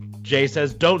 And Jey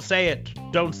says, "Don't say it.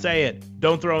 Don't say it.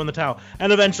 Don't throw in the towel."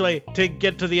 And eventually, to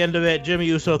get to the end of it, Jimmy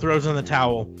Uso throws in the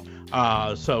towel.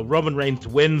 So Roman Reigns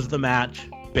wins the match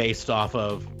based off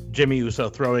of Jimmy Uso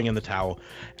throwing in the towel.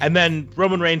 And then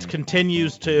Roman Reigns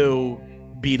continues to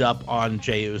beat up on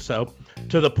Jey Uso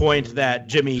to the point that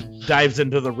Jimmy dives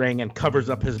into the ring and covers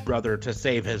up his brother to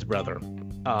save his brother.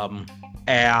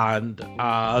 And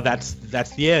that's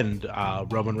the end.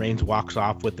 Roman Reigns walks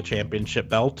off with the championship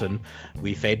belt, and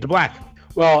we fade to black.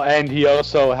 Well, and he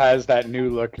also has that new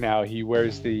look now. He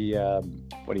wears the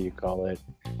what do you call it?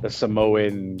 The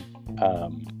Samoan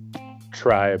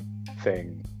tribe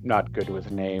thing. Not good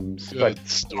with names, Good but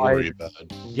story,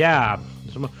 bud. Yeah.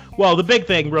 Well, the big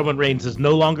thing, Roman Reigns is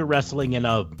no longer wrestling in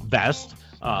a vest,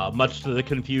 much to the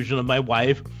confusion of my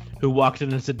wife, who walked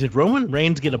in and said, "Did Roman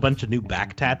Reigns get a bunch of new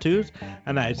back tattoos?"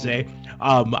 And I say,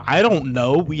 I don't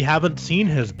know. We haven't seen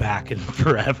his back in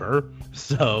forever.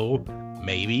 So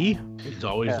maybe he's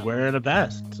always wearing a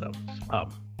vest. So,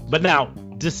 but now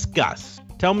discuss.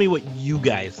 Tell me what you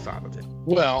guys thought of it.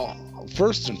 Well,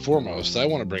 first and foremost, I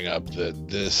want to bring up that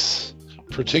this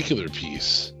particular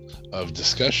piece of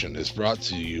discussion is brought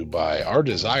to you by our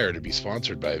desire to be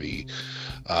sponsored by the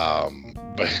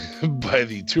by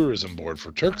the tourism board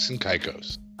for Turks and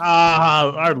Caicos.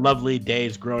 Our lovely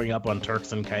days growing up on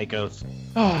Turks and Caicos.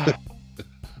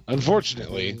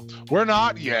 Unfortunately, we're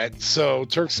not yet, so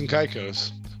Turks and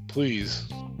Caicos, please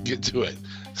get to it.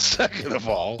 Second of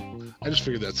all, I just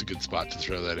figured that's a good spot to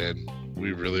throw that in.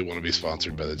 We really want to be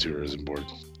sponsored by the tourism board.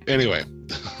 Anyway,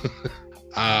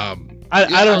 I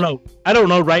don't know. I don't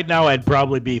know. Right now, I'd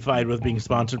probably be fine with being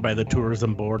sponsored by the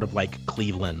tourism board of like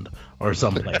Cleveland or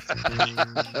someplace.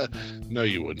 No,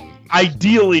 you wouldn't.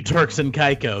 Ideally, Turks and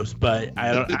Caicos, but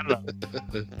I don't know.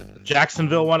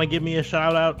 Jacksonville want to give me a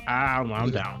shout out?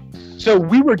 I'm down. So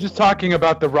we were just talking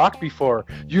about The Rock before.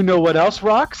 You know what else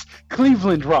rocks?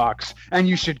 Cleveland rocks, and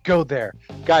you should go there.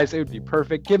 Guys, it would be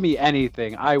perfect. Give me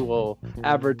anything. I will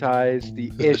advertise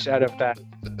the ish out of that.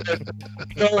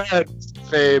 Go ahead,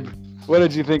 Fabe. What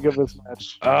did you think of this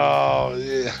match? Oh,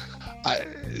 yeah.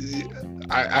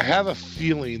 I have a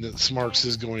feeling that Smarks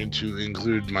is going to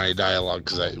include my dialogue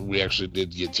because we actually did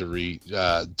get to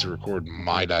record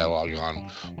my dialogue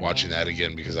on watching that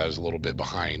again because I was a little bit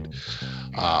behind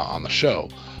on the show.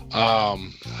 I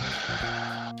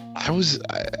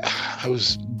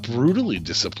was brutally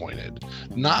disappointed,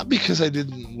 not because I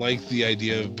didn't like the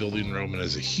idea of building Roman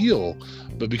as a heel,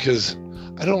 but because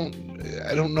I don't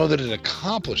know that it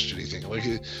accomplished anything. Like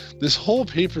this whole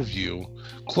pay-per-view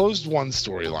closed one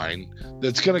storyline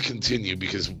that's going to continue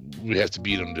because we have to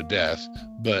beat him to death,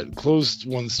 but closed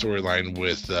one storyline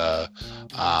with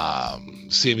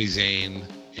Sami Zayn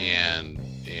and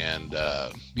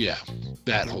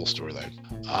that whole storyline.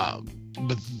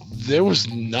 But there was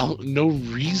no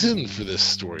reason for this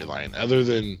storyline other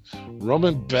than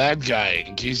Roman bad guy.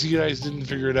 In case you guys didn't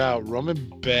figure it out, Roman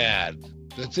bad.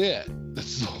 That's it.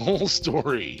 That's the whole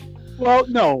story. Well,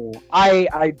 no,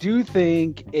 I do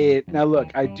think it. Now,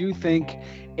 look, I do think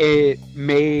it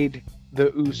made the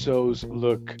Usos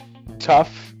look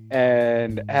tough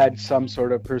and had some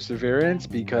sort of perseverance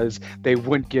because they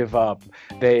wouldn't give up.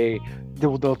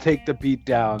 They'll take the beat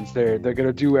downs. They're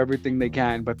gonna do everything they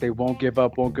can, but they won't give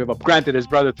up. Granted, his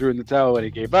brother threw in the towel and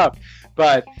he gave up,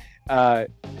 but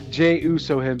Jey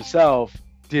Uso himself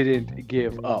didn't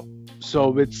give up.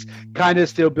 So it's kind of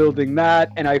still building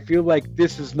that, and I feel like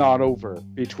this is not over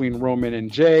between Roman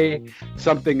and Jey.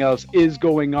 Something else is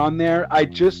going on there. I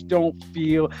just don't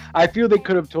feel... I feel they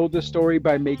could have told the story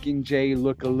by making Jey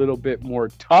look a little bit more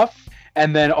tough,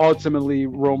 and then ultimately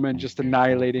Roman just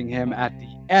annihilating him at the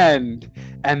end,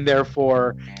 and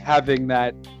therefore having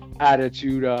that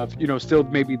attitude of, still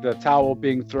maybe the towel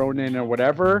being thrown in or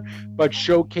whatever, but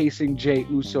showcasing Jey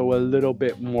Uso a little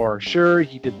bit more. Sure,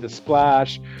 he did the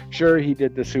splash. Sure, he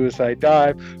did the suicide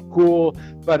dive. Cool.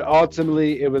 But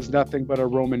ultimately, it was nothing but a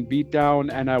Roman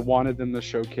beatdown, and I wanted them to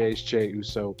showcase Jey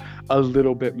Uso a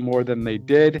little bit more than they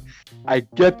did. I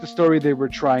get the story they were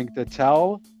trying to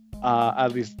tell.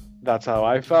 At least that's how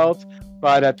I felt.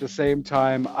 But at the same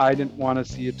time, I didn't want to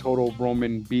see a total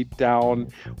Roman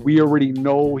beatdown. We already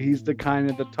know he's the kind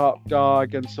of the top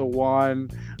dog and so on.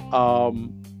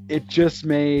 It just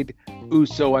made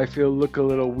Uso, I feel, look a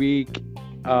little weak.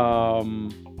 I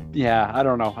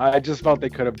don't know. I just felt they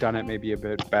could have done it maybe a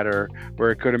bit better, where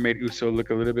it could have made Uso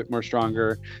look a little bit more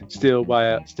stronger, still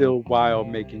while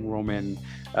making Roman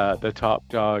the top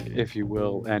dog, if you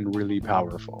will, and really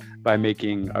powerful by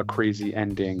making a crazy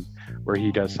ending where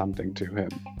he does something to him.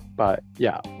 But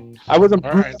yeah, I wasn't.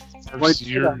 All right, first,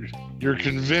 you're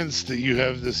convinced that you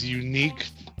have this unique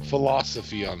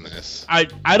philosophy on this. I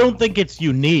don't think it's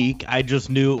unique. I just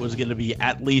knew it was going to be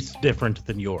at least different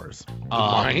than yours.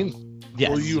 Mine? Yes.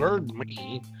 Well, you heard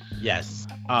me. Yes.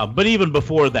 But even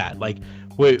before that, like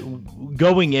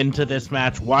going into this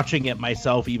match, watching it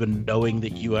myself, even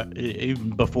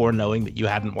before knowing that you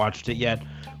hadn't watched it yet,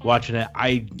 watching it,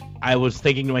 I was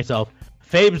thinking to myself,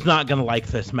 Fabe's not going to like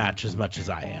this match as much as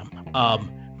I am.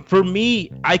 For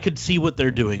me, I could see what they're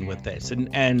doing with this,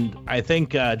 and I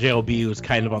think JLB was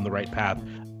kind of on the right path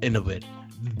in a bit.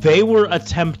 they were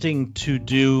attempting to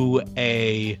do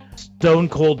a Stone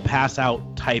Cold pass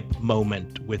out type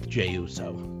moment with Jey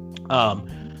Uso.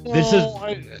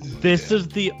 This is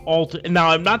the ultimate. Now,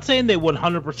 I'm not saying they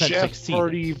 100% Jeff succeed.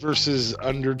 Hardy versus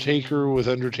Undertaker with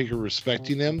Undertaker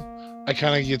respecting him. I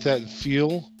kind of get that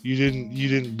feel. You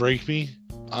didn't break me.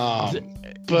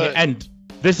 But and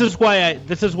this is why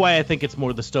I think it's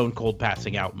more the Stone Cold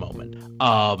passing out moment.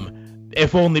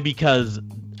 If only because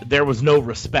there was no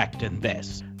respect in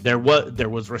this. There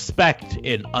was respect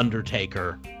in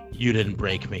Undertaker. You didn't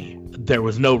break me. There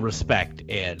was no respect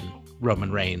in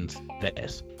Roman Reigns.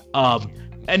 This.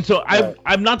 And so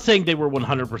I'm not saying they were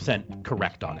 100%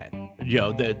 correct on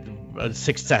it.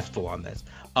 Successful on this.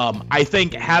 I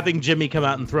think having Jimmy come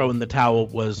out and throw in the towel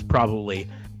was probably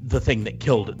the thing that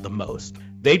killed it the most.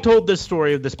 They told this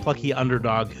story of this plucky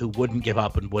underdog who wouldn't give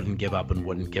up and wouldn't give up and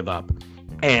wouldn't give up.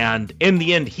 And in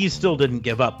the end, he still didn't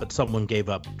give up, but someone gave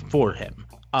up for him.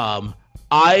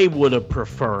 I would have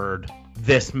preferred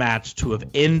this match to have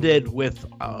ended with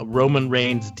Roman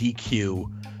Reigns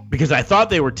DQ, because I thought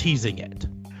they were teasing it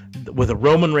with a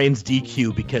Roman Reigns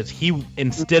DQ, because he,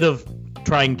 instead of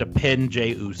trying to pin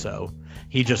Jey Uso,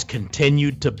 he just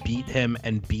continued to beat him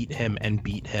and beat him and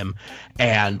beat him.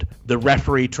 And the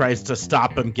referee tries to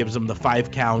stop him, gives him the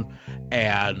 5 count,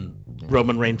 and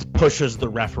Roman Reigns pushes the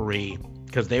referee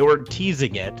because they were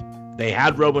teasing it. They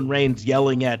had Roman Reigns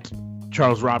yelling at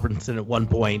Charles Robinson at one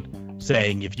point,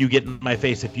 saying, "If you get in my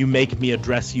face, if you make me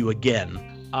address you again."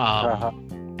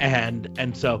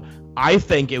 And so I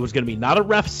think it was going to be not a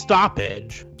ref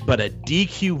stoppage, but a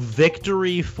DQ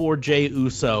victory for Jey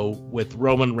Uso with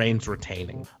Roman Reigns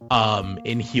retaining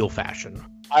in heel fashion.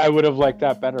 I would have liked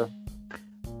that better.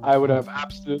 I would have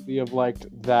absolutely have liked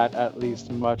that at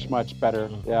least much, much better.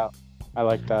 Yeah, I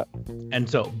like that. And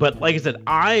so, but like I said,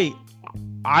 I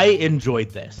enjoyed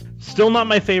this. Still not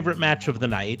my favorite match of the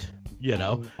night.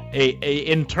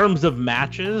 In terms of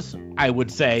matches, I would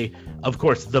say, of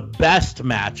course, the best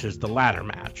match is the ladder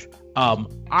match.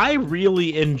 I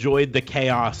really enjoyed the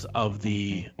chaos of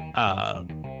the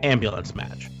ambulance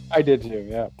match. I did too,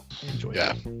 yeah. Enjoyed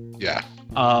Yeah.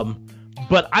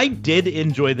 But I did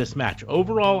enjoy this match.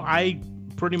 Overall, I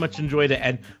pretty much enjoyed it.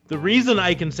 And the reason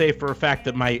I can say for a fact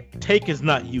that my take is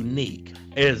not unique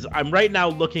is I'm right now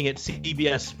looking at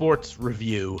CBS Sports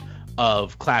review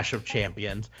of Clash of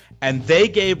Champions, and they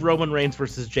gave Roman Reigns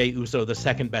versus Jey Uso the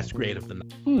second best grade of the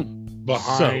night.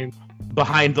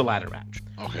 Behind the ladder match.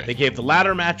 Okay. They gave the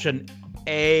ladder match an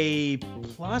A+,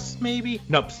 maybe?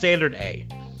 No, standard A.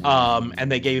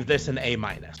 And they gave this an A-.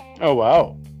 Oh,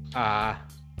 wow. I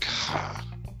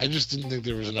just didn't think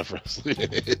there was enough wrestling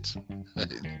in it.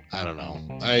 I don't know.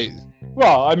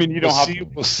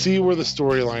 We'll see where the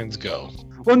storylines go.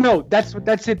 Well, no, that's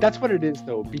it. That's what it is,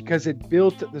 though, because it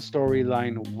built the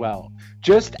storyline well.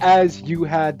 Just as you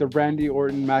had the Randy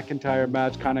Orton McIntyre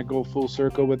match kind of go full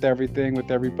circle with everything,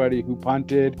 with everybody who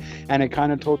punted, and it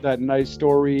kind of told that nice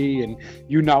story, and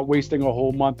you not wasting a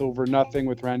whole month over nothing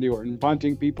with Randy Orton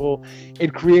punting people,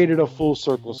 it created a full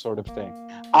circle sort of thing.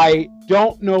 I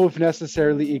don't know if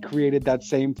necessarily it created that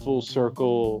same full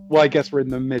circle. Well, I guess we're in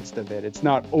the midst of it. It's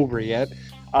not over yet.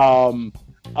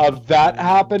 Of that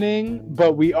happening,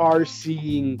 but we are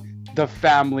seeing the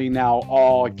family now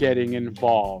all getting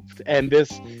involved, and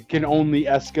this can only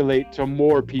escalate to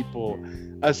more people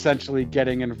essentially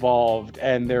getting involved,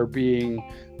 and there being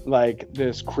like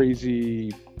this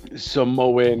crazy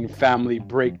Samoan family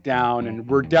breakdown, and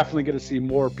we're definitely going to see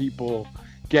more people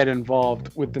get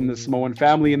involved within the Samoan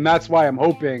family. And that's why I'm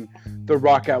hoping The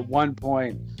Rock at one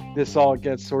point this all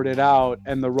gets sorted out,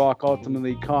 and The Rock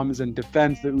ultimately comes and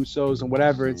defends the Usos and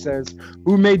whatever. It says,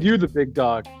 "Who made you the big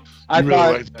dog?" I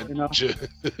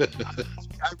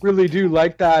really do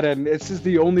like that, and this is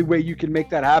the only way you can make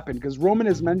that happen, because Roman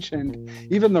has mentioned,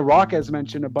 even The Rock has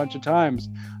mentioned a bunch of times,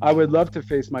 I would love to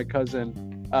face my cousin.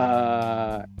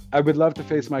 I would love to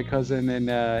face my cousin in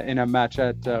a match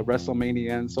at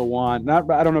WrestleMania and so on.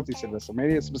 I don't know if they said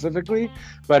WrestleMania specifically,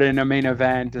 but in a main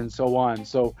event and so on.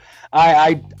 So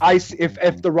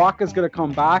if The Rock is gonna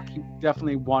come back, you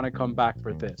definitely want to come back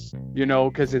for this,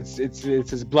 because it's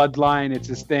his bloodline, it's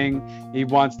his thing. He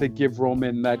wants to give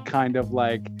Roman that kind of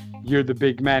like, you're the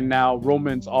big man now.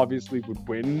 Roman's obviously would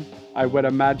win, I would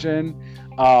imagine,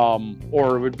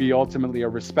 or it would be ultimately a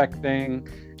respect thing.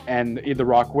 And The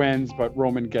Rock wins, but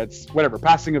Roman gets whatever,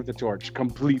 passing of the torch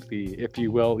completely, if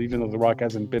you will, even though The Rock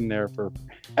hasn't been there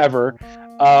forever.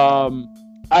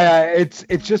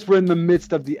 It's just we're in the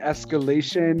midst of the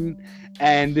escalation,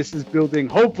 and this is building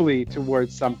hopefully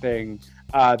towards something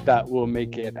that will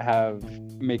make it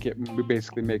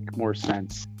basically make more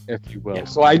sense if you will. Yeah.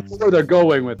 So I know where they're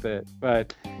going with it,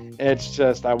 but it's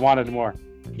just I wanted more.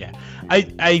 Yeah,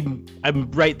 I'm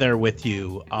right there with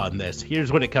you on this.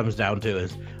 Here's what it comes down to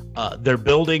is they're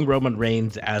building Roman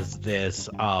Reigns as this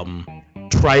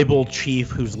tribal chief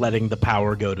who's letting the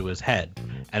power go to his head.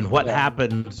 And what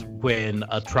happens when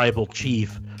a tribal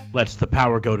chief lets the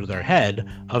power go to their head?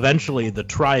 Eventually the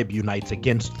tribe unites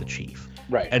against the chief.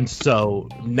 Right. And so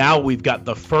now we've got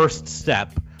the first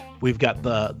step. We've got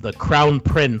the crown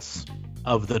prince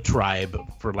of the tribe,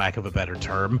 for lack of a better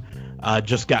term,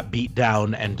 just got beat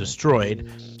down and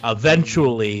destroyed.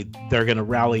 Eventually, they're going to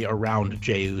rally around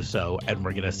Jey Uso, and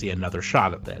we're going to see another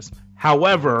shot at this.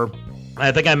 However,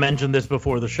 I think I mentioned this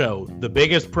before the show. The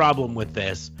biggest problem with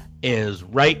this is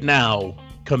right now,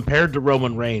 compared to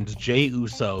Roman Reigns, Jey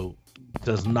Uso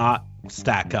does not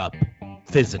stack up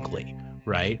physically,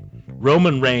 right?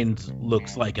 Roman Reigns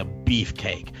looks like a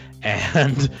beefcake,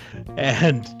 and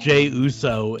Jey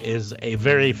Uso is a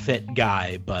very fit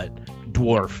guy, but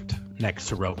dwarfed next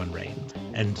to Roman Reigns.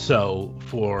 And so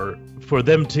for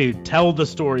them to tell the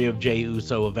story of Jey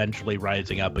Uso eventually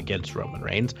rising up against Roman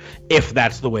Reigns, if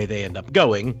that's the way they end up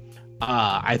going,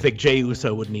 I think Jey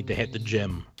Uso would need to hit the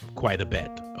gym quite a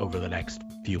bit over the next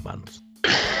few months.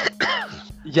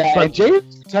 Yeah, But- and Jey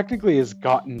technically has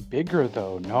gotten bigger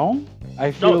though. No,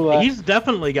 I feel No, he's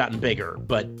definitely gotten bigger,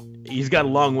 but he's got a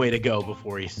long way to go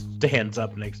before he stands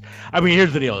up next. I mean,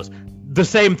 here's the deal: is the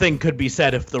same thing could be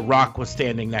said if The Rock was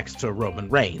standing next to Roman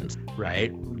Reigns,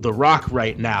 right? The Rock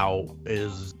right now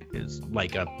is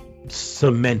like a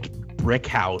cement brick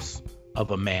house of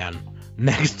a man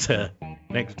next to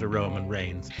Roman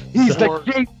Reigns. he's Or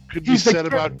the king. could be He's the said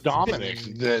king. about Dominic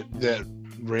that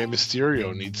Rey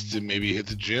Mysterio needs to maybe hit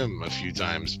the gym a few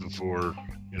times before,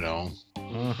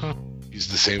 he's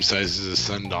the same size as his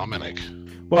son Dominic.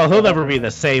 Well, he'll never be the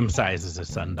same size as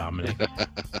his son Dominic.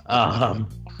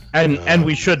 And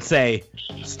we should say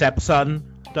stepson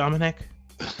Dominic.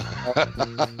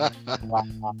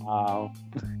 Wow.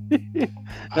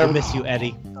 I miss you,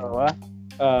 Eddie.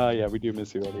 Yeah, we do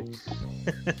miss you, Eddie.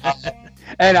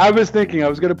 And I was thinking I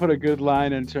was gonna put a good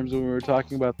line in terms of when we were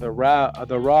talking about the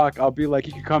Rock. I'll be like,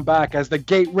 he could come back as the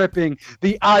gate ripping,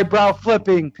 the eyebrow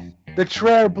flipping, the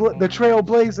trail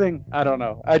blazing. I don't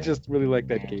know. I just really like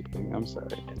that gate thing. I'm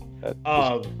sorry.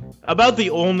 About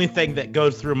the only thing that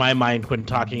goes through my mind when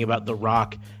talking about The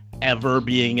Rock ever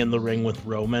being in the ring with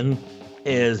Roman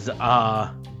is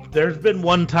there's been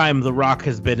one time The Rock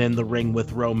has been in the ring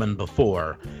with Roman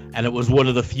before, and it was one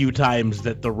of the few times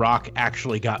that The Rock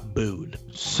actually got booed.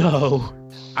 So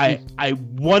I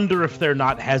wonder if they're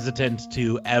not hesitant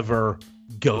to ever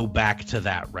go back to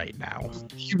that right now.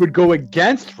 He would go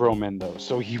against Roman though,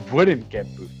 so he wouldn't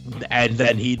get booed. And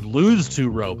then he'd lose to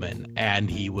Roman, and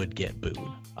he would get booed.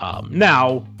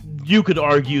 Now, you could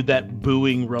argue that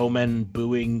booing Roman,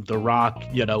 booing The Rock,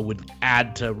 would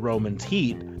add to Roman's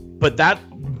heat, but that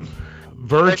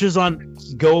verges on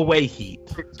go away heat.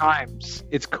 Times.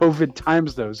 It's COVID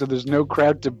times though, so there's no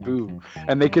crowd to boo,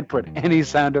 and they could put any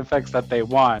sound effects that they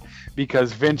want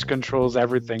because Vince controls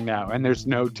everything now, and there's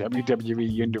no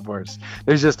WWE universe.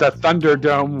 There's just a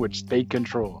Thunderdome which they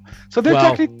control. So they're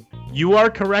technically. You are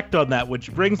correct on that,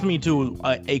 which brings me to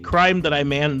a crime that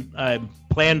I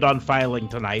planned on filing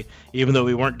tonight, even though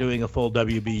we weren't doing a full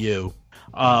WBU.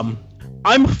 I'm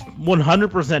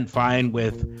 100% fine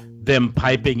with them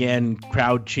piping in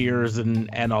crowd cheers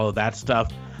and all of that stuff.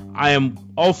 I am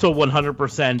also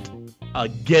 100%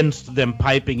 against them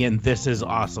piping in "This is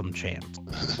awesome" chant,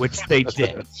 which they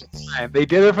did. They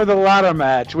did it for the ladder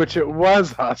match, which it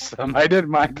was awesome. I didn't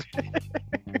mind.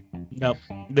 Nope.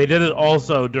 They did it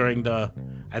also during I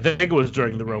think it was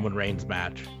during the Roman Reigns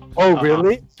match. Oh,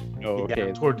 really? Oh, Yeah,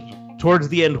 okay. towards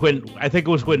the end, I think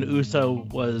it was when Uso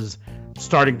was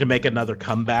starting to make another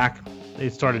comeback, they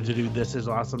started to do "This is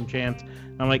awesome" chants.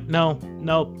 I'm like, no.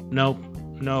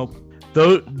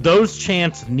 Those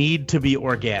chants need to be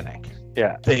organic.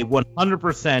 Yeah. They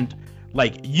 100%,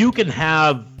 like, you can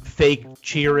have fake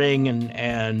cheering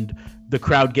and the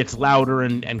crowd gets louder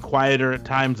and quieter at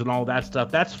times and all that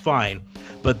stuff. That's fine.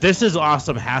 But "This is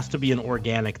awesome" has to be an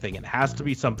organic thing. It has to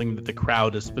be something that the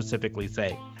crowd is specifically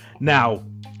saying. Now,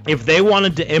 if they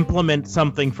wanted to implement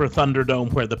something for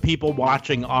Thunderdome where the people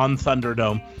watching on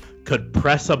Thunderdome could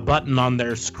press a button on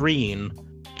their screen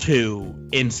to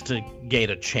instigate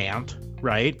a chant,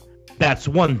 right? That's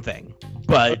one thing.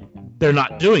 But they're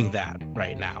not doing that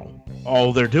right now.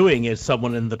 All they're doing is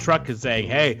someone in the truck is saying,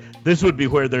 "Hey, this would be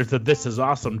where there's a 'This is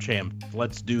awesome' chant.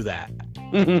 Let's do that."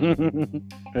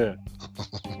 Yeah.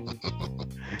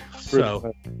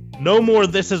 So, no more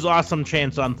 "This is awesome"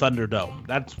 chants on Thunderdome.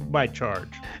 That's my charge.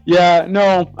 Yeah,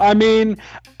 no, I mean,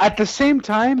 at the same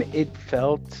time, it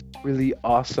felt really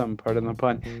awesome, pardon the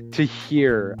pun, to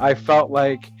hear. I felt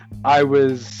like I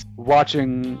was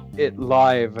watching it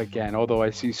live again, although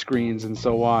I see screens and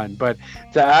so on. But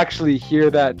to actually hear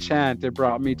that chant, it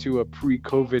brought me to a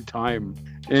pre-COVID time.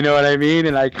 You know what I mean?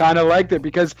 And I kind of liked it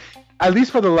because, at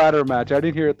least for the ladder match, I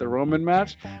didn't hear it the Roman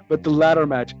match, but the ladder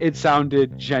match, it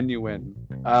sounded genuine.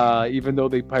 Even though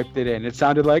they piped it in, it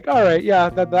sounded like, all right, yeah,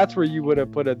 that's where you would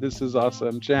have put a "This is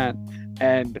awesome" chant.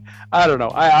 And I don't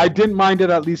know, I didn't mind it,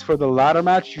 at least for the ladder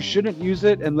match. You shouldn't use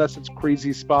it unless it's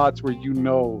crazy spots where you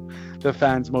know the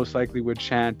fans most likely would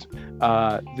chant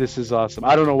 "This is awesome."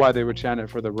 I don't know why they would chant it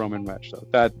for the Roman match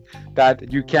though.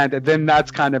 That you can't. Then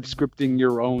that's kind of scripting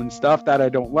your own stuff that I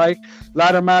don't like.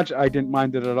 Ladder match, I didn't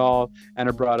mind it at all, and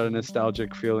it brought a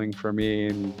nostalgic feeling for me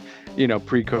in, you know,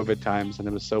 pre-COVID times, and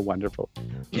it was so wonderful.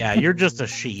 Yeah, you're just a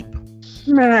sheep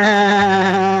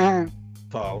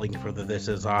falling for the "This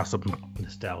is awesome"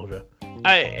 nostalgia.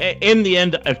 In the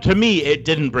end, to me, it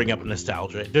didn't bring up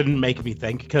nostalgia. It didn't make me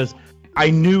think, because I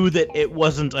knew that it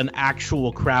wasn't an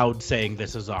actual crowd saying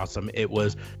 "This is awesome." It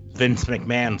was Vince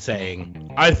McMahon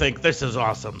saying, "I think this is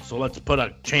awesome, so let's put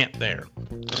a chant there."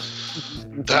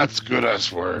 That's good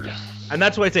S word. And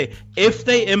that's why I say, if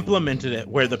they implemented it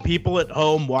where the people at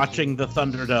home watching the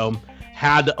Thunderdome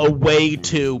had a way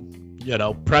to, you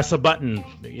know, press a button,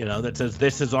 you know, that says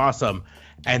 "This is awesome,"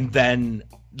 and then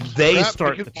they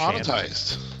start the chant.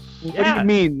 Monetized. What do you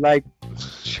mean? Like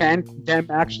them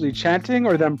actually chanting,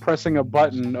 or them pressing a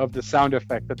button of the sound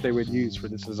effect that they would use for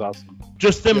 "This is awesome"?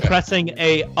 Just them pressing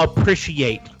a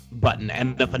appreciate button,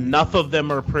 and if enough of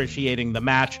them are appreciating the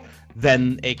match,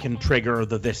 then it can trigger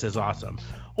the "This is awesome."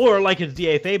 Or like as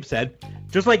DA Fabe said,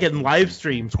 just like in live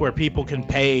streams where people can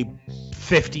pay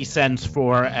 50 cents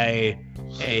for a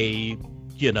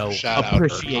you know,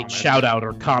 appreciate shout out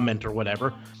or comment or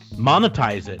whatever,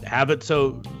 monetize it, have it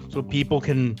so people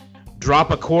can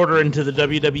drop a quarter into the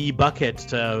WWE bucket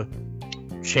to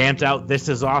chant out "This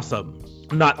is awesome."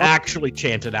 Not actually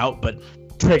chant it out, but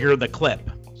trigger the clip.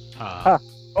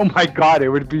 Oh my god, it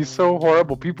would be so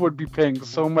horrible. People would be paying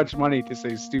so much money to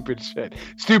say stupid shit.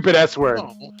 Stupid S word.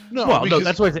 No,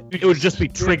 that's why it would just be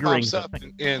triggering.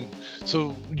 And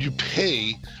so you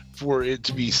pay for it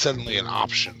to be suddenly an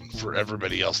option for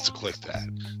everybody else to click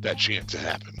that chant to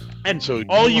happen. And so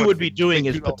all you would be doing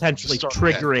is potentially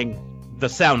triggering the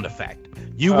sound effect.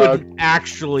 You wouldn't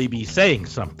actually be saying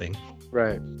something.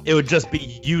 Right. It would just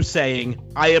be you saying,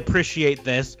 "I appreciate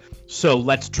this, so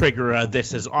let's trigger a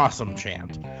 "This is awesome"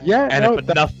 chant." Yeah. And if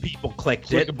enough people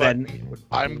clicked it, then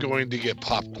I'm going to get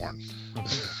popcorn.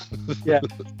 Yeah,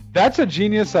 that's a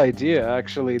genius idea,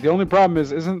 actually. The only problem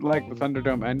isn't like the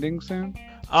Thunderdome ending soon?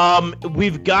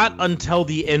 We've got until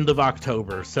the end of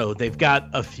October, so they've got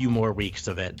a few more weeks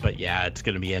of it. But yeah, it's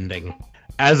going to be ending.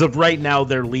 As of right now,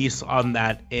 their lease on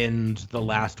that ends the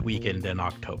last weekend in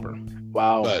October.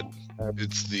 Wow. But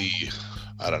it's the,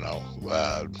 I don't know,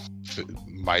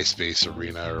 MySpace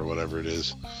arena or whatever it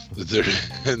is.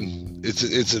 And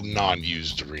it's a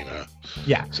non-used arena.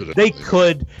 Yeah, so they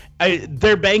could.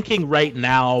 They're banking right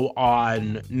now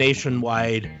on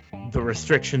nationwide the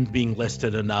restrictions being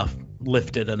lifted enough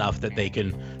that they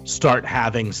can start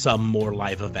having some more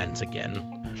live events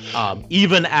again.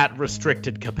 Even at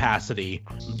restricted capacity,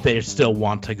 they still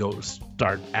want to go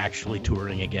start actually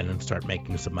touring again and start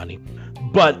making some money.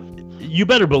 But you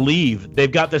better believe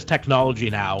they've got this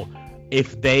technology now.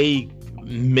 If they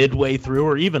midway through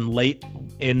or even late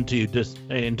into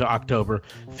October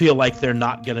feel like they're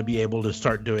not going to be able to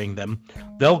start doing them,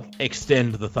 they'll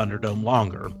extend the Thunderdome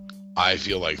longer. I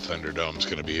feel like Thunderdome's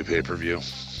going to be a pay-per-view.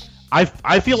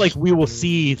 I feel like we will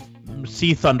see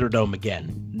Thunderdome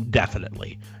again,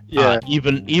 definitely. Yeah.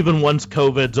 Even once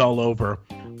COVID's all over,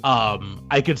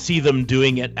 I could see them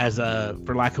doing it as a,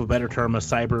 for lack of a better term, a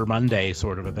Cyber Monday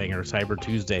sort of a thing, or Cyber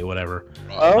Tuesday, whatever.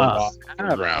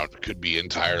 Ground could be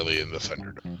entirely in the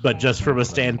Thunderdome. But just from a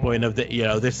standpoint of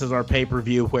this is our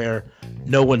pay-per-view where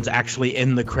no one's actually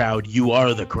in the crowd. You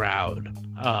are the crowd.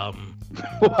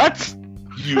 What?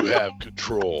 You have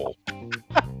control.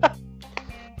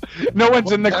 No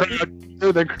one's in the crowd.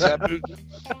 You're the crowd.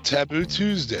 Taboo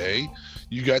Tuesday,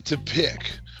 you got to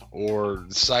pick, or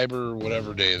Cyber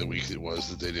whatever day of the week it was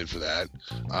that they did for that.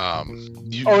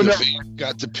 You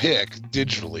got to pick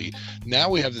digitally. Now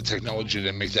we have the technology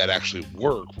to make that actually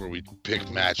work, where we pick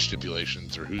match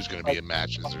stipulations or who's going to be in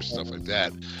matches or stuff like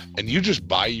that. And you just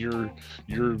buy your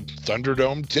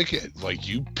Thunderdome ticket. Like,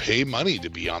 you pay money to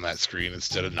be on that screen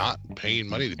instead of not paying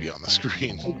money to be on the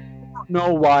screen.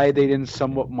 Know why they didn't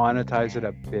somewhat monetize it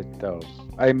a bit, though.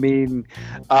 I mean,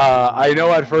 I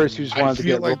know at first you just wanted to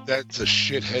get... I feel like that's a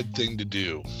shithead thing to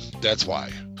do. That's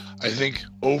why. I think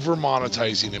over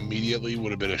monetizing immediately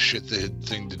would have been a shit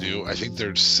thing to do. I think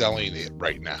they're selling it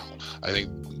right now. I think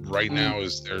right now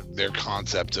is their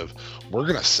concept of we're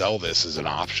going to sell this as an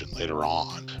option later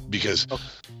on, because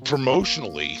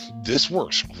promotionally this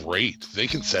works great. They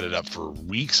can set it up for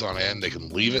weeks on end. They can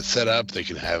leave it set up. They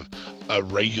can have a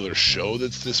regular show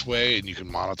that's this way, and you can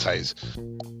monetize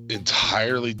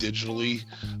entirely digitally.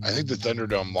 I think the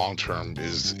Thunderdome long term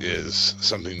is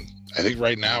something. I think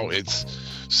right now it's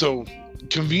so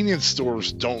convenience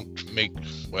stores don't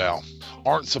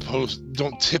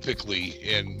typically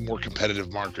in more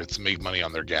competitive markets make money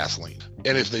on their gasoline,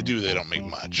 and if they do, they don't make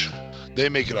much. They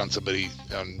make it on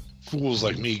fools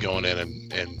like me going in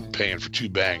and paying for 2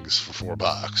 bangs for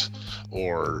 $4,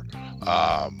 or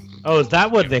is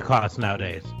that what they cost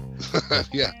nowadays?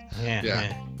 yeah.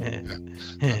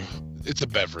 It's a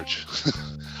beverage.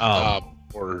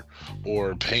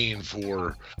 Or paying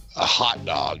for a hot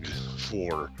dog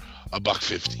for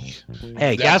 $1.50.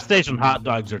 Hey, gas station hot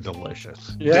dogs are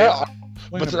delicious. Yeah,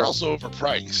 but they're also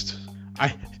overpriced.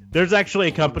 There's actually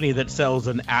a company that sells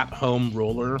an at-home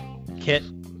roller kit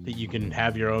that you can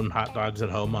have your own hot dogs at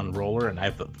home on roller, and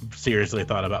I've seriously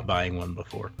thought about buying one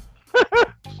before.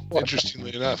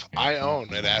 Interestingly enough, I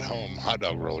own an at-home hot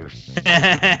dog roller.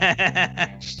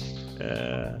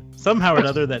 Somehow or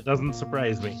another, that doesn't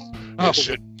surprise me. It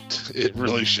shouldn't. It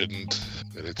really shouldn't.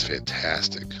 And it's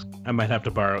fantastic. I might have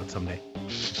to borrow it someday,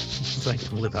 so I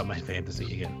can live out my fantasy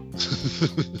again.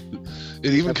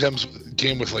 It even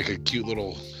came with like a cute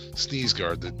little sneeze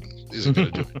guard that isn't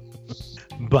going to do it.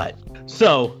 But,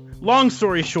 so, long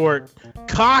story short,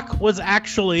 Cock was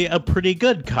actually a pretty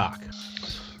good Cock.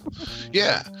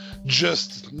 Yeah,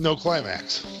 just no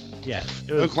climax. Yeah.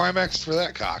 No climax for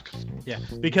that Cock. Yeah,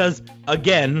 because,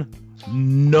 again,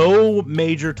 no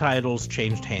major titles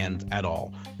changed hands at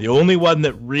all. The only one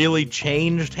that really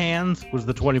changed hands was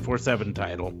the 24/7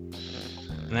 title.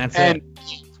 And that's it.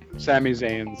 Sami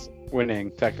Zayn's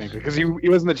winning, technically, because he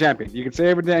wasn't the champion. You could say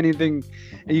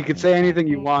anything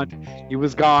you want. He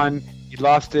was gone. He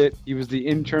lost it. He was the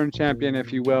interim champion,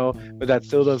 if you will, but that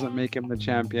still doesn't make him the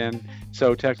champion.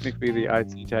 So technically, the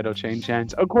IC title changed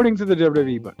hands, according to the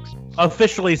WWE books.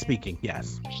 Officially speaking,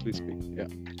 yes. Officially speaking, yeah.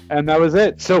 And that was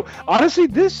it. So honestly,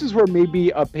 this is where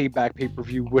maybe a Payback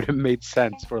pay-per-view would have made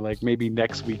sense for like maybe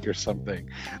next week or something.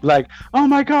 Like, oh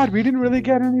my God, we didn't really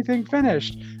get anything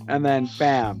finished, and then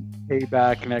bam.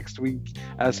 Payback next week,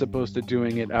 as opposed to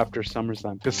doing it after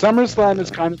SummerSlam, because SummerSlam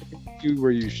is kind of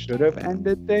where you should have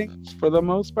ended things for the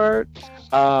most part,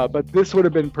 but this would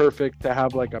have been perfect to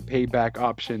have like a Payback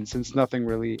option since nothing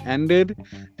really ended,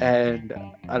 and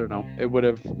I don't know, it would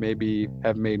have maybe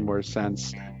have made more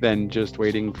sense than just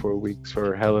waiting for weeks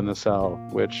for Hell in a Cell,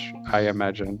 which I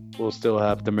imagine will still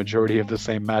have the majority of the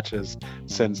same matches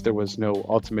since there was no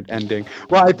ultimate ending.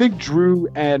 Well, I think Drew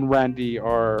and Randy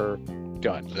are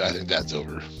done. I think that's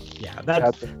over. Yeah,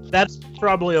 that's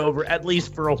probably over, at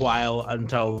least for a while,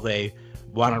 until they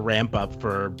want to ramp up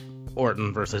for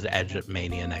Orton versus Edge at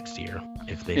Mania next year.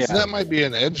 If they that might be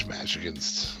an Edge match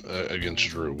against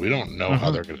Drew. We don't know how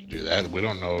they're going to do that. We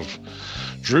don't know if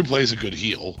Drew plays a good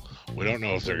heel. We don't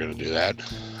know if they're going to do that.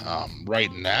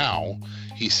 Right now,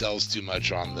 he sells too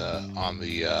much on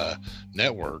the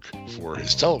network for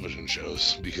his television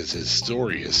shows because his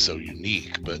story is so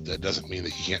unique. But that doesn't mean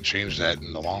that you can't change that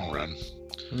in the long run.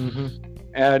 Mm-hmm.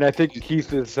 And I think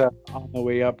Keith is on the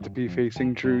way up to be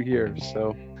facing Drew here.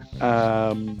 So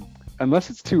unless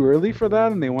it's too early for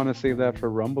that and they want to save that for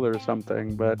Rumble or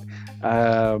something. But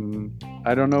I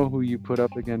don't know who you put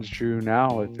up against Drew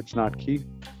now if it's not Keith.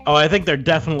 Oh, I think they're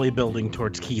definitely building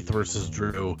towards Keith versus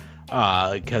Drew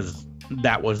because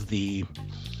that was the,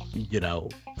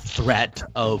 threat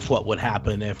of what would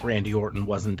happen if Randy Orton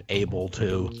wasn't able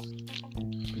to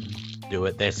do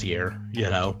it this year,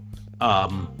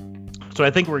 So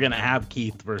I think we're going to have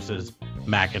Keith versus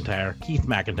Keith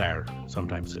McIntyre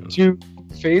sometime soon. Two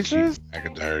faces? Keith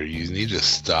McIntyre, you need to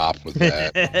stop with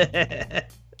that.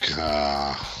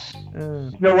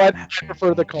 You know what? I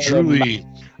prefer the call. Truly.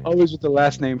 Always with the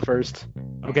last name first.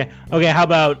 Okay, how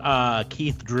about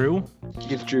Keith Drew?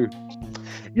 Keith Drew.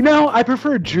 I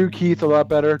prefer Drew Keith a lot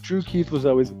better. Drew Keith was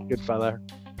always a good fella.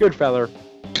 Good feller.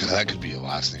 That could be a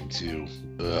last name too.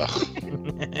 Ugh.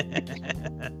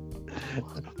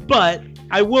 But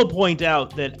I will point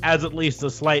out that, as at least a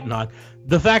slight nod,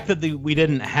 the fact that we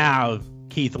didn't have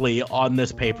Keith Lee on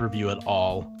this pay-per-view at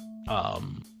all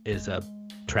is a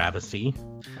travesty.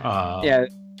 Yeah,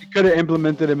 you could have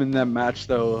implemented him in that match,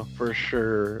 though, for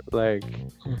sure.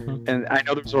 And I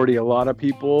know there's already a lot of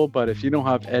people, but if you don't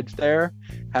have Edge there,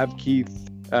 have Keith,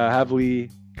 have Lee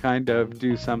kind of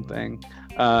do something.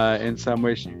 in some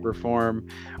way, shape, or form,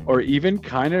 or even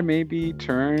kind of maybe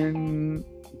turn.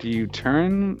 Do you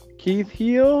turn Keith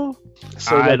heel?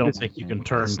 I don't think you can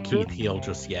turn Keith heel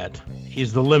just yet.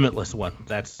 He's the limitless one.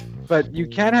 But you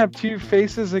can't have two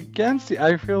faces against you.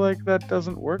 I feel like that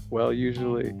doesn't work well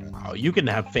usually. Oh, you can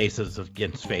have faces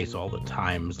against face all the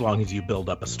time as long as you build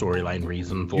up a storyline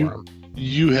reason for him.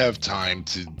 You have time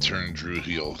to turn Drew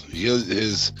heel.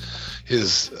 His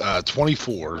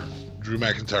 24, Drew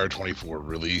McIntyre 24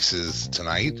 releases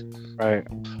tonight. Right.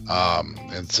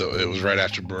 And so it was right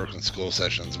after Broken Skull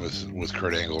Sessions with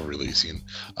Kurt Angle releasing.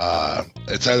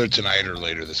 It's either tonight or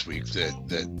later this week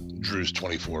that Drew's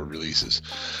 24 releases.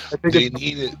 They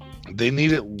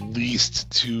need at least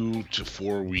 2 to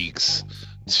 4 weeks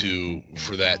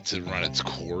for that to run its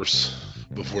course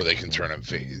before they can turn him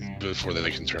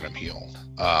heel.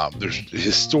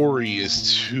 His story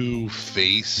is too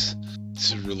face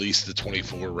to release the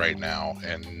 24 right now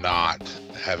and not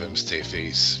have him stay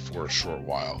face for a short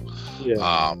while.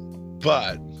 Yeah.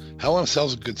 But Hell in a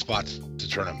Cell's a good spot to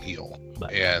turn him heel.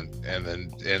 And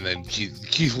then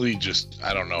Keith Lee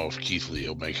I don't know if Keith Lee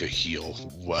will make a heel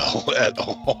well at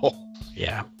all.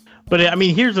 Yeah. But I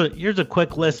mean, here's a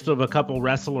quick list of a couple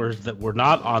wrestlers that were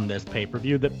not on this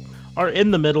pay-per-view that are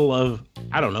in the middle of,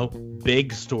 I don't know,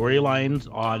 big storylines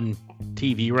on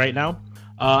TV right now.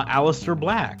 Aleister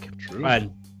Black. True.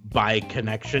 And by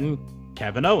connection,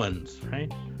 Kevin Owens,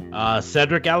 right?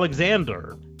 Cedric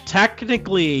Alexander.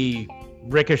 Technically,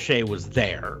 Ricochet was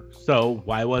there, so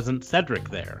why wasn't Cedric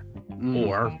there?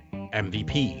 Or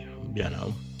MVP, you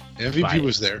know? MVP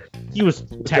was there. He was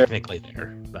technically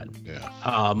there, but yeah.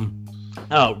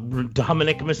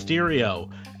 Dominic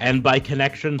Mysterio, and by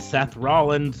connection, Seth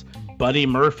Rollins, Buddy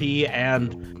Murphy,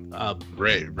 and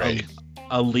Ray.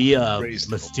 Aaliyah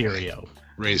Mysterio.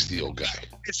 Ray's the old guy.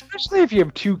 Especially if you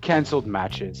have 2 canceled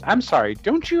matches. I'm sorry,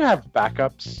 don't you have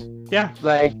backups? Yeah.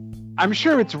 Like, I'm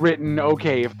sure it's written,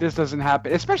 okay, if this doesn't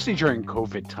happen, especially during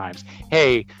COVID times.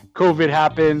 Hey, COVID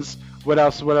happens. What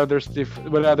else? What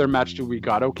other match do we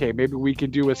got? Okay, maybe we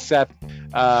could do a Seth,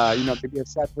 maybe a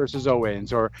Seth versus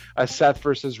Owens, or a Seth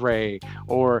versus Ray,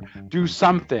 or do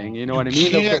something. You know what I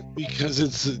mean? Can't, because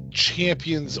it's a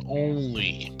champions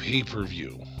only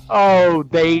pay-per-view. Oh,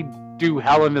 they do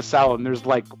Hell in a Cell, and there's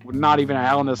like not even a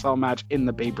Hell in a Cell match in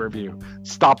the pay-per-view.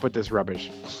 Stop with this rubbish.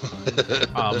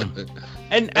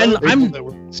 And I'm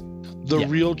the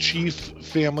real chief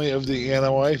family of the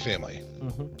NOI family.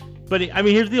 Mm-hmm. But I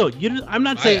mean, here's the deal. I'm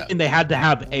not saying they had to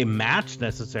have a match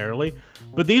necessarily,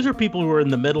 but these are people who are in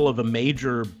the middle of a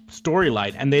major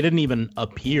storyline, and they didn't even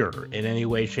appear in any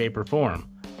way, shape, or form.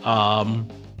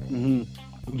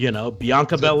 You know,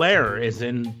 Bianca Belair is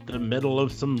in the middle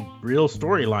of some real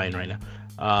storyline right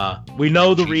now. We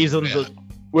know the reasons.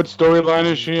 What storyline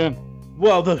is she in?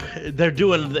 Well, they're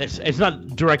doing this. It's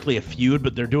not directly a feud,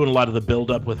 but they're doing a lot of the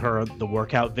build-up with her, the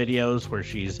workout videos where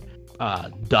she's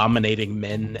dominating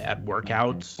men at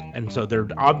workouts, and so they're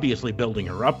obviously building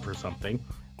her up for something.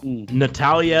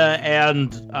 Natalya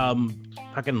and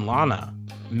fucking Lana,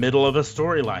 middle of a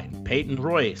storyline. Peyton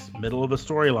Royce, middle of a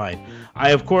storyline. I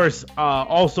of course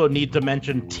also need to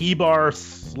mention T-Bar,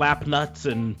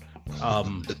 Slapnuts, and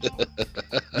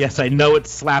yes, I know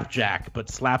it's Slapjack, but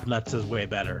Slapnuts is way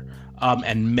better.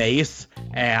 And Mace,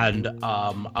 and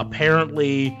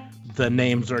apparently the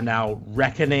names are now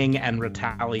Reckoning and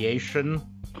Retaliation.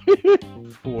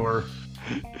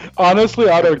 Honestly,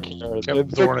 I don't care. Kevin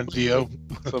Thorne and Dio.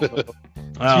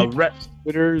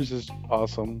 Twitter is just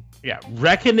awesome. Yeah,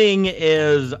 Reckoning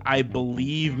is, I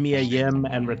believe, Mia Yim,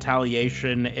 and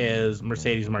Retaliation is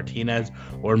Mercedes Martinez,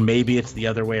 or maybe it's the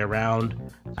other way around.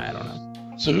 I don't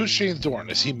know. So who's Shane Thorne?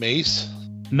 Is he Mace?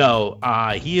 No,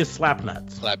 he is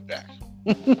Slapnuts. Slapjack.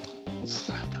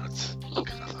 Slapnuts.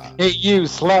 Hey, you,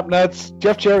 Slapnuts.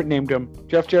 Jeff Jarrett named him.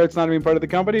 Jeff Jarrett's not even part of the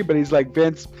company, but he's like,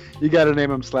 Vince, you gotta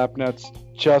name him Slapnuts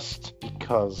just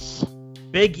because.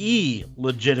 Big E,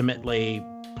 legitimately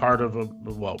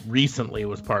recently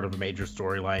was part of a major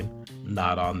storyline.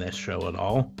 Not on this show at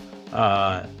all.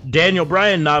 Daniel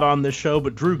Bryan not on this show,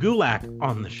 but Drew Gulak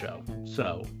on the show.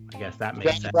 So I guess that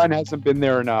makes sense. Bryan hasn't been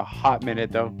there in a hot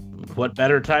minute, though. What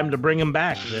better time to bring him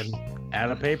back than at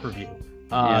a pay-per-view?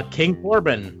 King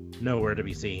Corbin, nowhere to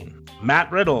be seen.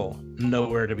 Matt Riddle,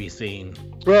 nowhere to be seen.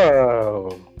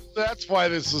 Bro. That's why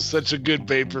this was such a good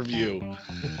pay-per-view.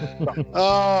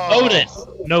 Otis,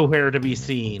 nowhere to be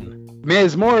seen.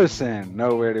 Miz Morrison,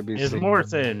 nowhere to be seen. Miz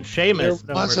Morrison, Sheamus.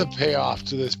 There was a payoff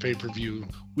to this pay-per-view.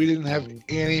 We didn't have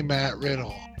any Matt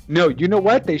Riddle. No, you know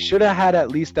what? They should have had at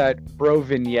least that bro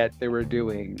vignette they were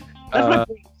doing.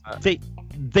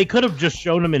 They could have just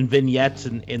shown him in vignettes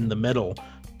in the middle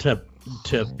to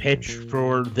to pitch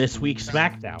for this week's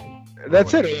SmackDown.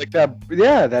 That's it. Like that.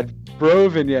 Yeah, that bro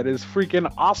vignette is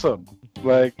freaking awesome.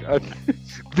 Like,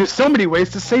 there's so many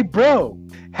ways to say bro.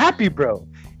 Happy bro.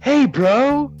 Hey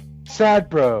bro. Sad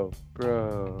bro.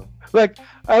 Bro. Like,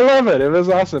 I love it. It was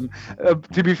awesome.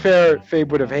 To be fair, Fabe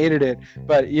would have hated it,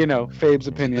 but Fabe's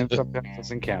opinion sometimes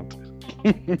doesn't count.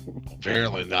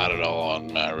 Apparently not at all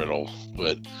on Matt Riddle,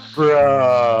 but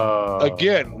bro.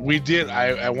 Again, we did.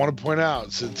 I want to point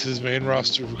out, since his main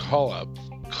roster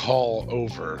call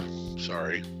over.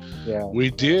 Sorry. Yeah. We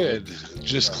did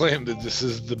just claim that this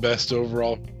is the best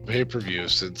overall pay-per-view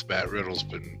since Matt Riddle's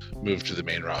been moved to the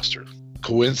main roster.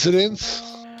 Coincidence?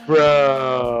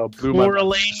 Bro.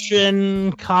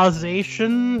 Correlation,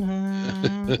 causation?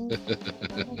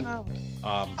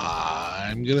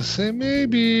 I'm going to say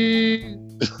maybe.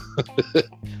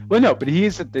 Well, no, but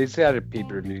they've had a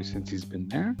pay-per-view since he's been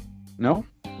there. No?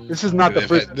 This is not the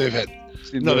first. They've had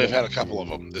a couple of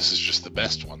them. This is just the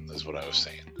best one, is what I was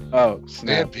saying. Oh,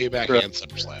 snap. They had Payback and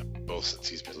SummerSlam, both since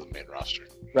he's been in the main roster.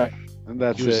 Right. And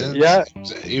that's it. Yeah.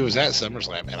 He was at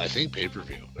SummerSlam and I think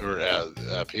pay-per-view or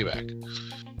Payback.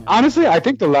 Honestly, I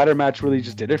think the ladder match really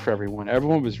just did it for everyone.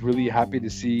 Everyone was really happy to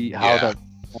see how that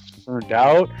turned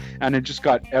out, and it just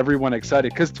got everyone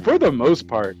excited because for the most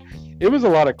part, it was a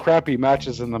lot of crappy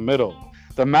matches in the middle.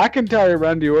 The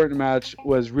McIntyre-Randy Orton match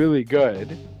was really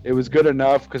good. It was good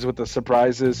enough because with the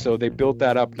surprises, so they built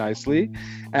that up nicely.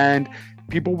 And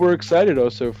people were excited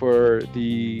also for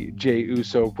the Jey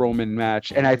Uso Roman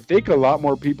match. And I think a lot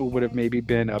more people would have maybe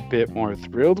been a bit more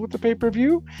thrilled with the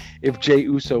pay-per-view if Jey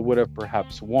Uso would have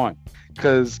perhaps won.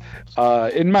 Because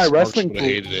in my wrestling would have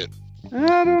hated it.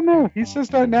 I don't know. He says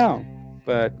that now.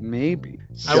 But maybe.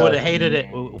 I would have hated it.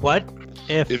 What?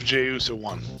 If Jey Uso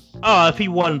won. Oh, if he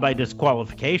won by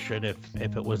disqualification, if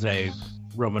it was a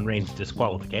Roman Reigns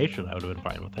disqualification, I would have been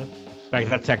fine with it. In fact,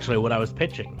 that's actually what I was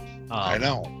pitching. I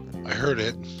know. I heard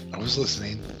it. I was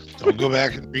listening. Don't go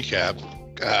back and recap.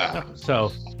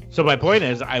 So my point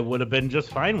is, I would have been just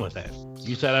fine with it.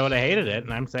 You said I would have hated it,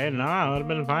 and I'm saying no, I would have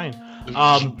been fine.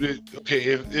 Okay,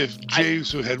 if Jey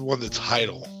Uso had won the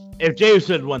title. If Jey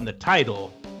Uso had won the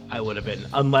title, I would have been,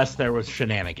 unless there was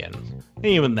shenanigans.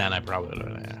 Even then, I probably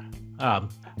would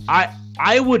have.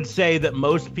 I would say that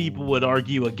most people would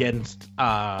argue against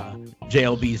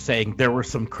JLB saying there were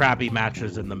some crappy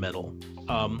matches in the middle.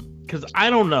 Because I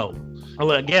don't know.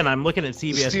 Again, I'm looking at CBS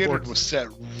the standard Sports. Was set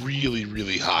really,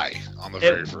 really high on the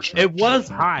very first match. It was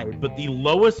high, but the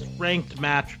lowest ranked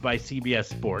match by CBS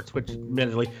Sports, which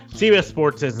admittedly CBS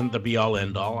Sports isn't the be-all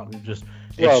end-all.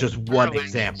 It's just one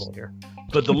example here.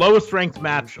 But the lowest ranked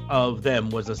match of them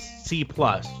was a C+,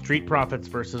 Street Profits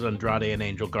versus Andrade and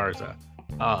Angel Garza.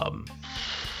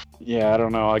 Yeah, I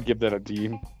don't know. I'll give that a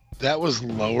D. That was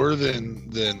lower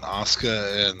than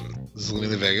Asuka and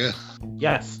Zelina Vega?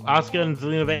 Yes, Asuka and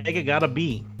Zelina Vega got a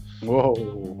B.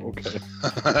 Whoa, okay.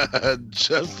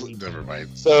 Never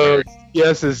mind. So,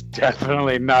 yes, is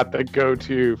definitely not the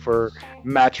go-to for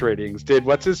match ratings. Did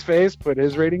What's-His-Face put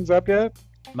his ratings up yet?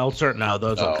 Meltzer, no,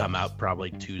 those will come out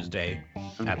probably Tuesday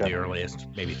at the earliest,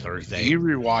 maybe Thursday. He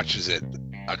rewatches it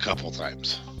a couple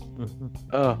times.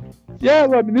 Yeah,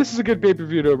 well, I mean, this is a good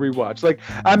pay-per-view to rewatch. Like,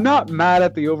 I'm not mad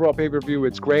at the overall pay-per-view.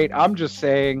 It's great. I'm just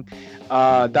saying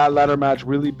that ladder match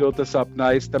really built this up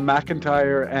nice. The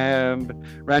McIntyre and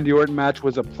Randy Orton match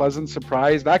was a pleasant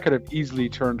surprise. That could have easily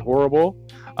turned horrible.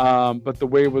 But the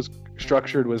way it was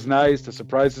structured was nice. The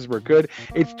surprises were good.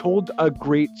 It's told a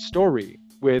great story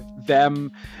with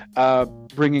them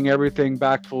bringing everything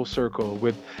back full circle,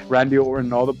 with Randy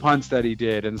Orton, all the punts that he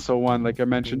did, and so on. Like I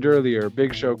mentioned earlier,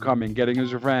 Big Show coming, getting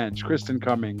his revenge, Kristen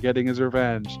coming, getting his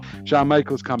revenge, Shawn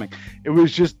Michaels coming. It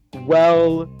was just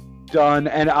well done,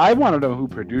 and I want to know who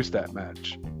produced that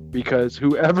match, because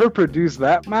whoever produced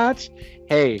that match,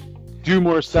 hey, do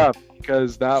more stuff,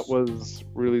 because that was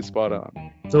really spot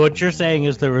on. So what you're saying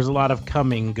is there was a lot of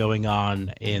coming going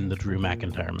on in the Drew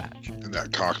McIntyre match. In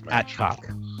that cock match. At cock.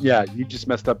 Yeah, you just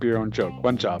messed up your own joke.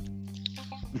 One job.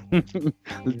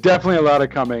 Definitely a lot of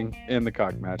coming in the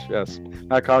cock match. Yes,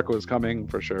 that cock was coming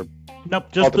for sure.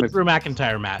 Nope, just the Drew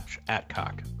McIntyre match at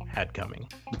cock had coming.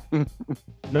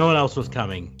 No one else was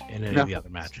coming in any of the other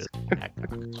matches at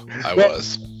cock. I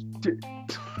was.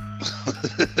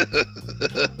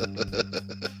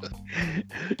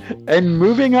 And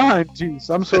moving on to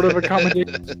some sort of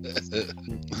accommodation.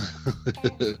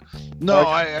 No,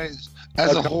 I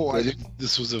As a whole, I think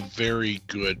this was a very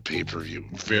good pay-per-view.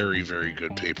 Very, very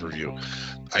good pay-per-view.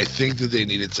 I think that they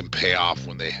needed some payoff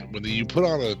when you put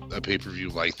on a pay-per-view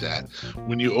like that.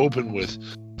 When you open with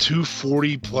two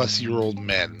 40-plus-year-old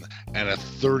men and a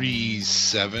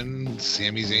 37,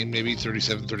 Sami Zayn maybe,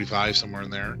 37, 35, somewhere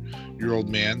in there, year-old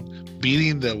man,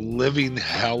 beating the living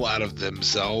hell out of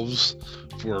themselves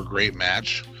for a great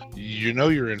match, you know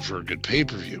you're in for a good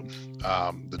pay-per-view.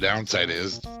 The downside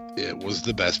is it was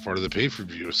the best part of the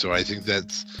pay-per-view, so I think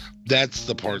that's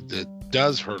the part that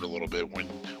does hurt a little bit when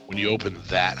you open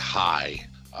that high.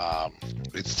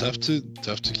 It's tough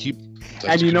to keep.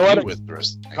 And you know what?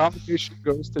 Competition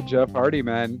goes to Jeff Hardy,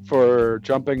 man, for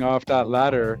jumping off that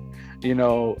ladder. You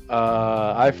know,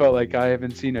 I felt like I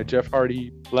haven't seen a Jeff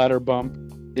Hardy ladder bump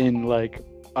in, like,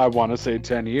 I want to say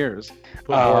 10 years.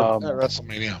 At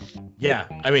WrestleMania. Yeah,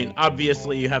 I mean,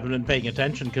 obviously you haven't been paying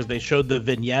attention because they showed the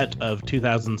vignette of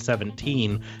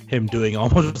 2017, him doing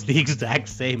almost the exact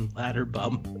same ladder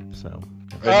bump. So.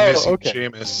 Okay.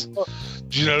 Sheamus.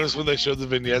 Did you notice when they showed the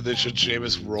vignette, they showed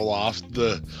Sheamus roll off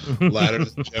the ladder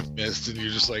that Jeff missed, and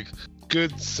you're just like,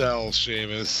 good sell,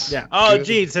 Sheamus. Yeah. Oh,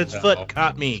 geez, his foot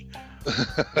caught me.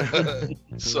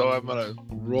 So I'm gonna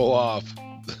roll off.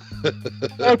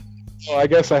 Well, I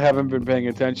guess I haven't been paying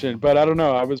attention, but I don't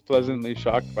know. I was pleasantly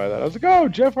shocked by that. I was like, "Oh,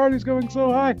 Jeff Hardy's going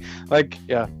so high!" Like,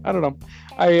 yeah, I don't know.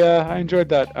 I enjoyed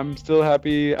that. I'm still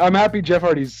happy. I'm happy Jeff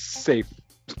Hardy's safe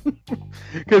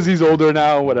because he's older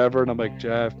now, whatever. And I'm like,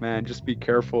 Jeff, man, just be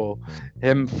careful.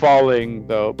 Him falling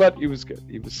though, but he was good.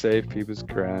 He was safe. He was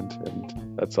grand,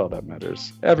 and that's all that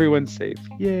matters. Everyone's safe.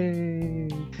 Yay!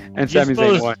 And Sami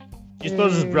Zayn won. You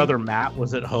suppose his brother Matt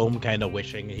was at home, kind of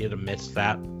wishing he'd have missed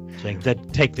that. Saying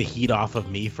that take the heat off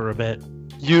of me for a bit.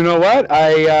 You know what?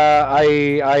 I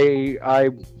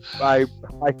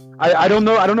don't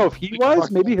know. I don't know if he was.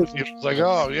 Maybe his. He was like,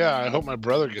 oh yeah, I hope my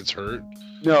brother gets hurt.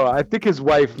 No, I think his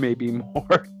wife may be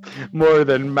more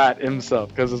than Matt himself,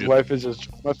 because his wife is just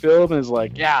trauma filled and is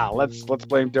like, yeah, let's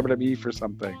blame WWE for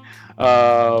something.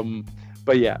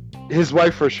 But yeah, his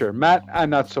wife for sure. Matt,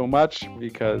 not so much,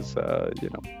 because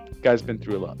guy's been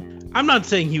through a lot. I'm not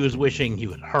saying he was wishing he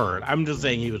would hurt. I'm just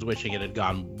saying he was wishing it had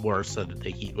gone worse so that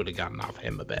the heat would have gotten off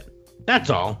him a bit.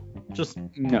 That's all. Just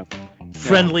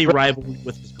friendly rivalry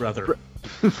with his brother.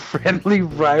 Friendly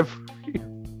rivalry.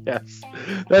 Yes,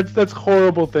 that's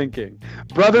horrible thinking.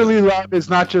 Brotherly love is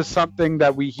not just something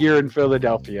that we hear in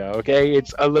Philadelphia. Okay,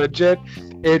 it's a legit,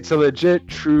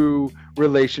 true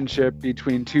relationship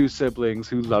between two siblings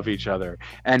who love each other.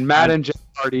 And Matt and Jeff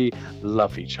Hardy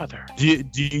love each other. Do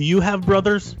you have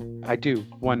brothers? I do.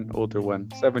 One older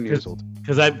one, 7 years old.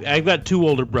 Because I've got two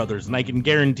older brothers, and I can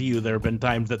guarantee you there have been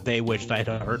times that they wished I'd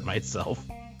hurt myself.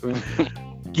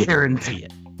 Guarantee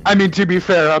it. I mean, to be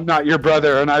fair, I'm not your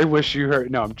brother, and I wish you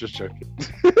hurt. No, I'm just joking.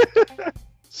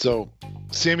 So,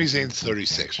 Sami Zayn's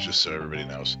 36, just so everybody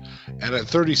knows. And at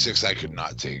 36, I could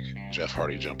not take Jeff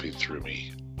Hardy jumping through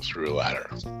a ladder.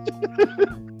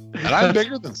 And I'm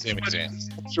bigger than Sami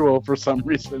Zayn. For some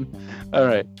reason. All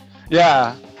right.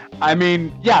 Yeah. I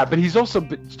mean, yeah, but he's also...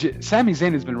 Sami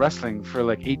Zayn has been wrestling for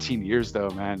like 18 years, though,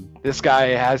 man. This guy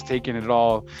has taken it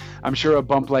all. I'm sure a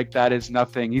bump like that is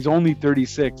nothing. He's only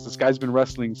 36. This guy's been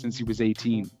wrestling since he was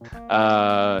 18.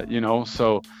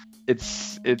 So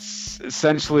it's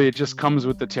essentially, it just comes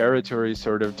with the territory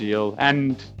sort of deal.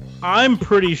 And I'm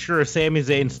pretty sure Sami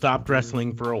Zayn stopped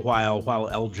wrestling for a while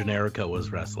El Generico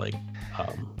was wrestling.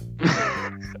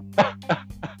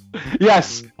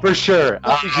 Yes, for sure.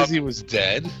 Because he was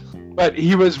dead. But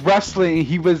he was wrestling.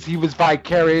 He was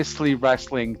vicariously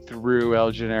wrestling through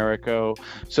El Generico.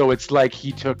 So it's like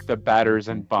he took the batters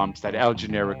and bumps that El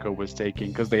Generico was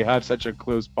taking, because they have such a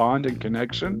close bond and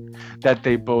connection that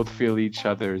they both feel each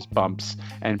other's bumps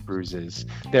and bruises.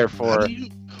 Therefore,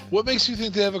 what makes you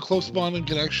think they have a close bond and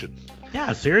connection?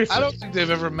 Yeah, seriously. I don't think they've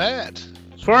ever met.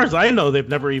 As far as I know, they've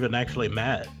never even actually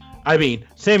met. I mean,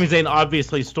 Sami Zayn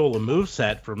obviously stole a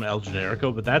moveset from El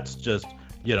Generico, but that's just,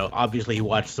 obviously he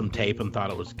watched some tape and thought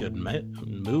it was a good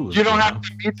move. You don't have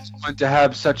to meet someone to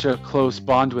have such a close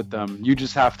bond with them. You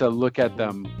just have to look at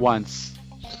them once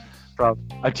from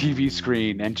a TV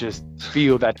screen and just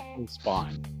feel that close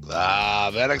bond.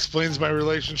 That explains my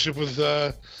relationship with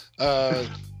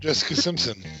Jessica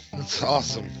Simpson. That's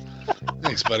awesome.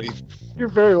 Thanks, buddy. You're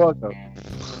very welcome.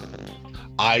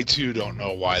 I, too, don't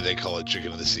know why they call it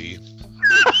Chicken of the Sea.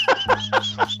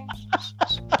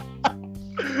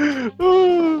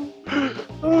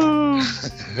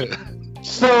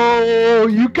 So,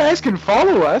 you guys can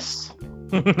follow us.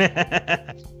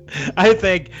 I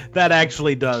think that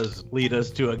actually does lead us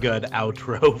to a good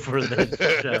outro for this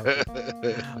show.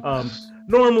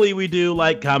 Normally we do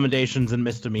like commendations and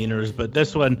misdemeanors, but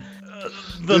this one,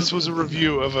 this was a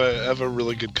review of a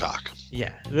really good cock.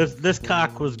 Yeah, this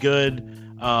cock was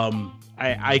good.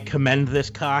 I commend this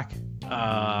cock.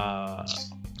 I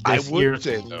would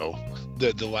say though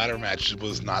that the ladder match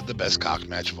was not the best cock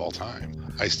match of all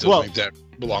time. I still think that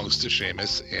belongs to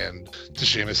Sheamus and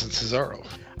Cesaro.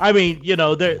 I mean, you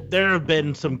know, there have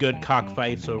been some good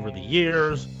cockfights over the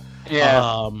years.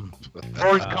 Yeah.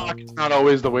 Horse cock is not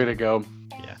always the way to go.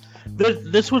 Yeah.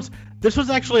 This was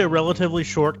actually a relatively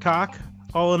short cock.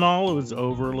 All in all, it was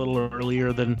over a little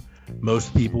earlier than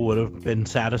most people would have been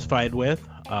satisfied with.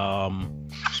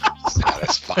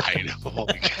 Satisfied?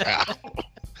 Holy cow!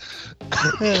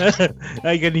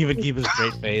 I couldn't even keep a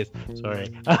straight face. Sorry.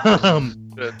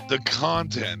 The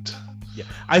content. Yeah,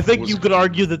 I think you could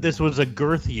argue that this was a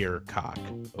girthier cock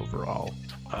overall.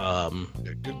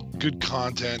 Good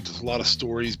content. A lot of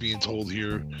stories being told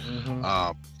here.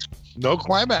 Mm-hmm. No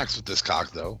climax with this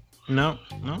cock though. No.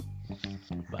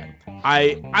 But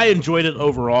I enjoyed it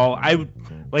overall.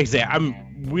 Like I say,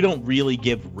 we don't really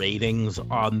give ratings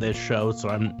on this show, so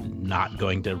I'm not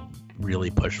going to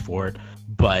really push for it.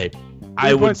 But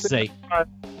I would say a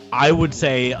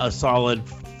solid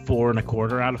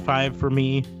 4.25 out of 5 for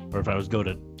me. Or if I was go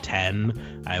to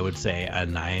 10, I would say a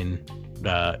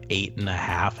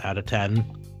 8.5 out of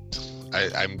 10.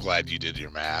 I'm glad you did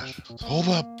your math. Hold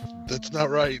up, that's not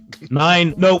right.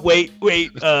 9. No, wait.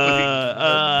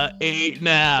 8.5.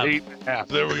 8.5.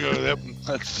 There we go. Yep,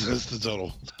 that's the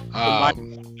total. Like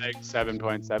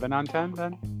 7.7 on 10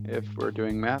 then, if we're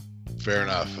doing math. Fair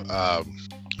enough.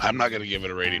 I'm not going to give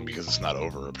it a rating because it's not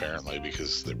over, apparently,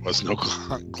 because there was no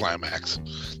climax.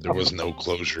 There was no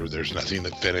closure. There's nothing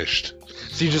that finished.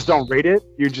 So you just don't rate it?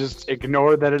 You just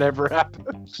ignore that it ever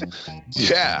happened?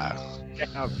 Yeah.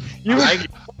 I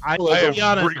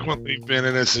have frequently been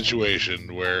in a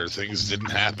situation where things didn't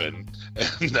happen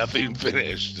and nothing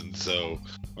finished, and so,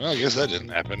 well, I guess that didn't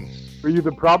happen. Were you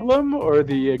the problem or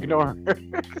the ignorer?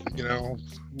 You know,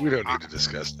 we don't need to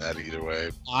discuss that either way.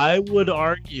 I would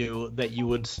argue that you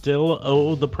would still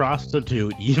owe the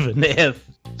prostitute, even if.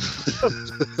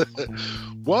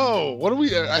 Whoa, what are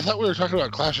we? I thought we were talking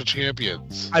about Clash of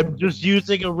Champions. I'm just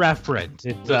using a reference.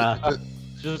 It's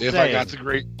just if saying.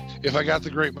 If I got the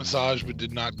great massage but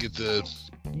did not get the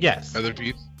other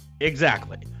piece.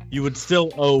 Exactly. You would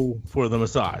still owe for the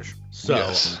massage. So.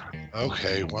 Yes.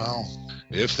 Okay. Well,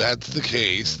 if that's the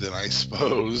case, then I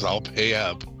suppose I'll pay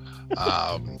up.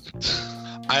 I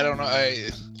don't know.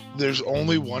 There's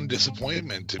only one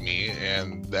disappointment to me,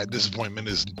 and that disappointment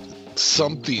is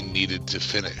something needed to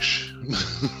finish.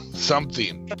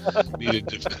 Something needed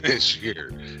to finish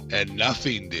here, and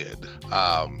nothing did.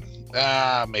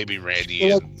 Maybe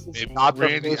Randy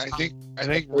I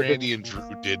think Randy and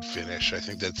Drew did finish. I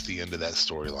think that's the end of that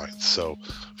storyline. So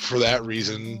for that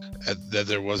reason, that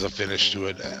there was a finish to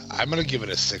it, I'm going to give it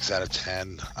a 6 out of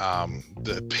 10.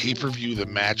 The pay-per-view, the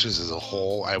matches as a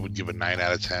whole, I would give a 9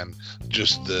 out of 10.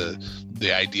 Just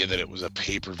the idea that it was a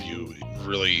pay-per-view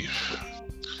really,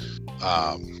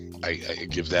 I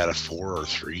give that a 4 or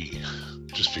 3.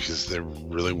 Just because there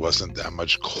really wasn't that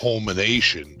much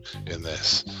culmination in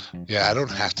this. Yeah, I don't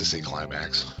have to say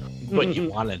climax. But you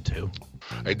wanted to.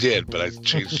 I did, but I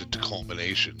changed it to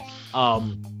culmination.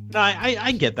 No,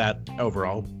 I get that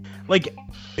overall. Like,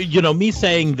 you know, me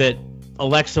saying that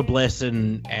Alexa Bliss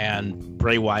and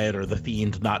Bray Wyatt or The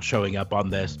Fiend not showing up on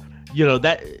this, you know,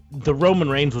 that the Roman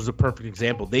Reigns was a perfect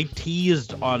example. They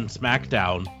teased on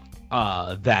SmackDown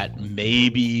that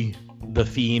maybe The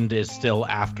Fiend is still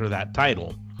after that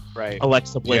title. Right.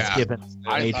 Alexa Bliss given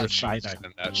a major side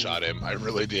that shot him. I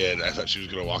really did. I thought she was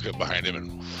going to walk up behind him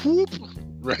and whoop,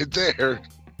 right there.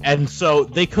 And so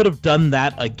they could have done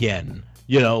that again.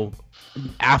 You know,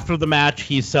 after the match,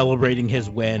 he's celebrating his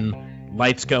win.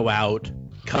 Lights go out.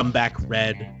 Comeback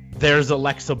red. There's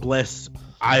Alexa Bliss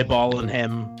eyeballing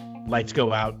him. Lights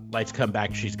go out. Lights come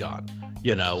back. She's gone.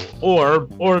 You know, or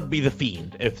it'd be The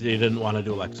Fiend if they didn't want to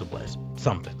do Alexa Bliss.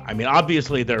 Something. I mean,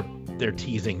 obviously they're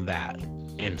teasing that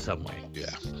in some way. Yeah,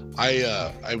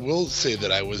 I will say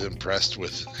that I was impressed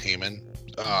with Heyman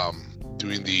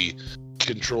doing the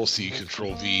Control-C,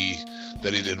 Control-V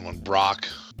that he did when Brock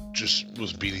just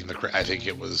was beating the crap. I think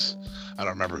it was, I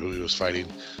don't remember who he was fighting,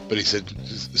 but he said,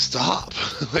 "Stop!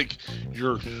 Like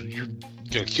you're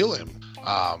gonna kill him."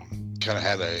 Kind of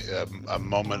had a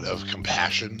moment of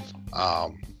compassion.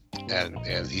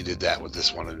 And he did that with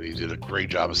this one, and he did a great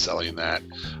job of selling that.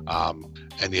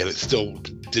 And yet it still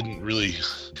didn't really,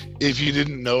 if you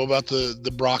didn't know about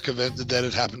the Brock event that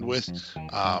had happened with,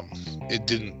 it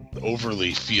didn't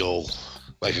overly feel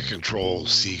like a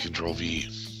Control-C, Control-V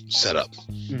setup.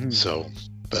 Mhm. So,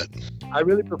 but I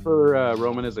really prefer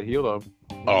Roman as a heel, though.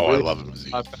 I Really love him as a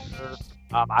lot better.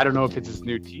 I don't know if it's his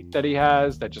new teeth that he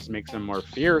has that just makes him more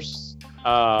fierce.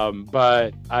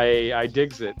 But I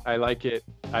digs it. I like it.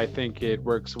 I think it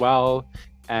works well.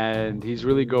 And he's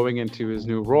really going into his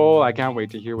new role. I can't wait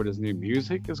to hear what his new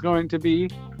music is going to be.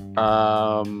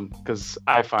 Because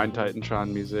I find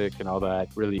Titantron music and all that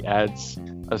really adds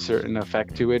a certain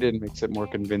effect to it and makes it more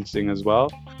convincing as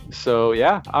well. So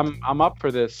yeah, I'm up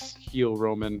for this heel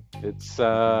Roman. It's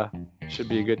should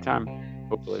be a good time,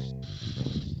 hopefully.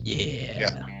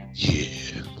 Yeah.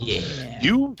 Yeah. Yeah.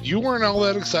 You weren't all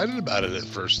that excited about it at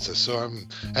first, so I'm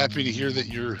happy to hear that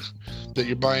you're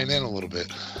buying in a little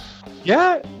bit.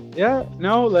 Yeah,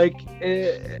 no, like,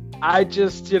 I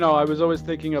just, I was always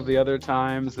thinking of the other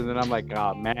times, and then I'm like,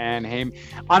 oh man,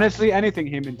 honestly, anything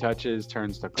Heyman touches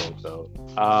turns to gold, though.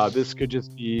 This could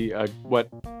just be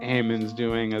what Heyman's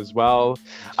doing as well.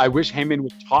 I wish Heyman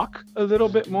would talk a little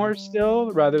bit more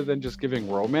still, rather than just giving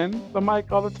Roman the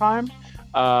mic all the time.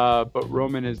 But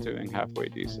Roman is doing halfway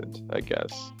decent, I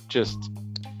guess. Just,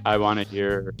 I want to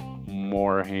hear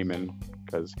more Heyman.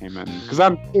 Because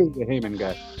I'm a Heyman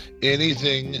guy.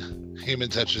 Anything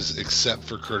Heyman touches except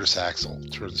for Curtis Axel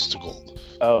turns to gold.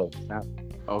 Oh, snap.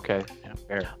 Okay. Yeah,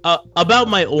 fair. About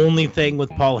my only thing with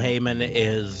Paul Heyman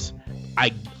is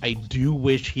I do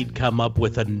wish he'd come up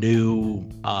with a new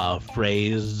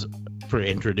phrase for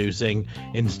introducing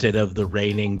instead of the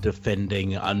reigning,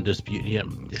 defending,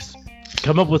 undisputed. Just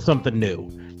come up with something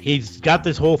new. He's got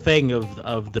this whole thing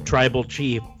of the tribal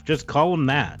chief. Just call him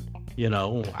that.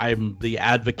 I'm the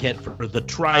advocate for the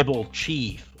tribal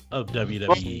chief of WWE.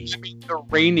 Well, I mean, the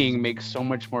reigning makes so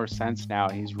much more sense now.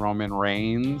 He's Roman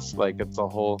Reigns. Like, it's a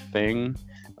whole thing.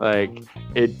 Like,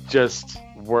 it just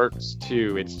works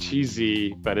too. It's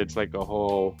cheesy, but it's like a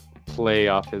whole play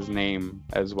off his name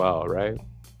as well, right?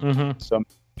 Mm-hmm. So,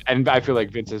 and I feel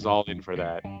like Vince is all in for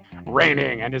that.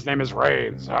 Reigning, and his name is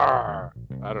Reigns. Arr.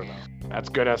 I don't know. That's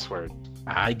good S word.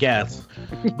 I guess.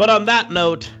 But on that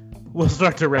note, we'll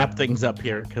start to wrap things up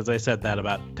here because I said that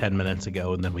about 10 minutes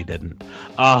ago and then we didn't.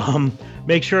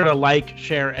 Make sure to like,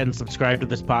 share, and subscribe to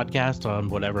this podcast on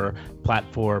whatever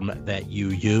platform that you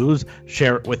use.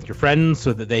 Share it with your friends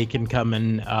so that they can come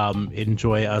and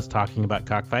enjoy us talking about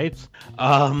cockfights.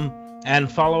 And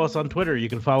follow us on Twitter. You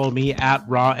can follow me at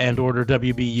Raw and Order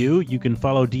WBU. You can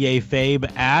follow DA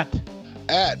Fabe at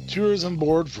Tourism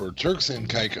Board for Turks and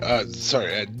Caicos.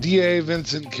 At DA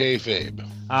Vincent K. Fabe.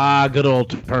 Good old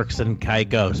Turks and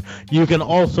Caicos. You can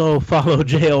also follow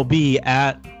JLB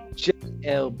at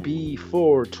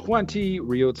JLB420.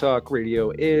 Real Talk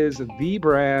Radio is the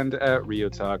brand at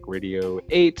Real Talk Radio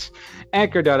 8.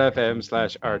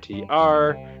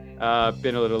 Anchor.fm/RTR.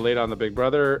 Been a little late on the Big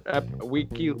Brother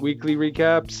weekly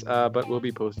recaps, but we'll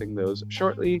be posting those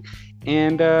shortly.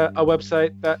 And a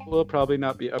website that will probably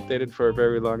not be updated for a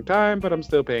very long time, but I'm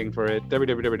still paying for it.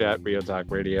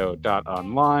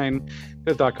 www.realtalkradio.online,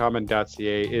 because .com and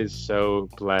 .ca is so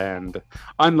bland.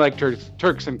 Unlike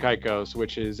Turks and Caicos,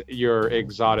 which is your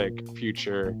exotic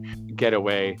future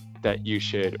getaway that you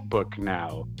should book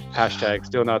now. Hashtag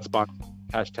still not sponsored.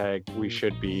 Hashtag we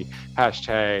should be.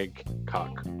 Hashtag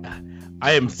cock.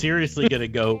 I am seriously going to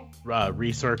go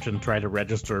research and try to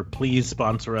register. Please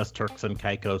sponsor us,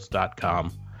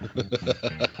 turksandcaicos.com.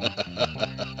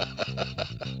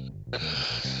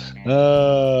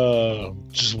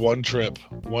 Just one trip,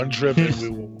 and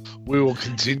we will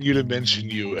continue to mention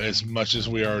you as much as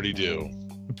we already do.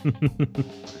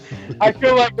 I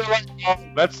feel like they're like, oh,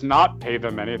 let's not pay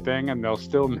them anything, and they'll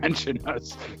still mention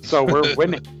us, so we're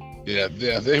winning. Yeah,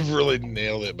 they've really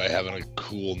nailed it by having a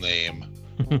cool name.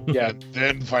 Yeah. And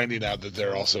then finding out that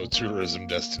they're also a tourism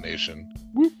destination.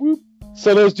 Whoop, whoop.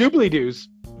 So those doobly-doos.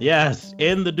 Yes,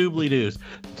 in the doobly-doos.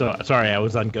 So, sorry, I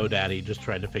was on GoDaddy just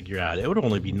trying to figure out. It would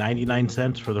only be 99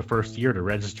 cents for the first year to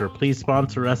register. Please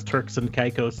sponsor us,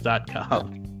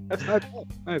 turksandcaicos.com. That's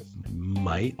nice.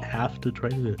 Might have to try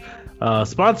to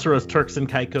sponsor us,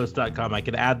 turksandcaicos.com. I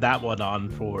could add that one on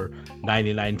for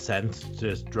 99 cents.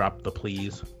 Just drop the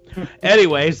please.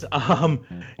 Anyways,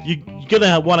 you're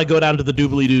gonna want to go down to the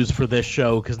doobly-doos for this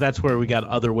show because that's where we got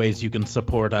other ways you can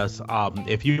support us.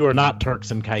 If you are not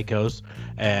Turks and Caicos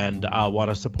and want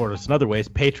to support us in other ways,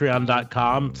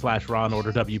 patreon.com/Raw and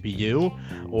Order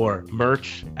WBU or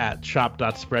merch at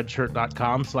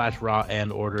shop.spreadshirt.com/Raw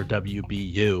and Order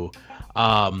WBU.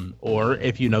 Or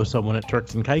if you know someone at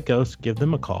Turks and Caicos, give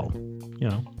them a call.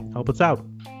 Help us out.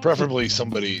 Preferably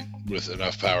somebody with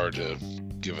enough power to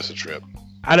give us a trip.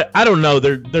 I don't know.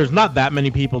 There's not that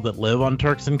many people that live on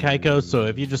Turks and Caicos, so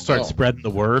if you just start Oh. spreading the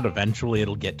word, eventually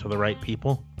it'll get to the right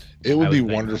people. It would I be would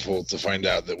think. wonderful to find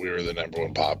out that we were the number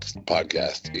one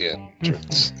podcast in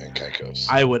Turks and Caicos.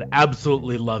 I would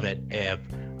absolutely love it if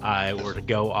I were to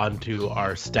go onto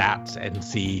our stats and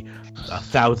see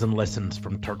 1,000 listens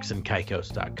from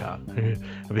TurksandCaicos.com.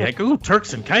 I'd be like, ooh,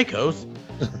 Turks and Caicos.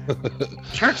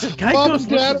 Turks and Mom Caicos. and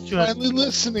Dad are listens to us. finally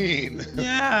listening.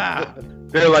 Yeah.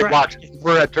 They're like, Right. watch,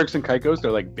 we're at Turks and Caicos.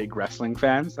 They're like big wrestling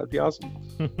fans. That'd be awesome.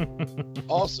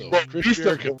 Also, Well, Chris we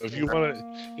still- Jericho,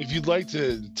 if you'd like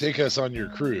to take us on your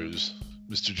cruise,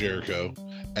 Mr. Jericho,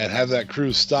 and have that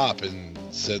cruise stop in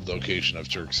said location of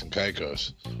Turks and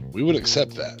Caicos, we would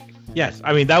accept that. Yes,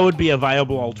 I mean, that would be a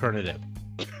viable alternative.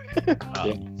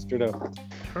 Yeah, straight up.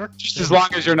 Turks Just as long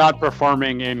as you're not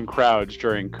performing in crowds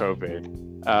during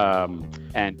COVID,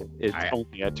 and it's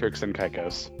only at Turks and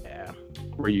Caicos Yeah.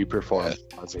 where you perform.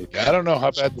 Ozzy. Yeah, I don't know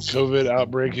how bad the COVID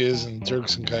outbreak is in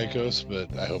Turks and Caicos,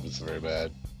 but I hope it's very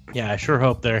bad. Yeah, I sure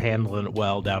hope they're handling it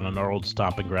well down in our old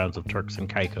stomping grounds of Turks and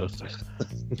Caicos.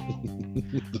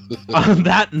 On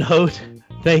that note,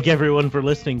 thank everyone for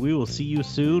listening. We will see you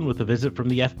soon with a visit from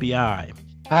the FBI.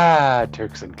 Ah,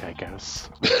 Turks and Caicos.